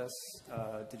 you held this.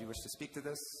 Did you wish to speak to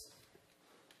this?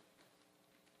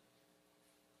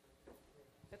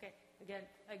 Okay.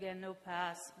 Again, no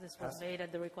pass. This was made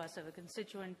at the request of a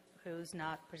constituent who's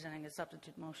not presenting a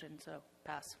substitute motion, so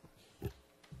pass. Great.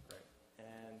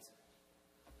 And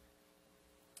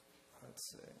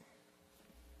let's see.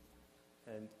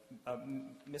 And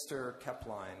Mr.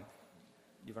 Kepline,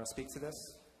 you want to speak to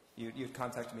this? You'd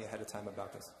contacted me ahead of time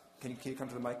about this. Can you come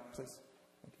to the mic, please?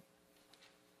 Thank you.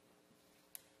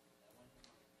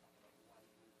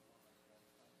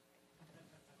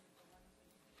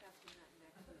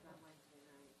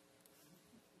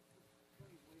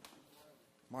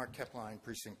 Mark Kepline,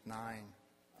 Precinct 9.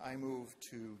 I move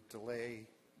to delay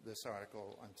this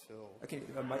article until... Okay,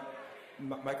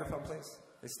 microphone, please.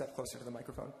 Step closer to the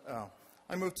microphone.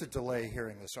 I move to delay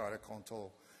hearing this article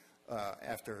until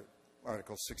after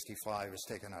Article 65 is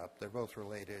taken up. They're both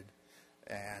related,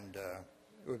 and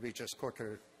it would be just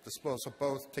quicker to dispose of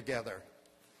both together.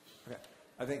 Okay.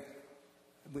 I think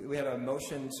we have a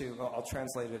motion to, I'll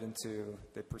translate it into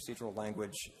the procedural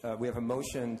language. We have a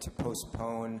motion to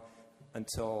postpone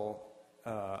until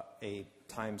a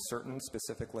time certain,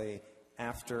 specifically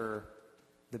after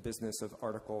the business of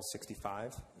Article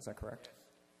 65. Is that correct?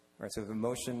 All right, so we have a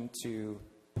motion to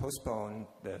postpone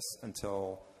this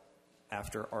until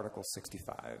after Article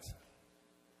 65.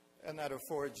 And that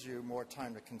affords you more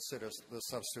time to consider the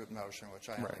substitute motion, which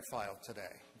I only filed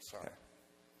today. I'm sorry. Okay.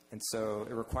 And so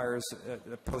it requires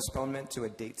a postponement to a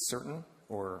date certain,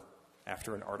 or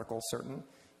after an article certain,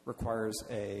 requires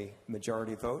a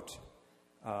majority vote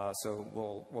So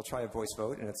we'll try a voice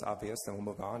vote, and it's obvious, then we'll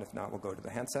move on. If not, we'll go to the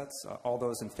handsets. All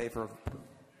those in favor of...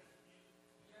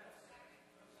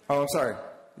 Oh, I'm sorry.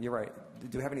 You're right.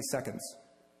 Do we have any seconds?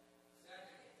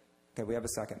 Okay, we have a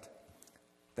second.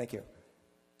 Thank you.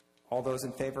 All those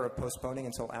in favor of postponing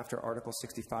until after Article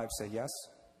 65 say yes.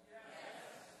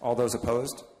 All those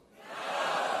opposed?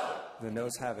 No. The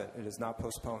noes have it. It is not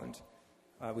postponed.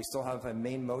 We still have a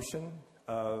main motion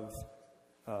of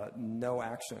no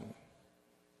action.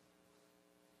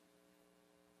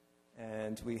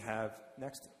 And we have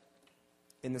next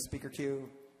in the speaker queue,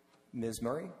 Ms.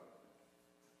 Murray.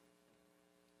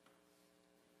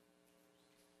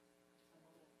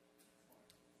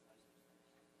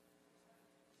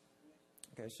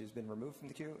 Okay, she's been removed from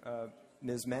the queue.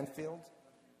 Ms. Mansfield?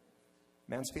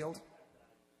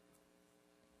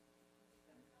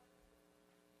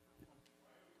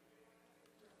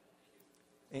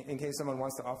 In case someone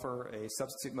wants to offer a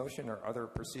substitute motion or other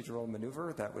procedural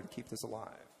maneuver that would keep this alive.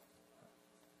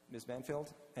 Ms.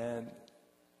 Mansfield? And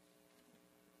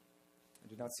I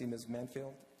do not see Ms.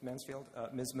 Mansfield.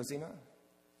 Ms. Mazzina?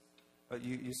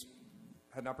 You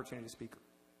had an opportunity to speak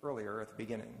earlier at the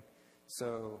beginning.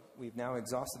 So we've now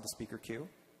exhausted the speaker queue.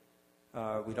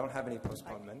 We don't have any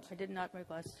postponement. I did not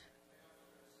request.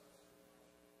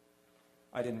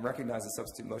 I didn't recognize the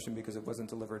substitute motion because it wasn't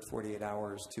delivered 48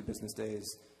 hours, 2 business days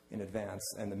in advance,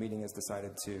 and the meeting has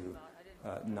decided to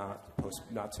not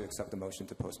to accept the motion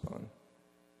to postpone.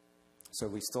 So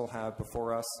we still have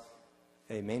before us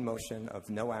a main motion of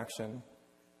no action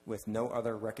with no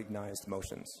other recognized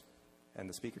motions. And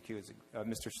the speaker queue is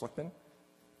Mr. Schlickman.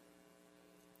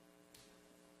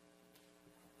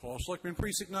 Paul Schlickman,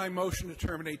 Precinct 9, motion to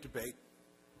terminate debate.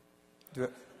 Do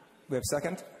we have a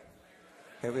second?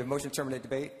 Okay, we have a motion to terminate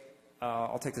debate.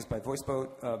 I'll take this by voice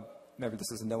vote. Remember,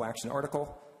 this is a no action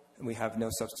article, and we have no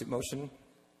substitute motion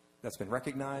that's been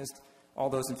recognized. All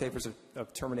those in favor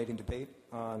of terminating debate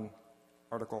on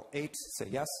Article 8 say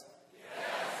yes.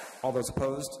 Yes. All those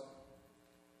opposed?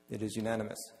 It is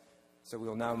unanimous. So we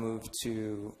will now move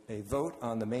to a vote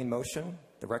on the main motion,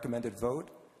 the recommended vote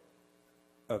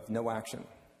of no action.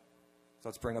 So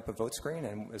let's bring up a vote screen,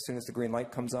 and as soon as the green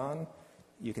light comes on,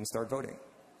 you can start voting.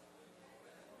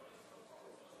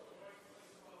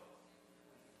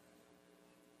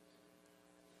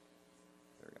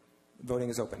 There we go. Voting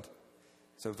is opened.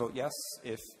 So vote yes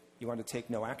if you want to take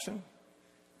no action.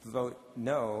 Vote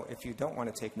no if you don't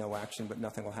want to take no action, but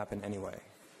nothing will happen anyway.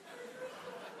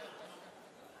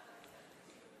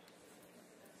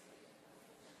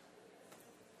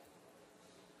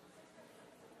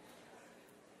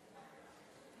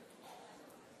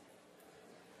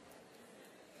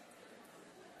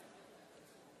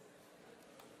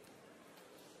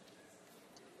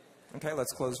 Okay,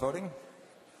 let's close voting.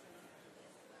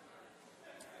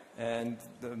 And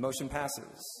the motion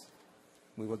passes.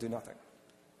 We will do nothing.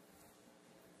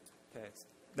 Okay,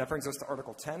 that brings us to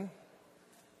Article 10,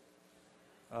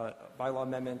 bylaw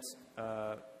amendment,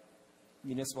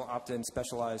 municipal opt-in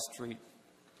specialized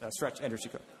stretch energy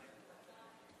code.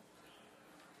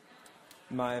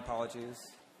 My apologies.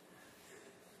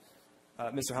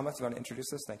 Mr. Helmuth, you want to introduce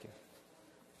this? Thank you.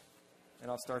 And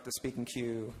I'll start the speaking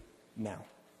queue now.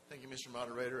 Thank you, Mr.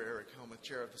 Moderator. Eric Helmuth,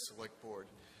 Chair of the Select Board.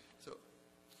 So,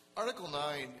 Article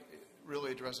 9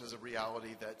 really addresses a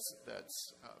reality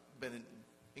that's been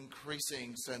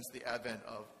increasing since the advent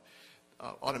of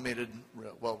automated,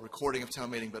 recording of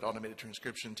town meeting, but automated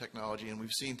transcription technology. And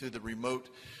we've seen through the remote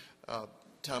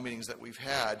town meetings that we've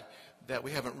had that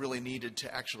we haven't really needed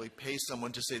to actually pay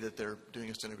someone to say that they're doing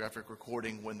a stenographic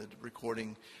recording when the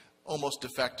recording almost de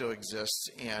facto exists.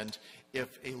 And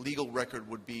if a legal record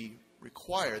would be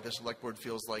required, the Select Board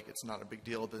feels like it's not a big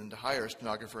deal then to hire a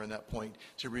stenographer in that point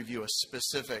to review a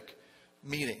specific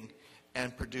meeting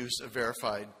and produce a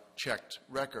verified, checked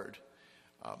record.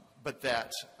 But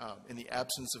that, in the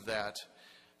absence of that,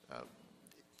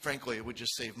 frankly, it would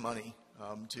just save money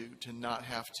to not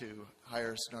have to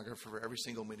hire a stenographer for every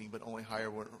single meeting, but only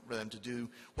hire for them to do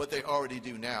what they already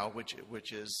do now, which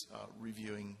is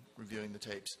reviewing the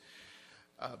tapes.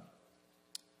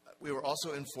 We were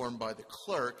also informed by the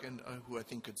clerk, and who I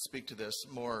think could speak to this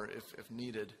more if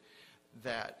needed,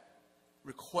 that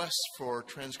requests for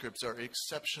transcripts are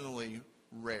exceptionally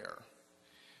rare.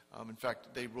 In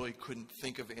fact, they really couldn't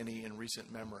think of any in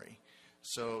recent memory.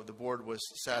 So the board was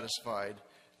satisfied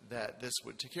that this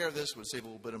would take care of this, would save a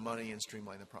little bit of money, and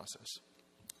streamline the process.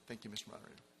 Thank you, Mr.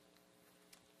 Moderator.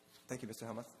 Thank you, Mr.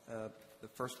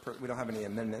 Helmuth. We don't have any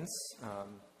amendments.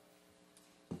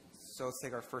 So let's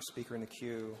take our first speaker in the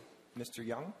queue, Mr.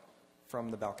 Young,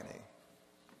 from the balcony.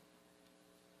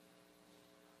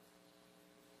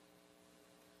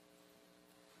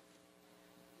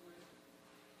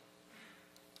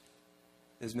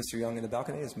 Is Mr. Young in the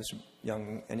balcony? Is Mr.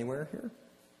 Young anywhere here?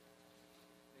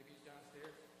 Maybe he's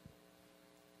downstairs.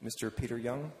 Mr. Peter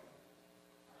Young?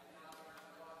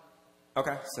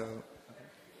 Okay, so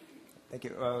thank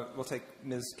you. We'll take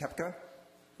Ms. Kepka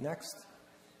next.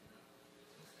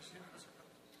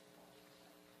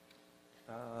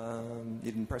 You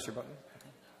didn't press your button?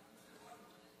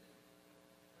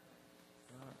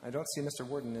 I don't see Mr.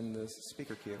 Warden in the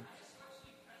speaker queue.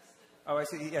 Oh, I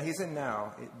see. Yeah, he's in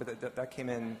now, but that came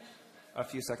in a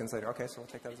few seconds later. Okay, so we'll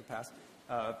take that as a pass.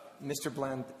 Mr.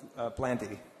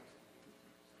 Blandy.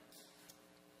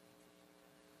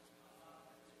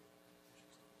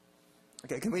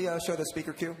 Okay, can we show the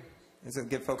speaker queue? Does it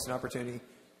give folks an opportunity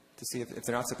to see if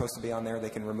they're not supposed to be on there,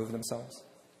 they can remove themselves?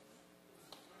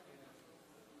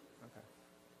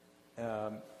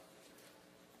 Okay.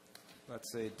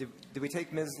 Let's see. Did we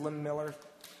take Ms. Lim Miller?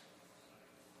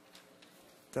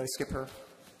 Did I skip her?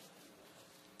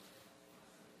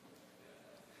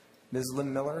 Ms.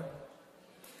 Lim Miller?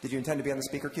 Did you intend to be on the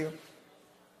speaker queue?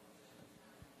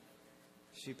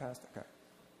 She passed? Okay.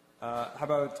 How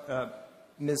about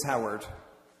Ms. Howard?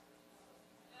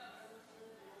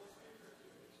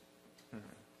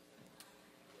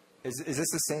 Is this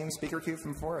the same speaker queue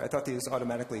from before? I thought these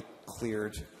automatically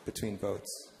cleared between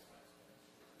votes.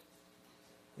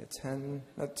 Yeah, 10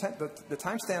 the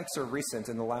timestamps are recent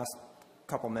in the last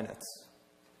couple minutes.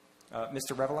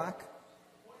 Mr. Revelak?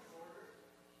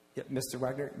 Yeah, Mr.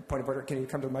 Wagner, point of order. Can you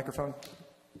come to the microphone?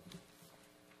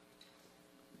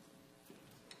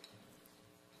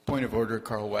 Point of order,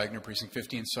 Carl Wagner, Precinct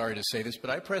 15. Sorry to say this, but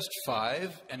I pressed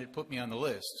 5 and it put me on the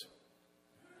list.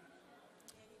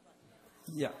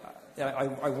 Yeah,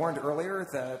 I warned earlier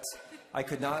that I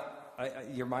could not,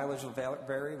 your mileage will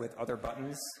vary with other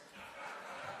buttons.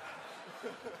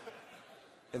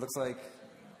 It looks like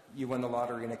you won the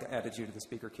lottery and it added you to the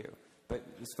speaker queue. But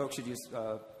folks should use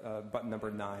button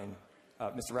number 9.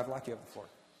 Mr. Revelak, you have the floor.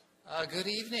 Good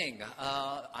evening.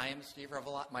 I am Steve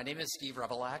Revelak. My name is Steve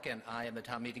Revelak, and I am a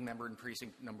town meeting member in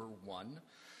precinct number 1.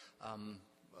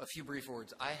 A few brief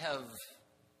words. I have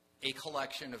a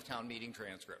collection of town meeting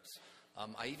transcripts.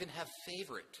 I even have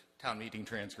favorite town meeting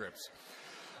transcripts.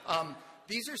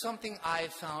 These are something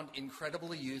I've found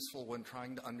incredibly useful when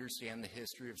trying to understand the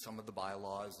history of some of the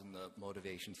bylaws and the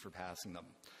motivations for passing them.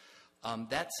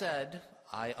 That said,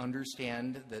 I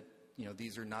understand that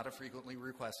these are not a frequently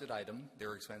requested item.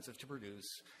 They're expensive to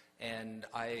produce, and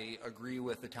I agree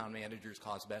with the town manager's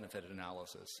cost-benefit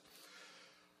analysis.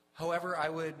 However, I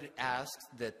would ask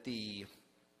that the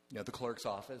clerk's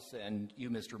office and you,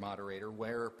 Mr. Moderator,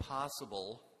 where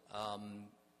possible,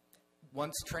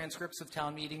 once transcripts of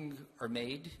town meeting are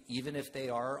made, even if they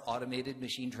are automated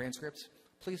machine transcripts,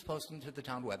 please post them to the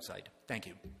town website. Thank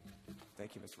you.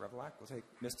 Thank you, Mr. Revelak. We'll take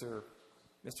Mr.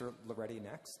 Loretti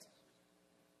next.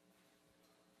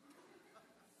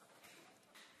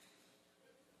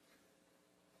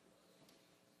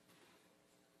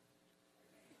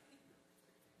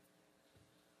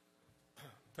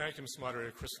 Thank you, Mr.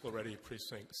 Moderator. Chris Loretti,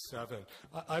 Precinct 7.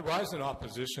 I rise in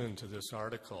opposition to this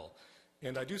article,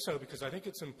 and I do so because I think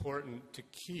it's important to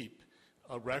keep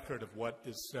a record of what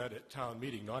is said at town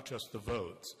meeting, not just the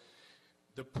votes.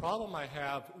 The problem I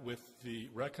have with the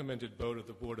recommended vote of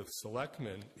the Board of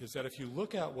Selectmen is that if you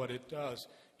look at what it does,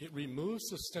 it removes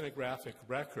the stenographic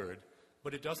record,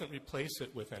 but it doesn't replace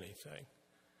it with anything.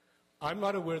 I'm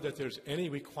not aware that there's any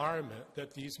requirement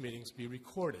that these meetings be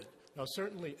recorded. Now,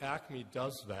 certainly ACMi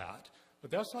does that,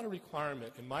 but that's not a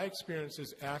requirement. In my experience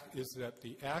is that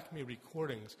the ACMi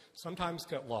recordings sometimes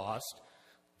get lost.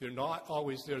 They're not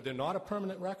always there. They're not a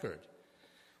permanent record.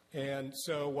 And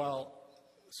so while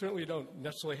certainly you don't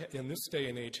necessarily, in this day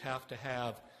and age, have to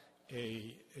have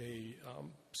a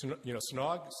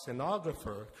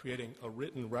stenographer creating a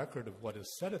written record of what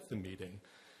is said at the meeting,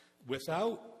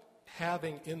 without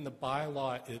having in the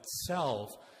bylaw itself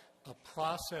a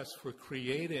process for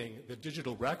creating the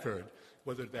digital record,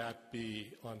 whether that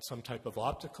be on some type of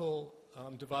optical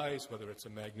device, whether it's a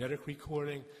magnetic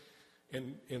recording,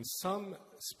 in some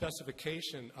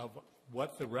specification of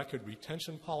what the record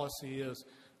retention policy is,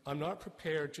 I'm not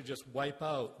prepared to just wipe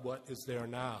out what is there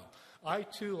now. I,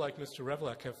 too, like Mr.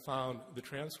 Revelak, have found the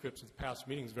transcripts of the past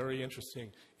meetings very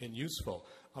interesting and useful.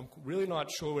 I'm really not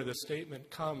sure where the statement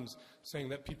comes saying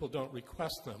that people don't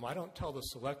request them. I don't tell the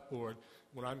Select Board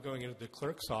when I'm going into the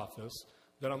clerk's office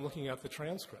that I'm looking at the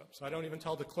transcripts. I don't even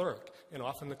tell the clerk, and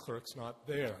often the clerk's not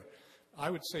there.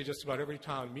 I would say just about every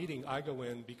town meeting I go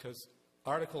in, because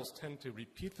articles tend to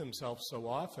repeat themselves so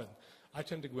often, I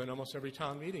tend to go in almost every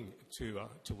town meeting to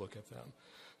look at them.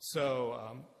 So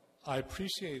I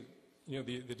appreciate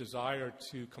the desire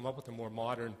to come up with a more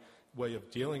modern way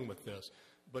of dealing with this.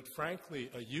 but frankly,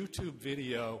 a YouTube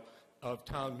video of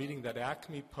town meeting that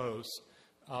ACMi posts,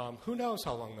 who knows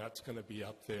how long that's going to be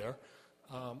up there.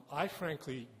 I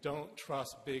frankly don't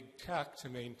trust big tech to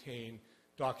maintain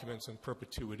documents in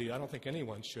perpetuity. I don't think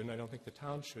anyone should, and I don't think the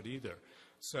town should either.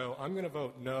 So I'm going to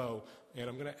vote no, and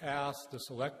I'm going to ask the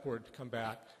Select Board to come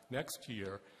back next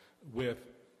year with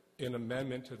an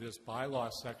amendment to this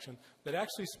bylaw section that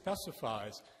actually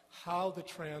specifies how the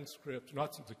transcript,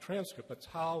 not the transcript, but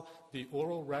how the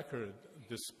oral record,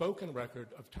 the spoken record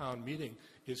of town meeting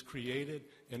is created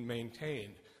and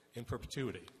maintained in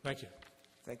perpetuity. Thank you.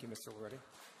 Thank you, Mr. Loretti.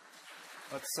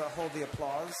 Let's hold the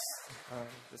applause.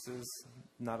 This is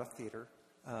not a theater.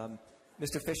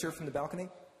 Mr. Fisher from the balcony.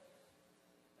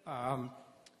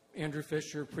 Andrew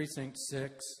Fisher, Precinct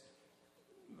 6.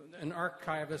 An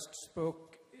archivist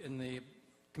spoke in the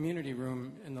community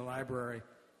room in the library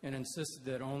and insisted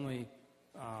that only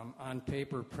on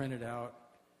paper printed out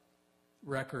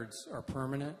records are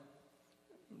permanent.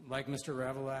 Like Mr.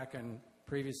 Revelak and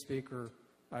previous speaker,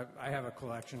 I have a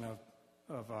collection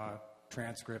of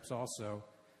transcripts also,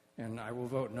 and I will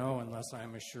vote no unless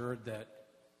I'm assured that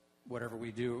whatever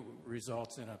we do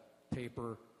results in a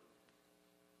paper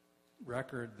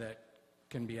record that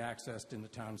can be accessed in the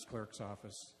town's clerk's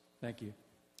office. Thank you.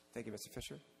 Thank you, Mr.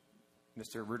 Fisher.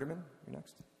 Mr. Ruderman, you're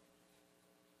next.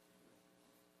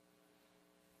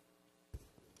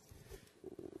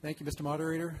 Thank you, Mr.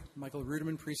 Moderator. Michael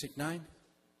Ruderman, Precinct 9.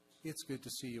 It's good to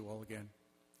see you all again.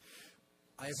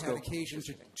 I have had occasion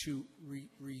to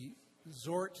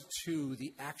resort to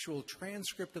the actual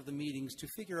transcript of the meetings to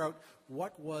figure out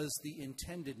what was the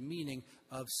intended meaning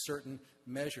of certain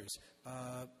measures.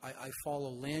 I follow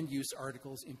land use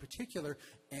articles in particular,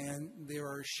 and there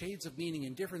are shades of meaning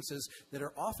and differences that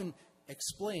are often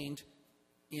explained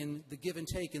in the give and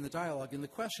take in the dialogue, in the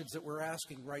questions that we're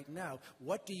asking right now.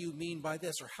 What do you mean by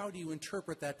this, or how do you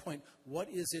interpret that point? What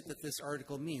is it that this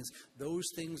article means? Those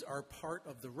things are part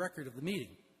of the record of the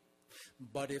meeting.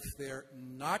 But if they're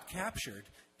not captured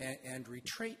and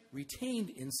retained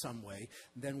in some way,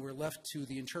 then we're left to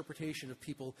the interpretation of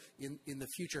people in the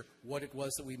future what it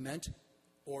was that we meant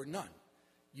or none.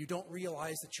 You don't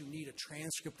realize that you need a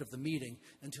transcript of the meeting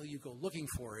until you go looking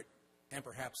for it, and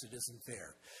perhaps it isn't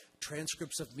there.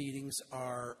 Transcripts of meetings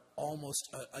are almost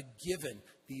a given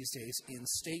these days in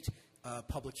state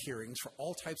public hearings for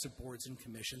all types of boards and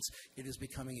commissions. It is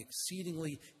becoming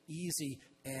exceedingly easy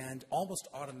and almost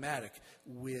automatic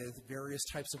with various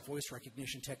types of voice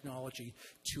recognition technology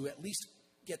to at least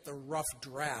get the rough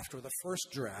draft or the first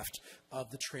draft of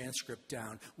the transcript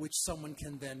down, which someone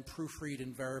can then proofread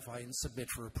and verify and submit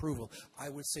for approval. I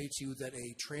would say to you that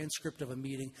a transcript of a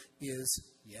meeting is,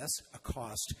 yes, a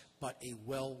cost, but a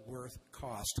well worth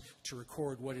cost to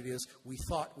record what it is we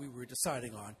thought we were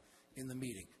deciding on in the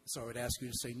meeting. So I would ask you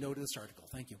to say no to this article.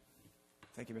 Thank you.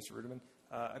 Thank you, Mr. Ruderman.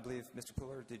 I believe, Mr.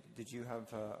 Pooler, did you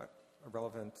have a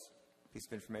relevant piece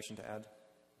of information to add?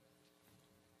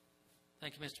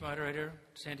 Thank you, Mr. Moderator.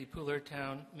 Sandy Pooler,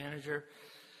 Town Manager.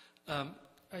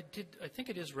 I think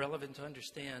it is relevant to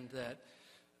understand that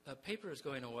paper is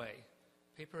going away.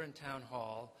 Paper in Town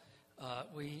Hall.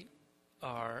 We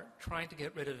are trying to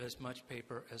get rid of as much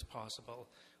paper as possible.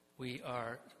 We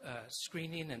are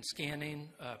screening and scanning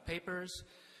papers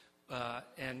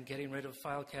and getting rid of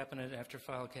file cabinet after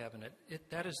file cabinet.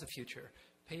 That is the future.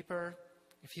 Paper,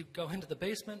 if you go into the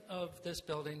basement of this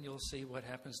building, you'll see what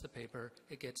happens to the paper.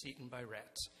 It gets eaten by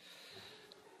rats.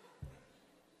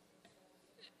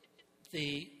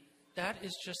 That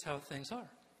is just how things are.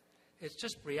 It's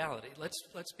just reality.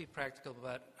 Let's be practical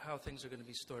about how things are going to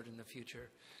be stored in the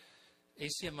future.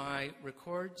 ACMi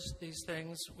records these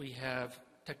things. We have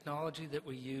technology that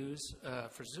we use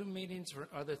for Zoom meetings, for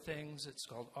other things. It's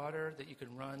called Otter, that you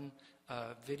can run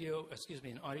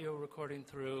an audio recording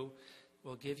through.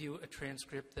 We'll give you a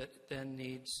transcript that then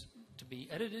needs to be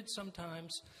edited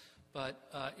sometimes, but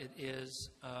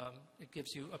it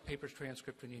gives you a paper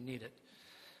transcript when you need it.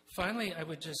 Finally, I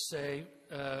would just say,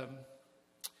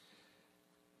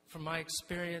 from my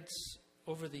experience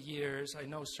over the years, I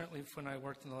know certainly when I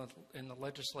worked in the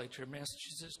legislature,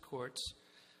 Massachusetts courts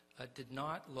did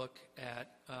not look at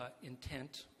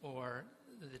intent or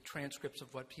the transcripts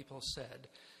of what people said.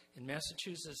 In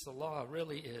Massachusetts, the law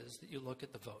really is that you look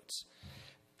at the votes.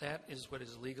 That is what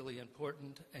is legally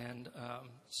important, and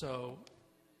so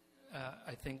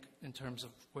I think in terms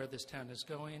of where this town is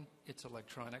going, it's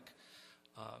electronic,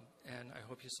 and I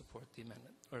hope you support the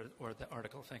amendment or the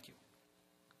article. Thank you.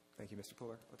 Thank you, Mr.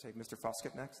 Pooler. We'll take Mr.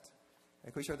 Foskett next.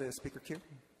 And can we show the speaker queue?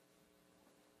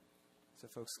 So,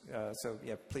 folks,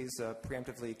 please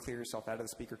preemptively clear yourself out of the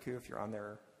speaker queue if you're on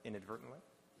there inadvertently.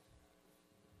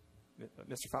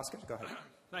 Mr. Foskett, go ahead.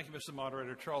 Thank you, Mr.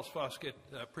 Moderator. Charles Foskett,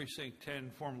 Precinct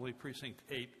 10, formerly Precinct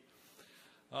 8.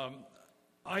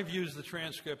 I've used the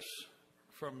transcripts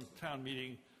from town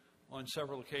meeting on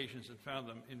several occasions and found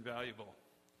them invaluable.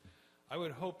 I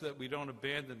would hope that we don't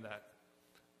abandon that.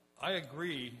 I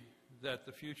agree that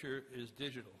the future is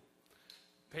digital.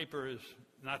 Paper is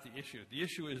not the issue. The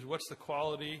issue is what's the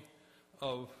quality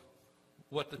of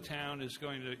what the town is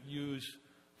going to use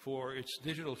for its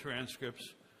digital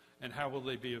transcripts and how will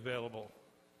they be available.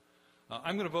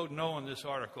 I'm going to vote no on this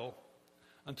article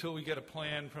until we get a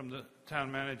plan from the town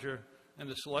manager and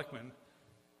the selectmen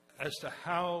as to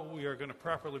how we are going to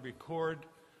properly record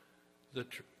the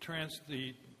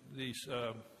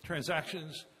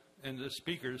transactions and the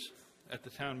speakers at the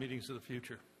town meetings of the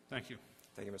future. Thank you.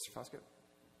 Thank you, Mr. Foskett.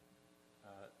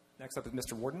 Next up is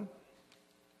Mr. Warden.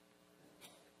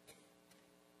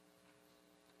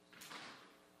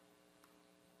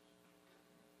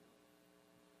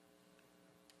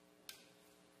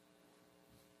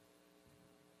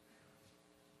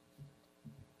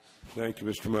 Thank you,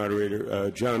 Mr. Moderator.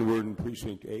 John Worden,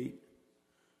 Precinct 8.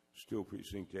 Still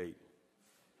Precinct 8.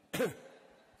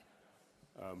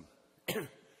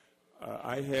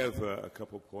 I have a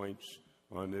couple points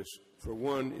on this. For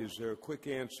one, is there a quick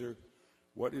answer?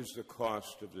 What is the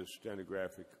cost of this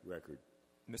stenographic record?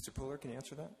 Mr. Pooler, can you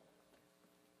answer that?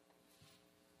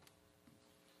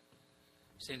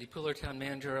 Sandy Pooler, Town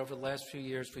Manager. Over the last few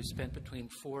years, we've spent between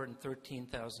 $4,000 and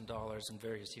 $13,000 in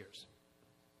various years.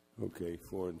 Okay,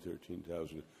 4 and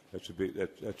 13,000. That's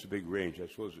a big range. I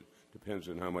suppose it depends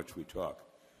on how much we talk.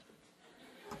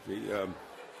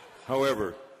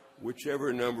 However,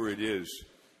 whichever number it is,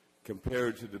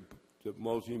 compared to the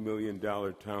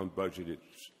multi-million-dollar town budget,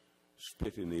 it's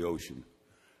spit in the ocean.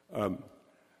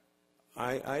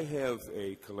 I have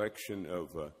a collection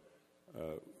of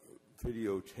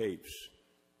videotapes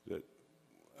that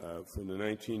from the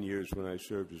 19 years when I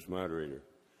served as moderator,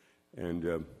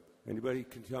 and anybody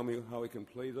can tell me how I can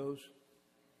play those?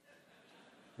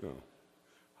 No.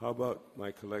 How about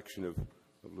my collection of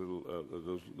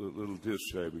those little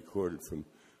discs I recorded from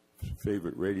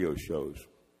favorite radio shows?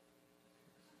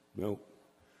 No.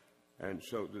 And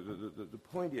so the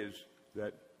point is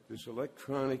that this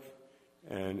electronic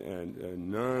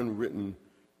and non-written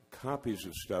copies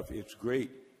of stuff, it's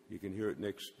great. You can hear it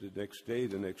the next day,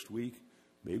 the next week,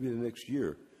 maybe the next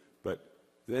year. But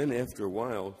then after a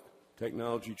while,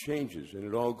 technology changes and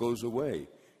it all goes away.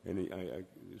 And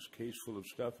this case full of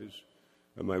stuff is,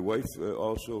 my wife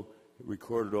also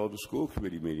recorded all the school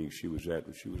committee meetings she was at.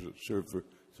 She was served for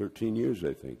 13 years,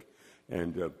 I think.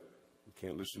 And we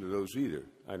can't listen to those either.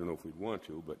 I don't know if we'd want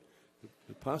to, but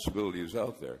the possibility is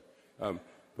out there.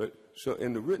 So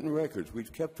in the written records,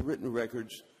 we've kept the written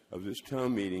records of this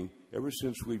town meeting ever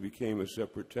since we became a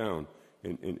separate town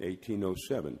in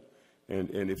 1807.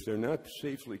 And if they're not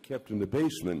safely kept in the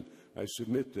basement, I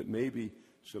submit that maybe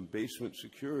some basement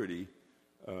security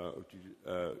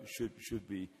should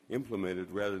be implemented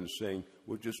rather than saying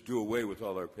we'll just do away with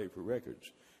all our paper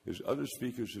records. As other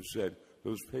speakers have said,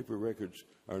 those paper records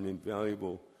are an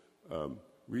invaluable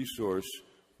resource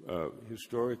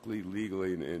historically,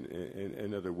 legally,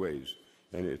 and other ways.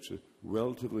 And it's a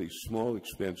relatively small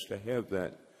expense to have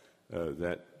that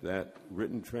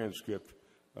written transcript.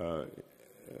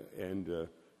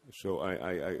 So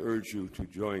I urge you to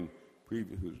join,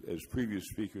 as previous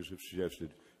speakers have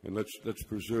suggested, and let's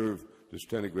preserve the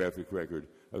stenographic record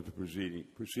of the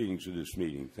proceedings of this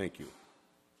meeting. Thank you.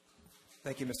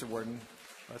 Thank you, Mr. Warden.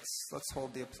 Let's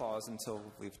hold the applause until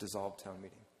we've dissolved town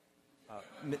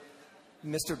meeting.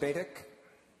 Mr. Badic,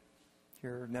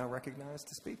 you're now recognized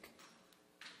to speak.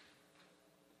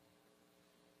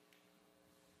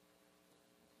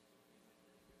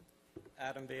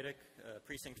 Adam Badic,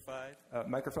 Precinct 5.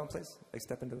 Microphone, please. I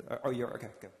step into the... you're... Okay,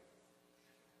 go.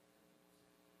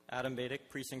 Adam Badic,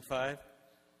 Precinct 5.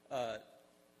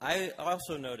 I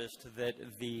also noticed that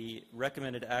the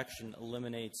recommended action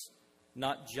eliminates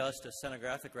not just a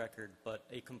stenographic record, but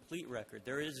a complete record.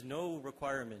 There is no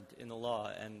requirement in the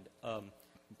law, and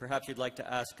perhaps you'd like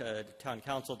to ask Town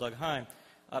Council Doug Heim.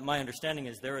 My understanding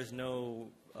is there is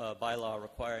no bylaw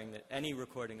requiring that any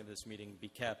recording of this meeting be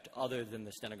kept other than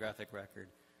the stenographic record.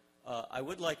 I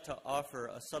would like to offer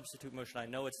a substitute motion. I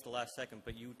know it's the last second,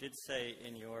 but you did say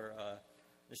in your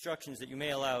instructions that you may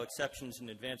allow exceptions in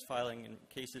advance filing in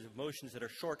cases of motions that are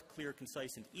short, clear,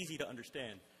 concise, and easy to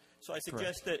understand. So I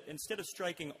suggest that instead of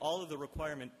striking all of the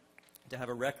requirement to have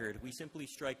a record, we simply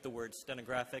strike the words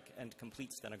stenographic and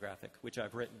complete stenographic, which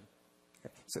I've written.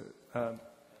 Okay. So do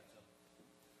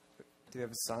you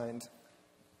have a signed?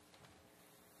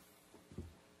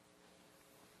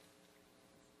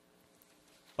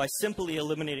 By simply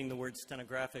eliminating the word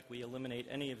stenographic, we eliminate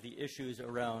any of the issues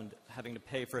around having to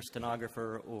pay for a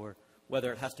stenographer or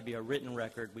whether it has to be a written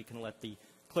record. We can let the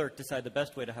clerk decide the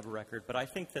best way to have a record. But I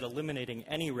think that eliminating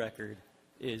any record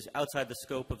is outside the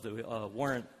scope of the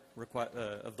warrant,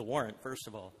 first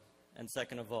of all. And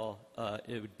second of all,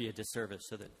 it would be a disservice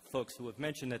so that folks who have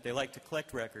mentioned that they like to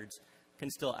collect records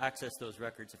can still access those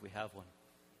records if we have one.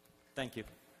 Thank you.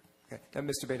 Okay.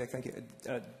 Mr. Badek, thank you.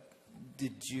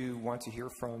 Did you want to hear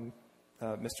from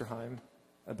Mr. Heim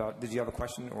about, did you have a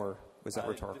question or was that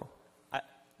rhetorical?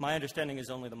 My understanding is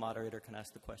only the moderator can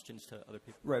ask the questions to other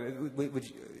people. Right.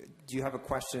 Do you have a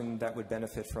question that would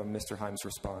benefit from Mr. Heim's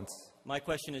response? My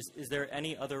question is there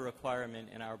any other requirement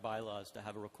in our bylaws to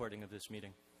have a recording of this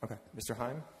meeting? Okay. Mr.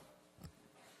 Heim?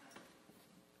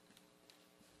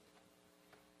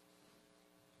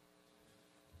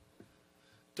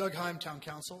 Doug Heim, Town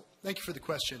Council. Thank you for the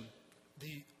question.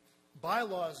 The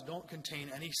bylaws don't contain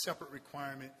any separate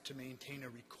requirement to maintain a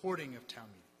recording of town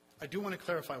meeting. I do want to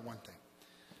clarify one thing.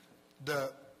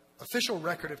 The official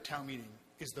record of town meeting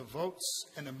is the votes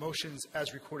and the motions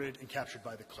as recorded and captured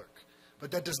by the clerk. But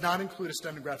that does not include a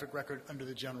stenographic record under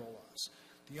the general laws.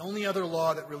 The only other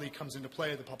law that really comes into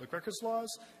play are the public records laws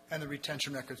and the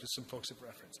retention records, which some folks have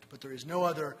referenced. But there is no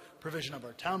other provision of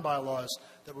our town bylaws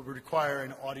that would require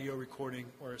an audio recording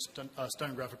or a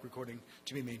stenographic recording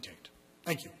to be maintained.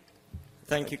 Thank you.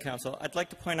 Thank you, Council. I'd like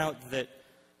to point out that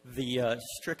the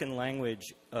stricken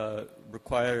language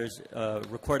requires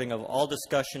recording of all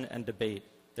discussion and debate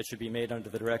that should be made under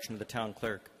the direction of the town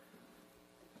clerk.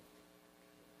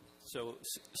 So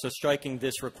striking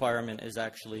this requirement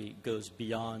actually goes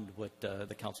beyond what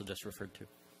the Council just referred to.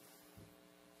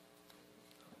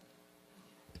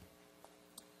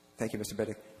 Thank you, Mr.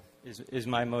 Biddick. Is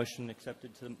my motion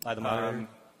accepted by the moderator?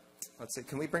 Let's see.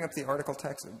 Can we bring up the article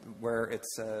text where it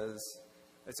says,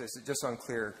 just so I'm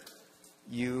clear,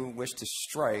 you wish to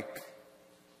strike...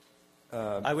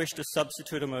 I wish to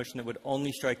substitute a motion that would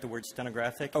only strike the word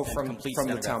stenographic and complete from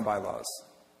stenographic. the town bylaws.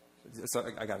 So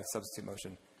I got a substitute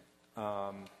motion.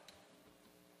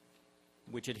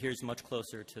 Which adheres much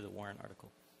closer to the warrant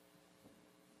article.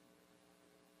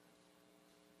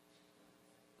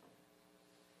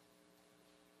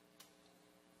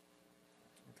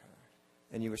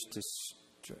 And you wish to...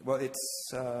 Well,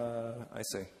 it's... I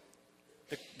see.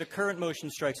 The current motion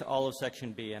strikes all of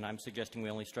Section B, and I'm suggesting we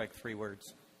only strike 3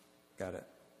 words. Got it.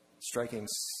 Striking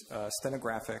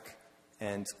stenographic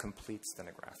and complete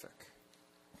stenographic.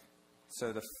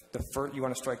 So you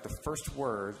want to strike the first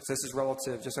word. So this is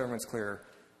relative, just so everyone's clear.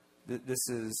 This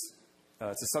is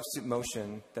it's a substitute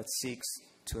motion that seeks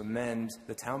to amend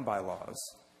the town bylaws,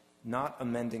 not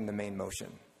amending the main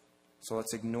motion. So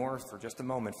let's ignore for just a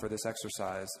moment for this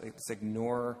exercise. Let's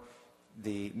ignore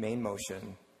the main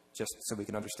motion just so we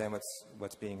can understand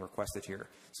what's being requested here.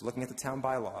 So looking at the town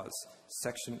bylaws,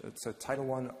 so Title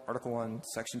 1, Article 1,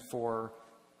 Section 4,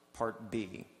 Part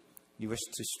B, you wish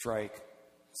to strike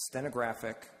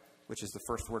stenographic, which is the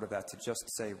first word of that, to just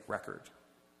say record.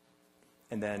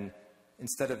 And then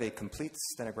instead of a complete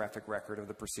stenographic record of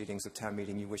the proceedings of town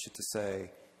meeting, you wish it to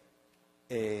say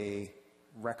a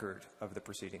record of the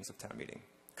proceedings of town meeting.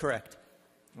 Correct.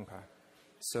 Okay.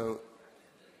 So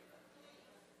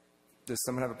does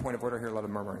someone have a point of order here? A lot of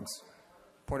murmurings.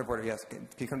 Point of order, yes. Can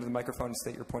you come to the microphone and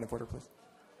state your point of order, please?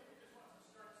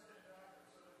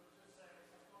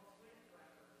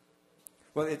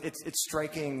 Well, it's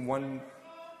striking one...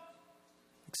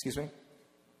 Excuse me?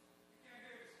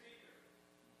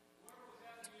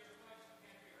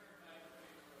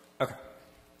 Okay.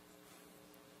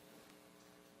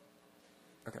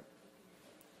 Okay.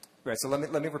 Right. So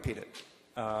let me repeat it.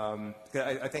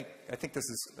 I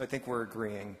think we're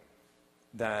agreeing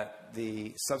that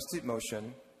the substitute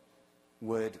motion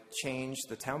would change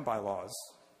the town bylaws.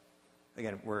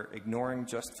 Again, we're ignoring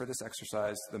just for this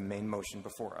exercise the main motion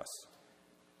before us.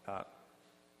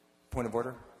 Point of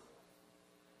order?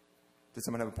 Did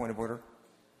someone have a point of order?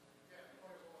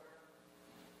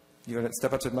 You want to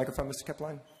step up to the microphone, Mr.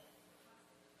 Kepline?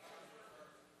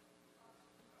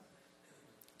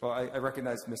 Well, I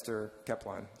recognize Mr.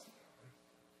 Kepline.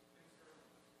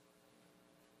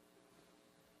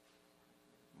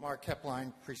 Mark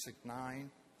Kepline, Precinct 9.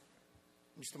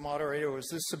 Mr. Moderator, was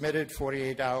this submitted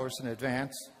 48 hours in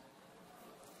advance?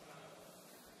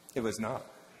 It was not.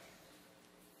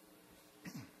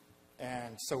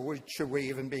 And so should we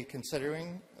even be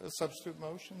considering a substitute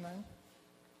motion then?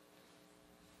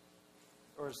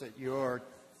 Or is it your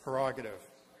prerogative?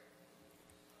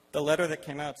 The letter that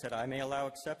came out said, I may allow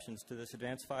exceptions to this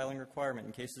advance filing requirement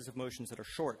in cases of motions that are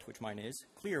short, which mine is,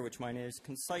 clear, which mine is,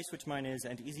 concise, which mine is,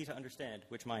 and easy to understand,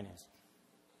 which mine is.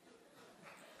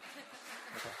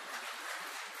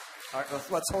 All right,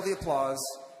 let's hold the applause,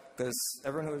 because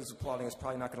everyone who's applauding is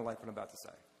probably not going to like what I'm about to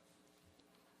say.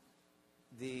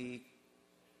 The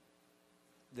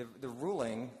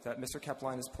ruling that Mr.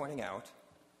 Kepline is pointing out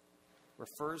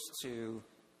refers to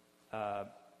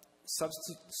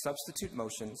substitute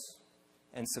motions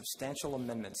and substantial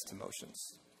amendments to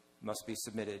motions must be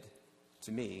submitted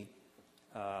to me,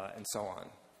 and so on.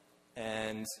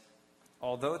 And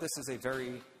although this is a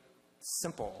very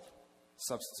simple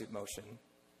substitute motion,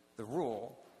 the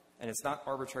rule, and it's not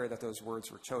arbitrary that those words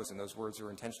were chosen, those words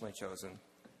were intentionally chosen,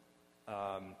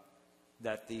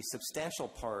 that the substantial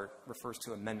part refers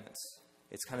to amendments.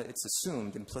 It's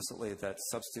assumed implicitly that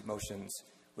substitute motions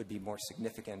would be more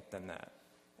significant than that.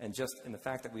 And just in the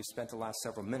fact that we've spent the last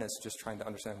several minutes just trying to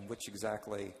understand which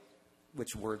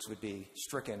words would be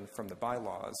stricken from the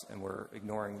bylaws, and we're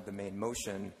ignoring the main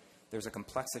motion, there's a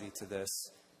complexity to this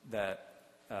that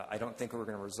I don't think we're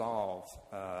going to resolve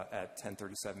at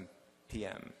 10:37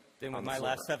 p.m. Then with my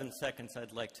last 7 seconds,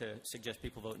 I'd like to suggest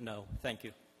people vote no. Thank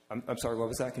you. I'm sorry, what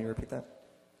was that? Can you repeat that?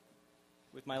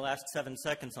 With my last 7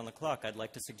 seconds on the clock, I'd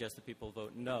like to suggest that people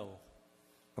vote no.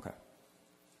 Okay.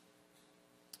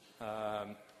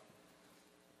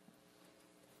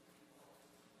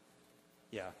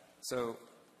 Yeah. So,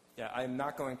 yeah, I'm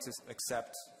not going to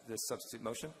accept this substitute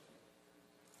motion.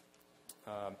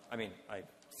 I mean, I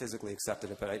physically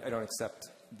accepted it, but I don't accept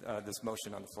this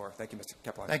motion on the floor. Thank you, Mr.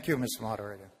 Kepline. Thank you, Mr.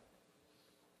 Moderator.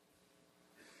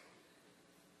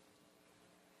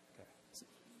 Okay.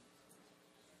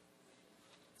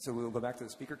 So we will go back to the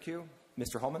speaker queue.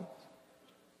 Mr. Holman?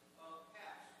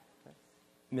 Okay.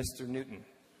 Mr. Newton?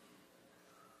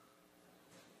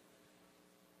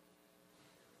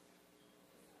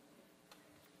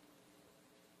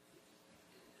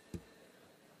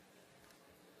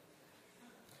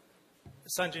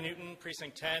 Sanjay Newton,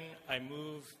 Precinct 10. I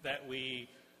move that we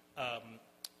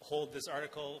hold this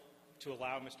article to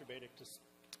allow Mr. Badic to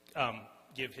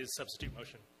give his substitute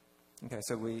motion. Okay,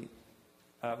 so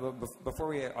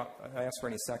before I ask for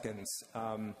any seconds,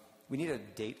 we need a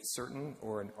date certain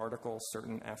or an article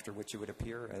certain after which it would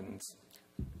appear. And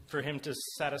for him to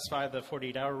satisfy the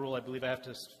 48-hour rule, I believe I have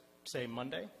to say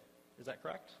Monday. Is that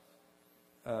correct?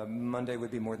 Monday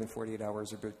would be more than 48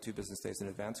 hours or 2 business days in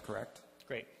advance, correct?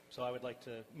 Great. So I would like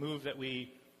to move that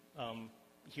we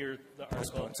hear the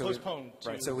article postpone.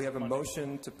 Right. So we have a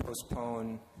motion to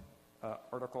postpone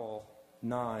Article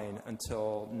 9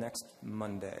 until next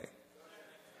Monday.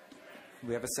 Do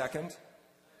we have a second?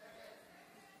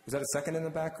 Was that a second in the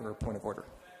back or a point of order?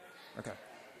 Okay.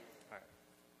 All right.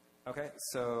 Okay.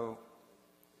 So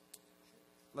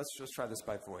let's just try this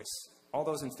by voice. All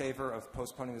those in favor of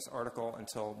postponing this article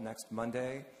until next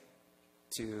Monday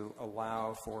to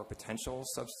allow for a potential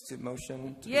substitute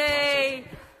motion to Yay! be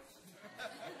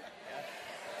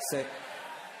processed?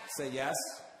 Say yes.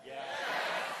 Yes.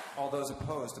 All those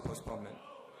opposed to postponement?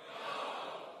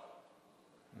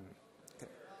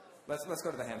 Okay. Let's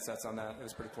go to the handsets on that. It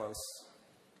was pretty close.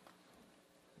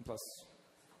 And plus,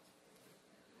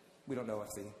 we don't know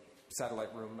if the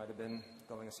satellite room might have been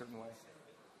going a certain way.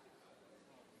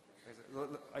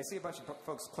 I see a bunch of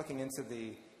folks clicking into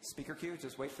the speaker queue.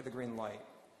 Just wait for the green light.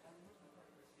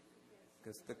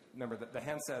 Because remember, the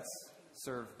handsets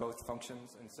serve both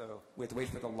functions, and so we have to wait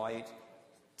for the light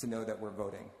to know that we're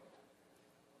voting.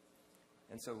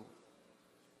 And so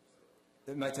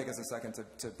it might take us a second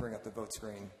to bring up the vote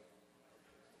screen.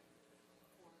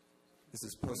 This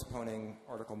is postponing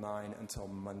Article 9 until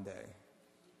Monday,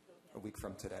 a week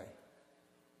from today.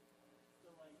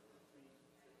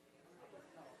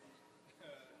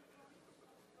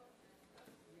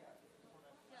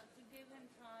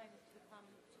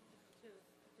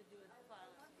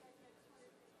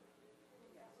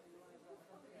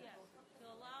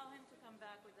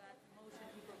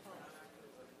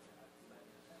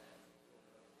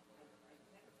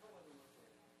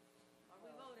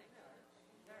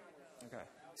 Okay,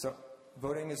 so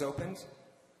voting is opened.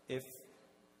 If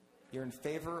you're in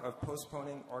favor of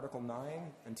postponing Article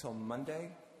 9 until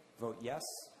Monday, vote yes.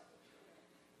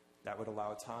 That would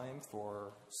allow time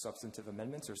for substantive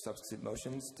amendments or substitute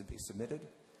motions to be submitted.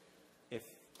 If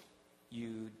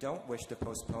you don't wish to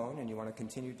postpone and you want to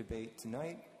continue debate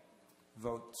tonight,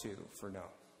 vote 2 for no.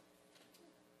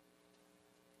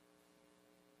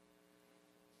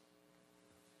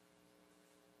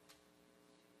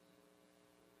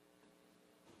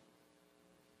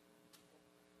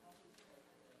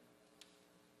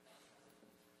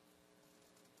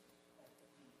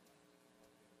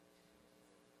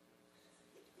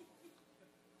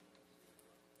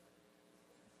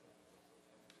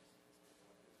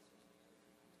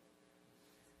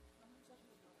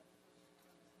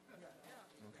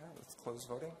 close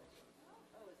voting.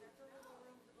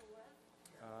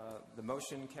 The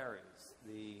motion carries.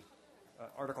 The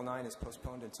Article 9 is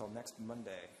postponed until next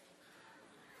Monday.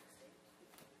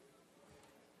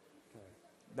 Okay.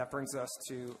 That brings us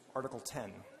to Article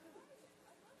 10.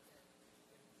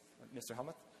 Mr.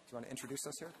 Helmuth, do you want to introduce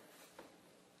us here?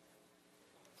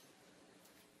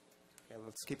 Okay,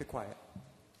 let's keep it quiet.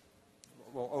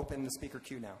 We'll open the speaker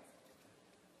queue now.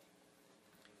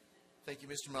 Thank you,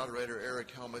 Mr. Moderator.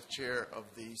 Eric Helmuth, Chair of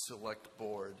the Select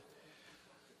Board.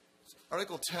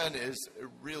 Article 10 is a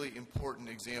really important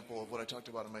example of what I talked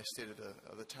about in my State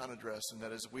of the Town address, and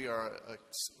that is we are a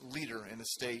leader in the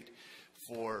state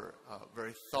for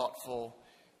very thoughtful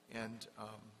and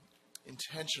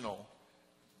intentional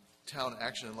town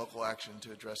action and local action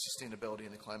to address sustainability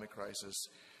in the climate crisis.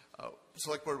 The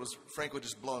Select Board was frankly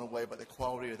just blown away by the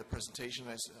quality of the presentation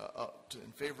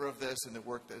in favor of this and the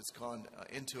work that has gone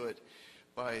into it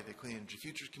by the Clean Energy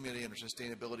Futures Committee and our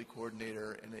Sustainability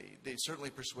Coordinator, and they certainly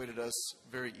persuaded us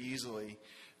very easily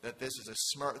that this is a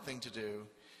smart thing to do.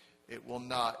 It will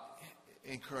not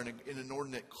incur an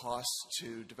inordinate cost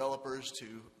to developers,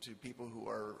 to people who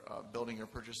are building or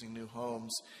purchasing new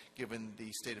homes, given the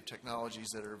state of technologies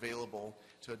that are available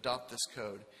to adopt this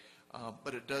code.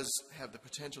 But it does have the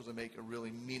potential to make a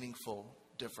really meaningful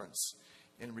difference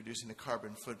in reducing the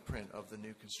carbon footprint of the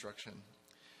new construction.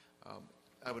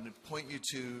 I would point you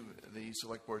to the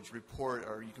Select Board's report,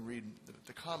 or you can read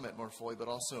the comment more fully, but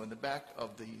also in the back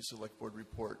of the Select Board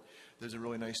report, there's a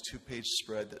really nice two-page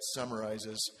spread that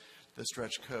summarizes the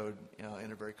stretch code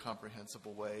in a very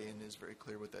comprehensible way and is very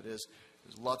clear what that is.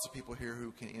 There's lots of people here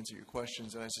who can answer your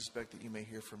questions, and I suspect that you may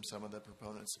hear from some of the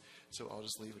proponents, so I'll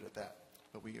just leave it at that.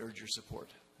 But we urge your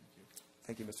support.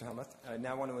 Thank you, Mr. Helmuth. I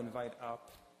now want to invite up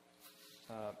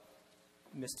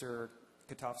Mr.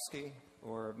 Katofsky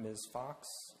or Ms. Fox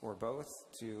or both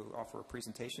to offer a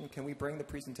presentation. Can we bring the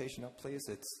presentation up, please?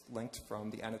 It's linked from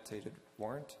the annotated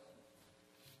warrant.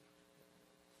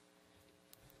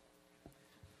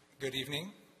 Good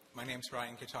evening. My name is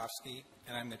Ryan Katofsky,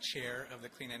 and I'm the chair of the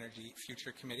Clean Energy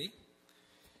Future Committee.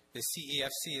 The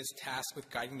CEFC is tasked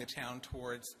with guiding the town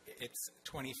towards its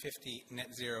 2050 net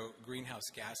zero greenhouse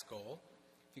gas goal.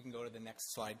 If you can go to the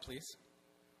next slide, please.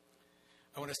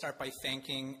 I want to start by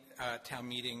thanking town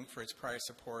meeting for its prior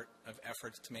support of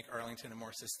efforts to make Arlington a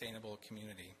more sustainable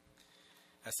community.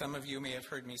 As some of you may have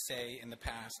heard me say in the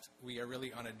past, we are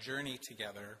really on a journey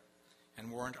together,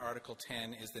 and warrant Article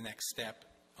 10 is the next step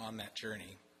on that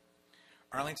journey.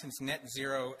 Arlington's Net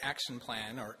Zero Action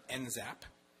Plan, or NZAP,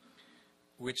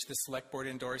 which the Select Board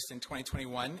endorsed in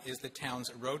 2021, is the town's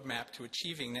roadmap to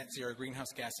achieving net zero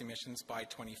greenhouse gas emissions by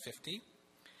 2050.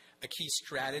 A key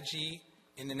strategy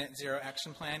in the Net Zero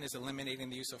Action Plan is eliminating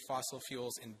the use of fossil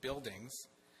fuels in buildings,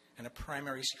 and a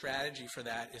primary strategy for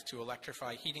that is to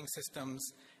electrify heating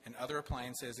systems and other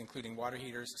appliances, including water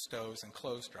heaters, stoves, and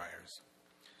clothes dryers.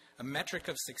 A metric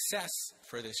of success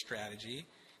for this strategy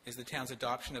is the town's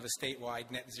adoption of a statewide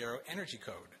net zero energy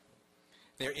code.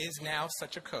 There is now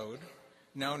such a code,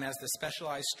 known as the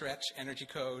Specialized Stretch Energy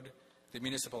Code, the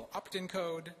Municipal Opt-in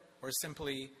Code, or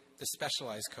simply the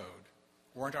Specialized Code.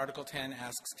 Warrant Article 10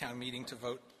 asks town meeting to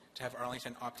vote to have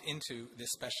Arlington opt into this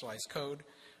specialized code.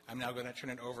 I'm now going to turn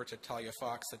it over to Talia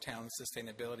Fox, the town's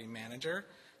sustainability manager,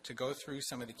 to go through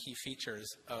some of the key features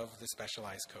of the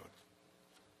specialized code.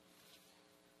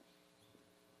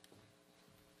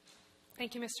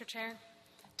 Thank you, Mr. Chair.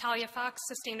 Talia Fox,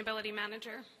 Sustainability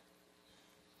Manager.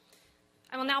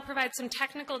 I will now provide some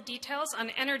technical details on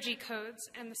energy codes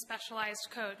and the specialized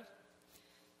code.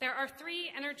 There are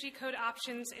 3 energy code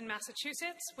options in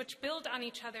Massachusetts which build on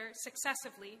each other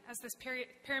successively, as this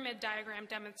pyramid diagram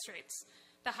demonstrates.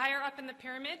 The higher up in the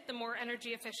pyramid, the more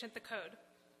energy efficient the code.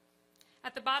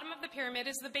 At the bottom of the pyramid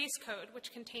is the base code,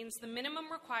 which contains the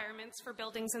minimum requirements for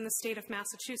buildings in the state of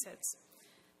Massachusetts.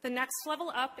 The next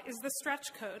level up is the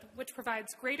stretch code, which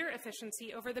provides greater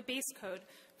efficiency over the base code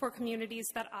for communities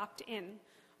that opt in.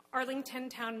 Arlington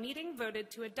Town Meeting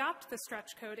voted to adopt the stretch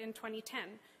code in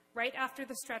 2010, right after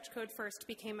the stretch code first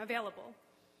became available.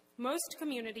 Most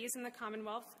communities in the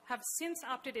Commonwealth have since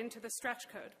opted into the stretch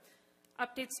code.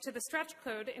 Updates to the stretch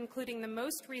code, including the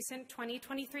most recent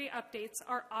 2023 updates,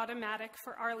 are automatic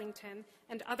for Arlington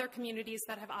and other communities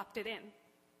that have opted in.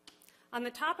 On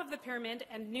the top of the pyramid,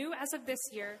 and new as of this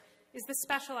year, is the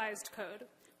specialized code,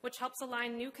 which helps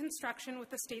align new construction with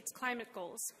the state's climate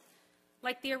goals.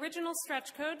 Like the original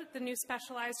stretch code, the new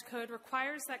specialized code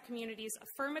requires that communities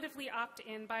affirmatively opt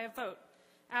in by a vote,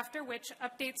 after which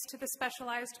updates to the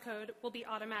specialized code will be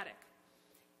automatic.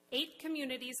 8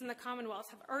 communities in the Commonwealth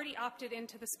have already opted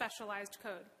into the specialized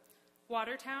code: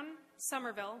 Watertown,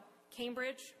 Somerville,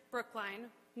 Cambridge, Brookline,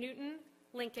 Newton,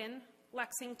 Lincoln,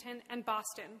 Lexington, and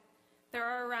Boston. There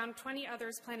are around 20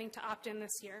 others planning to opt in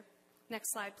this year.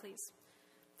 Next slide, please.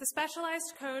 The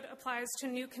specialized code applies to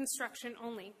new construction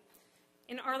only.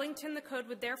 In Arlington, the code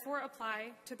would therefore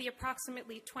apply to the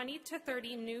approximately 20 to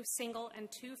 30 new single and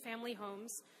two-family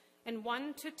homes and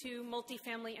 1 to 2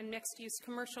 multifamily and mixed-use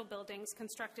commercial buildings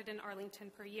constructed in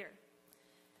Arlington per year.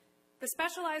 The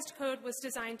specialized code was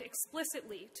designed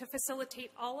explicitly to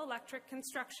facilitate all-electric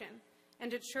construction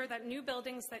and ensure that new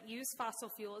buildings that use fossil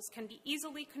fuels can be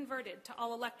easily converted to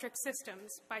all-electric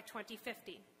systems by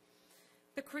 2050.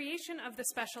 The creation of the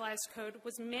specialized code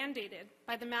was mandated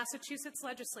by the Massachusetts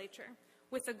legislature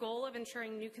with the goal of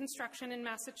ensuring new construction in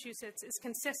Massachusetts is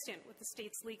consistent with the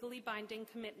state's legally binding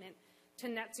commitment to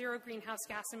net zero greenhouse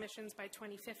gas emissions by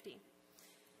 2050.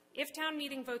 If town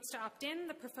meeting votes to opt in,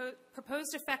 the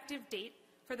proposed effective date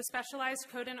for the specialized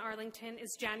code in Arlington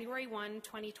is January 1,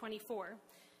 2024.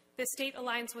 This date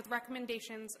aligns with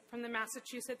recommendations from the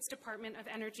Massachusetts Department of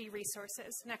Energy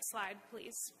Resources. Next slide,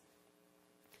 please.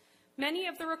 Many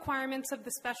of the requirements of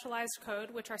the specialized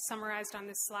code, which are summarized on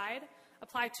this slide,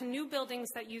 apply to new buildings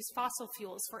that use fossil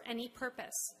fuels for any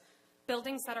purpose.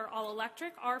 Buildings that are all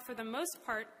electric are, for the most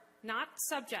part, not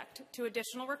subject to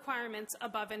additional requirements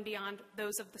above and beyond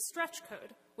those of the stretch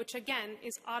code, which again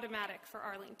is automatic for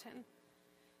Arlington.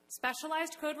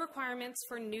 Specialized code requirements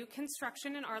for new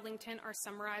construction in Arlington are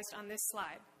summarized on this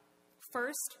slide.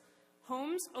 First,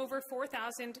 homes over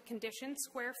 4,000 conditioned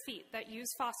square feet that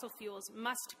use fossil fuels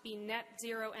must be net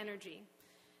zero energy.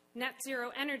 Net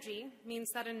zero energy means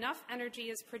that enough energy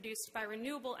is produced by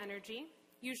renewable energy,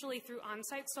 usually through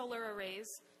on-site solar arrays,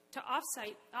 to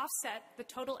offset the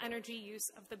total energy use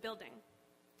of the building.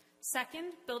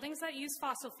 Second, buildings that use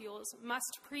fossil fuels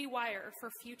must pre-wire for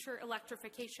future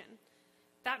electrification.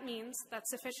 That means that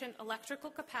sufficient electrical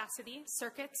capacity,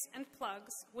 circuits, and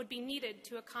plugs would be needed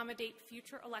to accommodate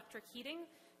future electric heating,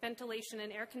 ventilation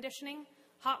and air conditioning,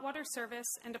 hot water service,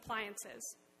 and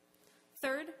appliances.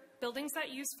 Third, buildings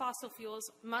that use fossil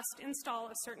fuels must install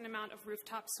a certain amount of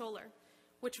rooftop solar,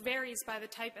 which varies by the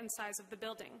type and size of the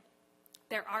building.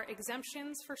 There are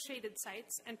exemptions for shaded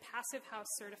sites and passive house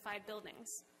certified buildings.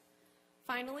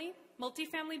 Finally,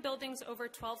 multifamily buildings over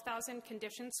 12,000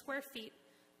 conditioned square feet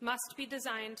must be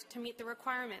designed to meet the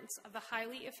requirements of the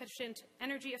highly efficient,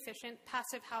 energy-efficient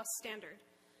passive house standard.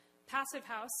 Passive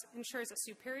house ensures a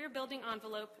superior building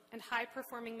envelope and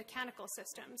high-performing mechanical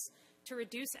systems to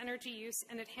reduce energy use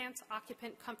and enhance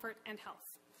occupant comfort and health.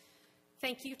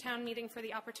 Thank you, town meeting, for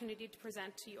the opportunity to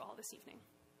present to you all this evening.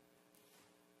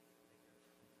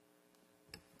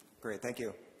 Great, thank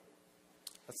you.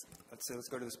 Let's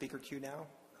go to the speaker queue now.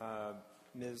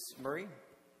 Ms. Murray, do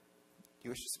you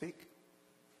wish to speak?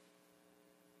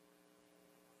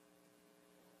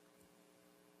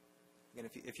 Again,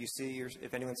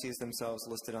 if anyone sees themselves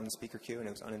listed on the speaker queue and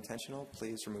it was unintentional,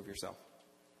 please remove yourself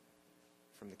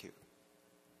from the queue.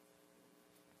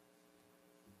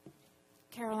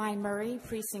 Caroline Murray,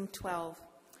 Precinct 12.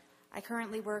 I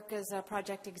currently work as a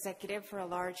project executive for a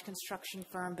large construction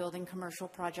firm building commercial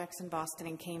projects in Boston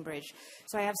and Cambridge.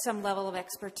 So I have some level of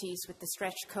expertise with the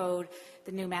stretch code,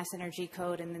 the new mass energy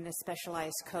code, and then the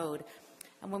specialized code.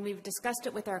 And when we've discussed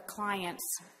it with our clients,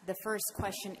 the first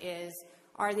question is,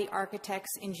 are the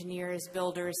architects, engineers,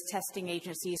 builders, testing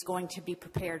agencies going to be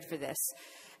prepared for this?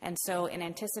 And so in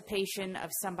anticipation of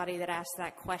somebody that asked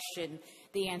that question,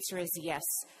 the answer is yes.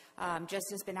 Just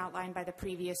has been outlined by the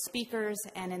previous speakers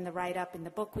and in the write-up in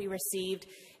the book we received,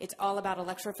 it's all about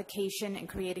electrification and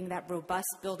creating that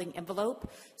robust building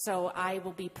envelope. So I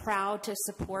will be proud to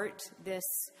support this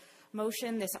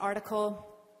motion, this article.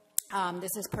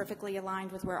 This is perfectly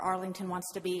aligned with where Arlington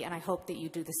wants to be, and I hope that you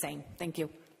do the same. Thank you.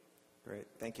 Great,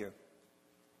 thank you.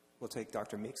 We'll take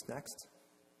Dr. Meeks next.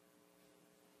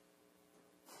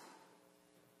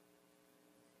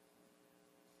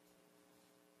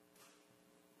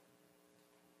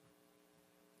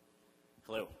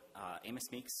 Hello, Amos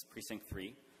Meeks, Precinct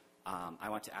 3. I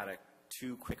want to add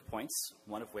two quick points,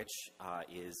 one of which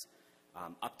is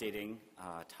updating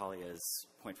Talia's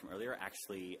point from earlier.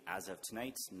 Actually, as of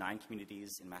tonight, 9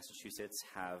 communities in Massachusetts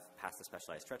have passed the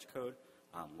specialized stretch code.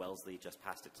 Wellesley just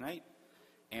passed it tonight.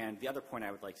 And the other point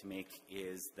I would like to make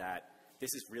is that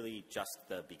this is really just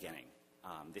the beginning.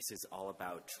 This is all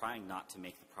about trying not to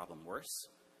make the problem worse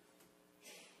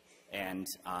and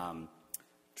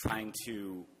trying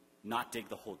to not dig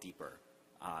the hole deeper.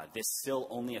 This still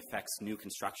only affects new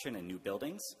construction and new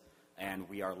buildings, and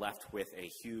we are left with a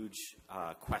huge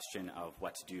question of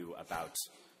what to do about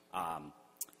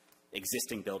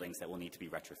existing buildings that will need to be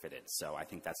retrofitted. So I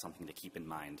think that's something to keep in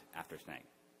mind after tonight.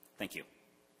 Thank you.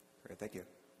 Great, thank you.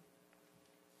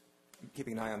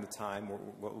 keeping an eye on the time.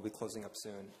 We'll be closing up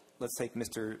soon. Let's take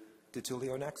Mr.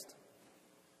 DiTullio next.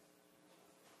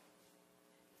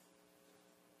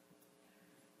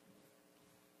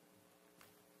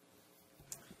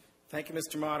 Thank you,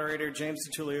 Mr. Moderator. James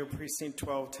DiTullio, Precinct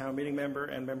 12 Town Meeting Member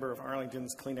and member of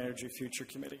Arlington's Clean Energy Future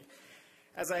Committee.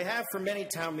 As I have for many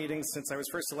town meetings since I was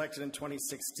first elected in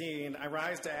 2016, I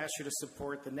rise to ask you to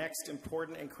support the next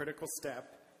important and critical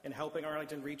step in helping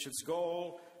Arlington reach its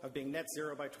goal of being net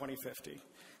zero by 2050.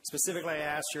 Specifically, I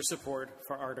ask your support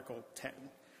for Article 10.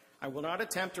 I will not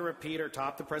attempt to repeat or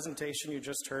top the presentation you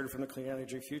just heard from the Clean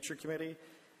Energy Future Committee.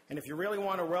 And if you really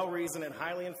want a well-reasoned and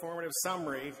highly informative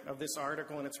summary of this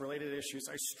article and its related issues,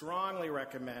 I strongly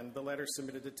recommend the letter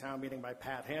submitted to town meeting by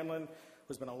Pat Hanlon,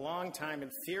 who's been a long time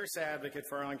and fierce advocate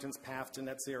for Arlington's path to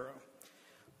net zero.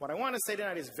 What I want to say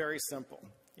tonight is very simple.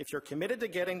 If you're committed to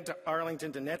getting to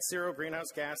Arlington to net zero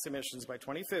greenhouse gas emissions by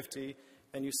 2050,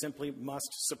 then you simply must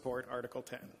support Article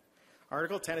 10.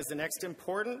 Article 10 is the next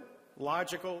important,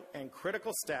 logical, and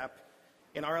critical step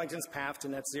in Arlington's path to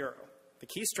net zero. The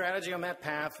key strategy on that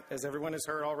path, as everyone has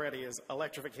heard already, is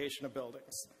electrification of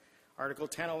buildings. Article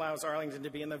 10 allows Arlington to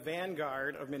be in the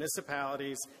vanguard of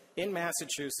municipalities in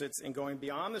Massachusetts in going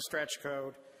beyond the stretch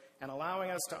code and allowing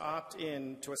us to opt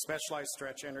in to a specialized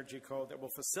stretch energy code that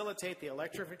will facilitate the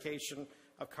electrification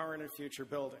of current and future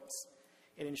buildings.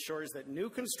 It ensures that new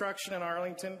construction in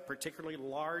Arlington, particularly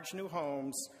large new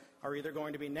homes, are either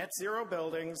going to be net zero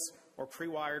buildings or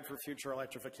pre-wired for future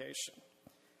electrification.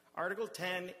 Article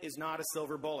 10 is not a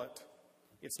silver bullet.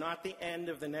 It's not the end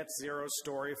of the net zero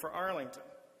story for Arlington.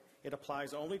 It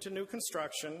applies only to new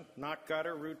construction, not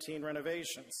gutter routine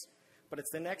renovations. But it's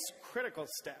the next critical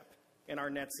step in our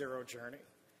net zero journey.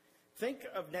 Think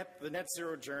of the net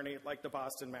zero journey like the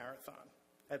Boston Marathon.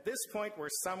 At this point, we're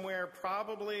somewhere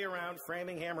probably around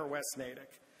Framingham or West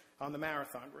Natick on the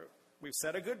marathon route. We've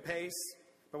set a good pace,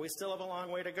 but we still have a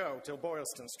long way to go till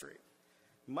Boylston Street.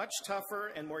 Much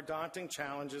tougher and more daunting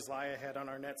challenges lie ahead on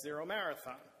our net zero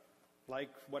marathon, like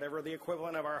whatever the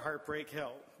equivalent of our Heartbreak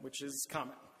Hill, which is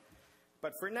coming.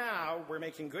 But for now, we're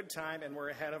making good time and we're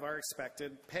ahead of our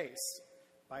expected pace.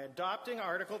 By adopting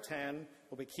Article 10,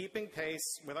 we'll be keeping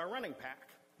pace with our running pack,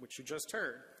 which you just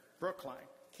heard: Brookline,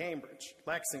 Cambridge,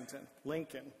 Lexington,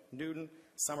 Lincoln, Newton,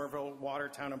 Somerville,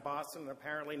 Watertown, and Boston, and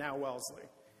apparently now Wellesley.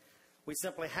 We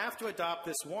simply have to adopt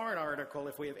this warrant article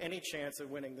if we have any chance of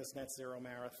winning this net zero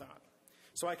marathon.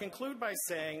 So I conclude by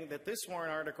saying that this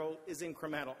warrant article is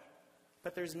incremental,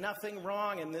 but there's nothing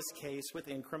wrong in this case with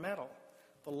incremental.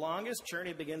 The longest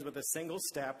journey begins with a single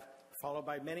step, followed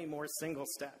by many more single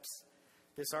steps.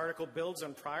 This article builds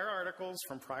on prior articles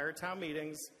from prior town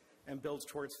meetings and builds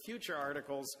towards future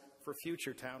articles for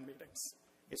future town meetings.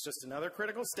 It's just another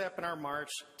critical step in our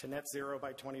march to net zero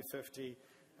by 2050.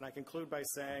 And I conclude by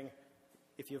saying,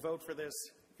 if you vote for this,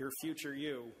 your future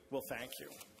you will thank you.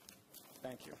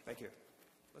 Thank you. Thank you.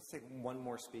 Let's take one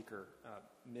more speaker.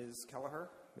 Ms. Kelleher,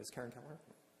 Ms. Karen Kelleher.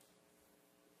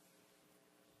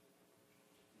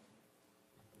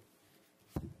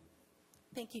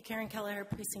 Thank you, Karen Kelleher,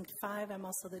 Precinct 5. I'm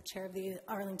also the chair of the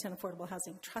Arlington Affordable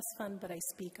Housing Trust Fund, but I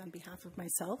speak on behalf of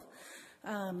myself.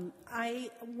 I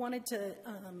wanted to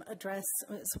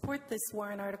support this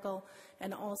warrant article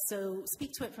and also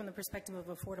speak to it from the perspective of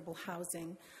affordable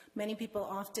housing. Many people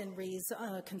often raise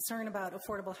concern about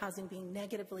affordable housing being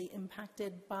negatively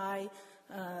impacted by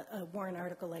a warrant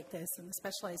article like this, and the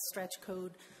specialized stretch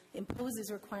code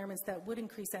imposes requirements that would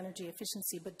increase energy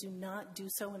efficiency but do not do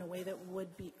so in a way that would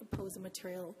pose a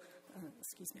material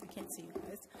excuse me, I can't see you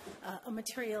guys, a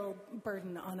material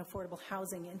burden on affordable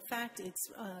housing. In fact, it's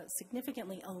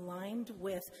significantly aligned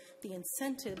with the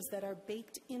incentives that are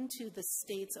baked into the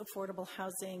state's affordable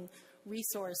housing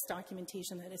resource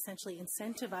documentation that essentially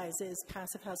incentivizes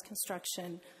passive house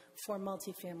construction for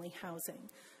multifamily housing.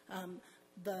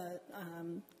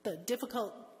 The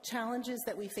difficult challenges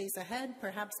that we face ahead,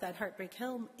 perhaps that Heartbreak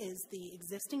Hill, is the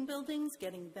existing buildings.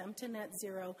 Getting them to net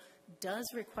zero does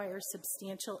require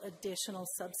substantial additional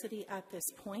subsidy at this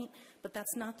point, but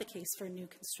that's not the case for new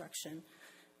construction.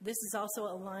 This is also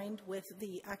aligned with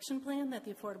the action plan that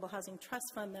the Affordable Housing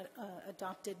Trust Fund that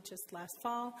adopted just last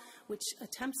fall, which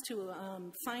attempts to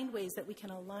find ways that we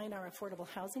can align our affordable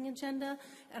housing agenda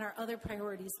and our other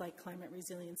priorities like climate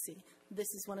resiliency. This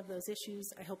is one of those issues.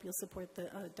 I hope you'll support the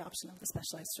adoption of the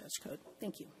specialized stretch code.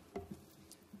 Thank you.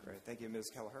 Great. Thank you, Ms.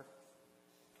 Kelleher.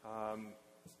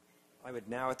 I would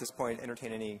now at this point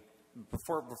entertain any,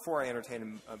 before I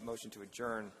entertain a motion to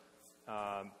adjourn,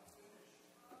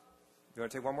 you want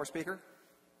to take one more speaker?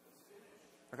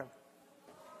 Okay.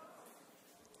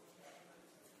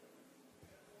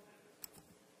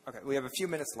 Okay, we have a few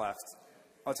minutes left.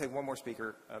 I'll take one more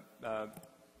speaker,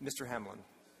 Mr. Hamlin.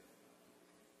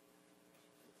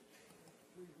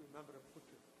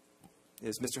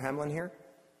 Is Mr. Hamlin here?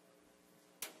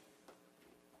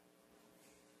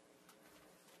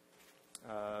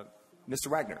 Mr.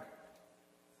 Wagner.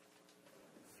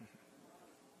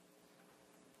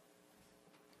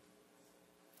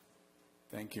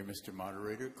 Thank you, Mr.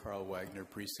 Moderator. Carl Wagner,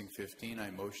 Precinct 15.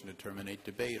 I motion to terminate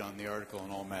debate on the article on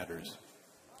all matters.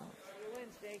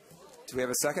 Do we have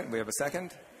a second? We have a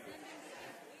second.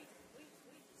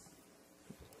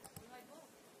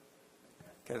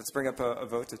 Okay, let's bring up a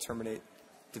vote to terminate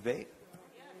debate.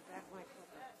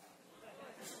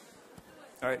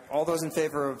 All right, all those in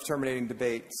favor of terminating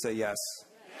debate say yes.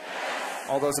 Yes.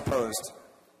 All those opposed?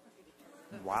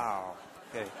 Wow.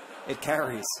 Okay, it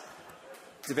carries.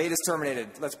 Debate is terminated.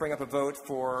 Let's bring up a vote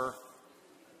for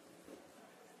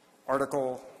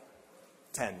Article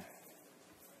 10.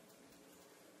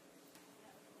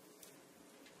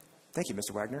 Thank you,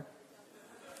 Mr. Wagner.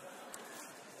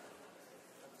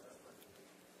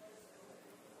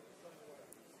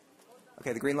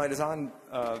 Okay, the green light is on.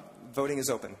 Voting is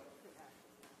open.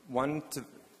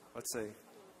 Let's say,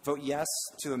 vote yes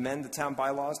to amend the town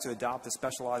bylaws to adopt the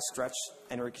specialized stretch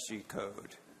energy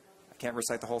code. I can't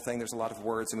recite the whole thing. There's a lot of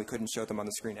words, and we couldn't show them on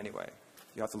the screen anyway.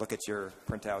 You have to look at your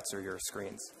printouts or your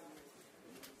screens.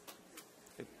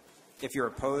 If you're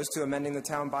opposed to amending the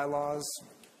town bylaws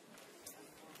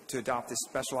to adopt the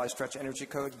specialized stretch energy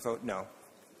code, vote no.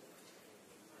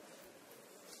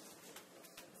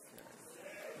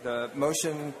 The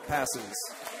motion passes.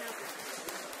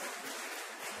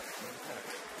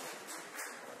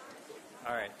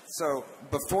 All right, so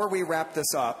before we wrap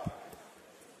this up,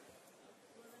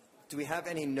 do we have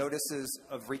any notices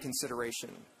of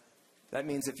reconsideration? That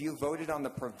means if you voted on the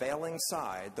prevailing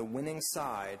side, the winning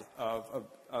side of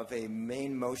a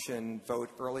main motion vote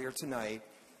earlier tonight,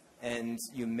 and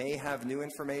you may have new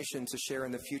information to share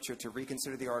in the future to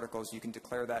reconsider the articles, you can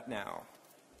declare that now.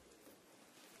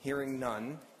 Hearing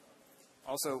none.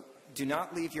 Also, do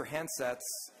not leave your handsets.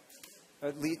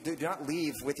 Do not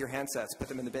leave with your handsets. Put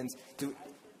them in the bins. Do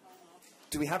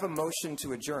we have a motion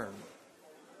to adjourn?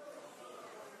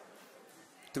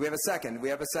 Do we have a second? We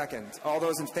have a second. All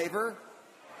those in favor?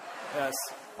 Yes.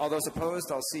 All those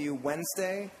opposed? I'll see you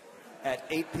Wednesday at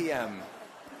 8 p.m.